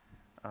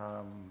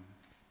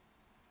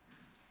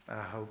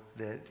I hope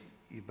that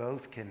you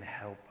both can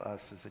help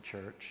us as a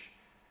church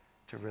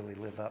to really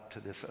live up to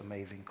this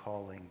amazing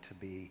calling to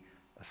be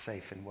a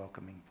safe and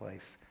welcoming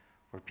place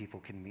where people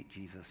can meet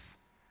Jesus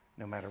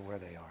no matter where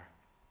they are.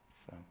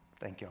 So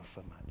thank you all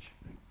so much.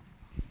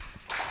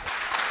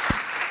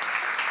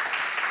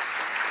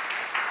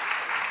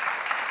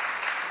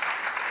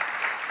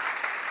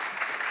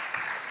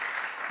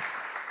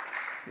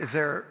 Is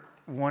there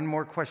one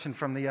more question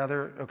from the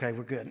other? Okay,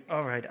 we're good.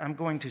 All right, I'm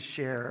going to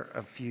share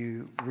a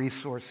few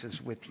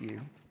resources with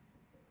you.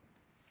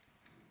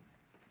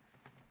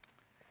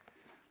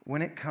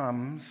 When it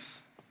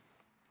comes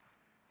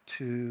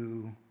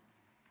to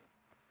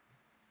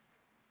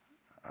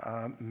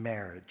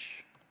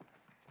marriage,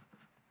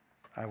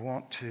 I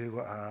want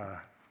to,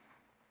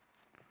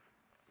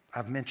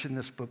 I've mentioned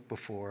this book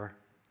before.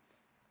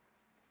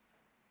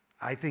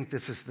 I think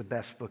this is the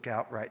best book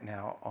out right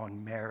now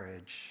on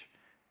marriage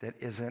that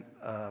isn't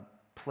a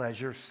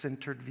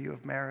pleasure-centered view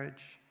of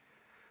marriage.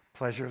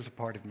 Pleasure is a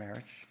part of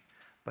marriage,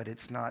 but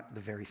it's not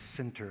the very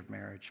center of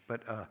marriage,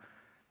 but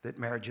that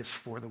marriage is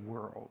for the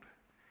world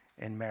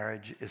and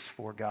marriage is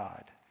for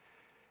God.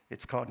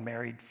 It's called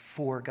Married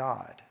for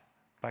God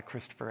by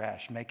Christopher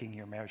Ash, Making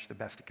Your Marriage the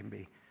Best It Can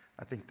Be.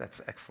 I think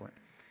that's excellent.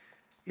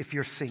 If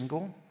you're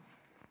single,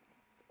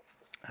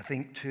 I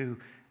think 2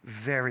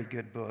 very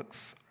good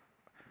books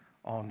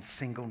on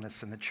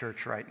singleness in the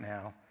church right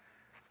now.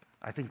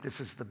 I think this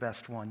is the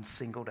best one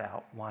singled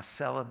out, Why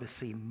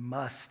Celibacy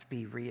Must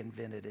Be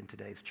Reinvented in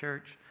Today's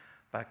Church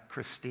by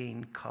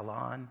Christine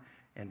Callan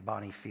and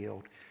Bonnie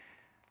Field.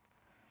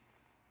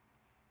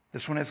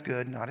 This one is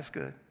good, not as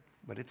good,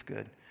 but it's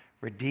good.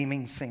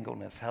 Redeeming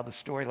Singleness, How the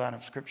Storyline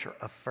of Scripture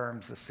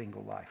Affirms the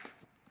Single Life.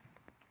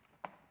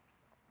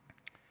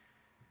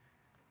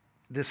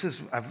 This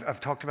is, I've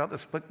talked about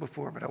this book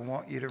before, but I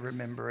want you to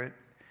remember it.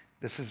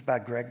 This is by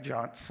Greg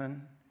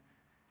Johnson.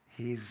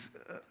 He's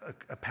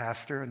a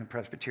pastor in the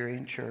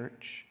Presbyterian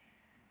Church.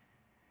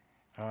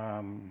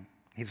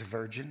 He's a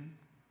virgin.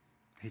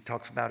 He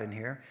talks about in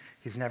here,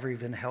 he's never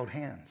even held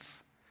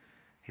hands.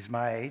 He's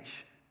my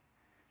age.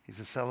 He's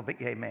a celibate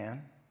gay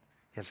man.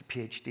 He has a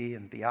PhD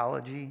in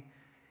theology.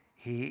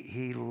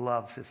 He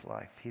loves his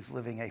life. He's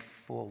living a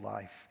full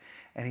life.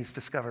 And he's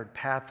discovered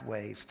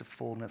pathways to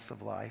fullness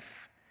of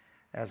life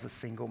as a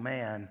single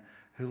man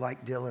who,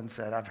 like Dylan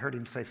said, I've heard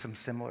him say some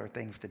similar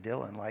things to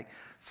Dylan, like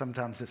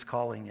sometimes this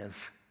calling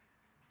is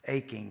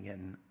aching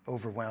and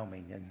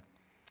overwhelming.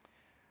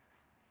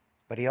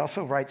 But he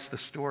also writes the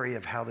story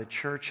of how the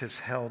church has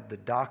held the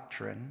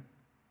doctrine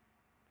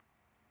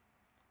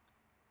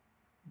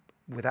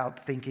without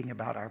thinking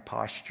about our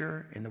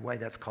posture in the way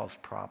that's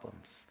caused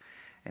problems.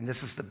 And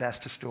this is the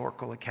best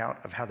historical account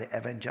of how the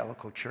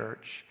evangelical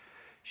church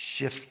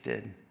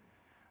shifted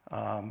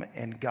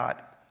and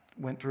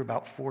went through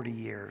about 40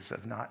 years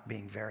of not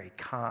being very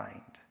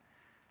kind.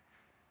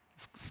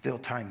 Still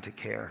time to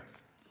care.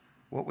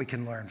 What we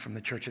can learn from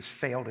the church's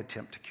failed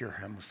attempt to cure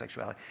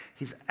homosexuality.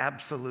 He's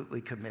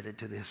absolutely committed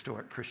to the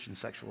historic Christian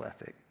sexual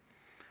ethic.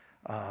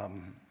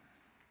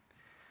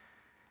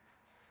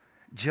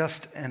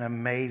 Just an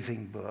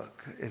amazing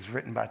book. Is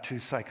written by 2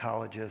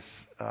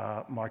 psychologists,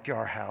 Mark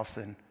Yarhouse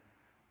and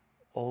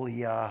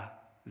Olya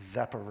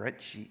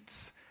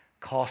Zaporizhzhits,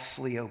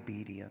 Costly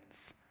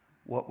Obedience,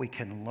 What We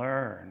Can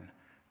Learn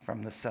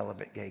from the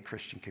Celibate Gay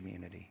Christian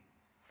Community.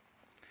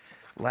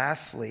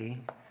 Lastly,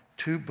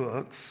 two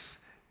books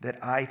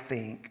that I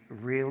think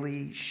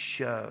really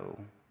show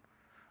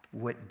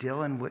what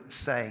Dylan was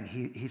saying.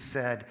 He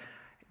said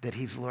that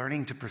he's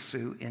learning to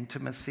pursue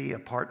intimacy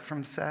apart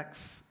from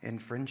sex in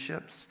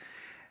friendships.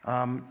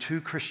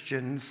 Two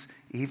Christians,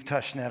 Eve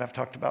Tushnet, I've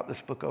talked about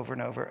this book over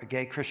and over, A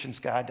Gay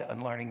Christian's Guide to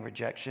Unlearning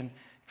Rejection,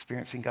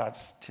 Experiencing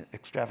God's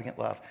Extravagant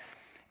Love.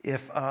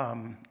 If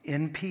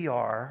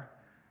NPR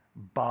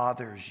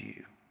bothers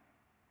you,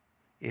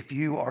 if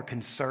you are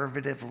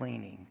conservative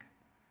leaning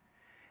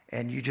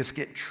and you just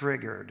get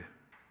triggered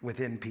with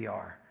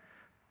NPR,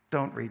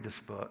 don't read this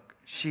book.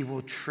 She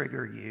will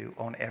trigger you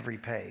on every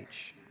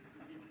page.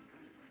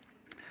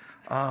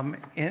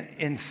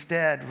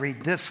 Instead,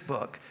 read this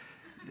book.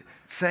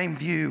 Same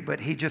view, but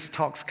he just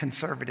talks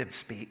conservative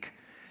speak.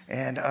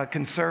 And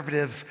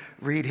conservatives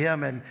read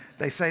him and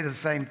they say the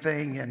same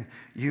thing, and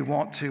you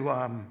want to,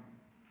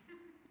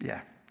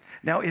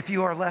 Now, if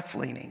you are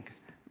left-leaning,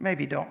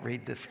 maybe don't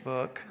read this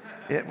book.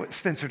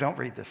 Spencer, don't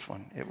read this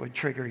one. It would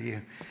trigger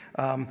you.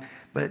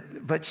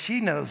 But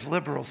she knows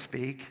liberal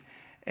speak,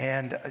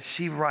 and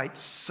she writes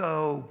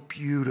so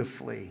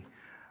beautifully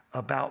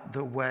about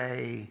the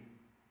way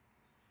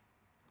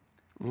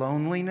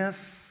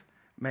loneliness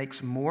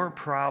makes more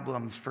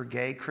problems for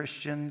gay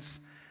Christians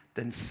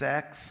than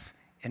sex.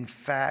 In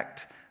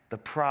fact, the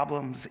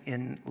problems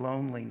in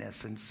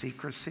loneliness and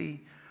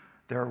secrecy,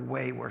 there are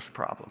way worse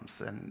problems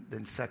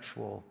than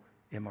sexual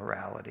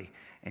immorality.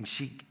 And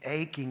she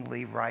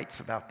achingly writes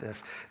about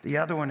this. The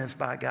other one is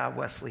by a guy,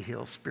 Wesley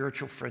Hill,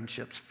 Spiritual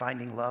Friendships,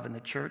 Finding Love in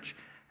the Church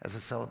as a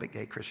Celibate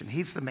Gay Christian.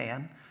 He's the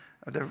man.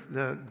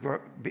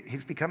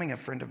 He's becoming a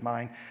friend of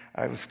mine.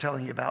 I was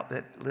telling you about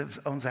that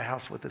owns a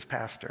house with his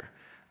pastor.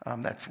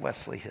 That's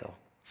Wesley Hill.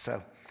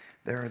 So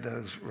there are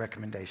those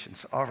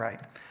recommendations. All right.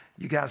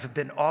 You guys have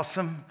been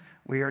awesome.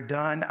 We are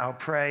done. I'll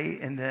pray,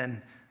 and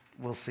then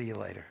we'll see you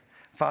later.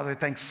 Father,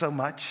 thanks so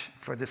much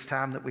for this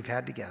time that we've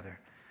had together.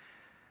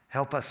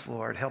 Help us,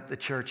 Lord. Help the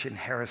church in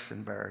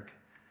Harrisonburg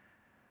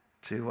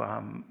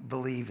to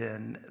believe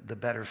in the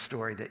better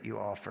story that you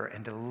offer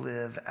and to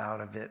live out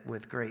of it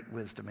with great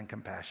wisdom and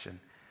compassion.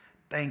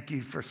 Thank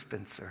you for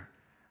Spencer.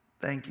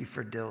 Thank you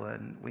for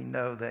Dylan. We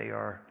know they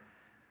are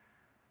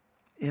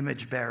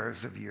image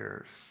bearers of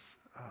yours.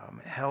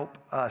 Help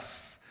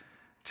us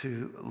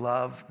to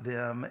love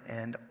them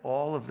and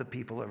all of the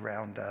people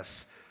around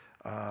us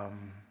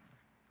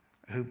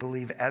who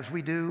believe as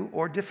we do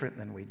or different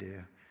than we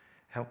do.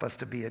 Help us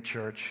to be a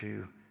church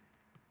who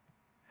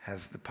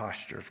has the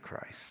posture of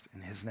Christ.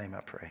 In his name I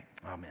pray.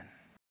 Amen.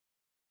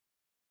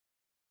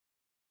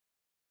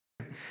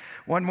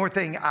 One more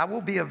thing. I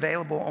will be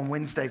available on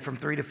Wednesday from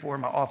 3 to 4,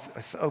 my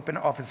office, open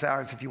office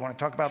hours if you want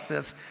to talk about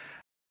this.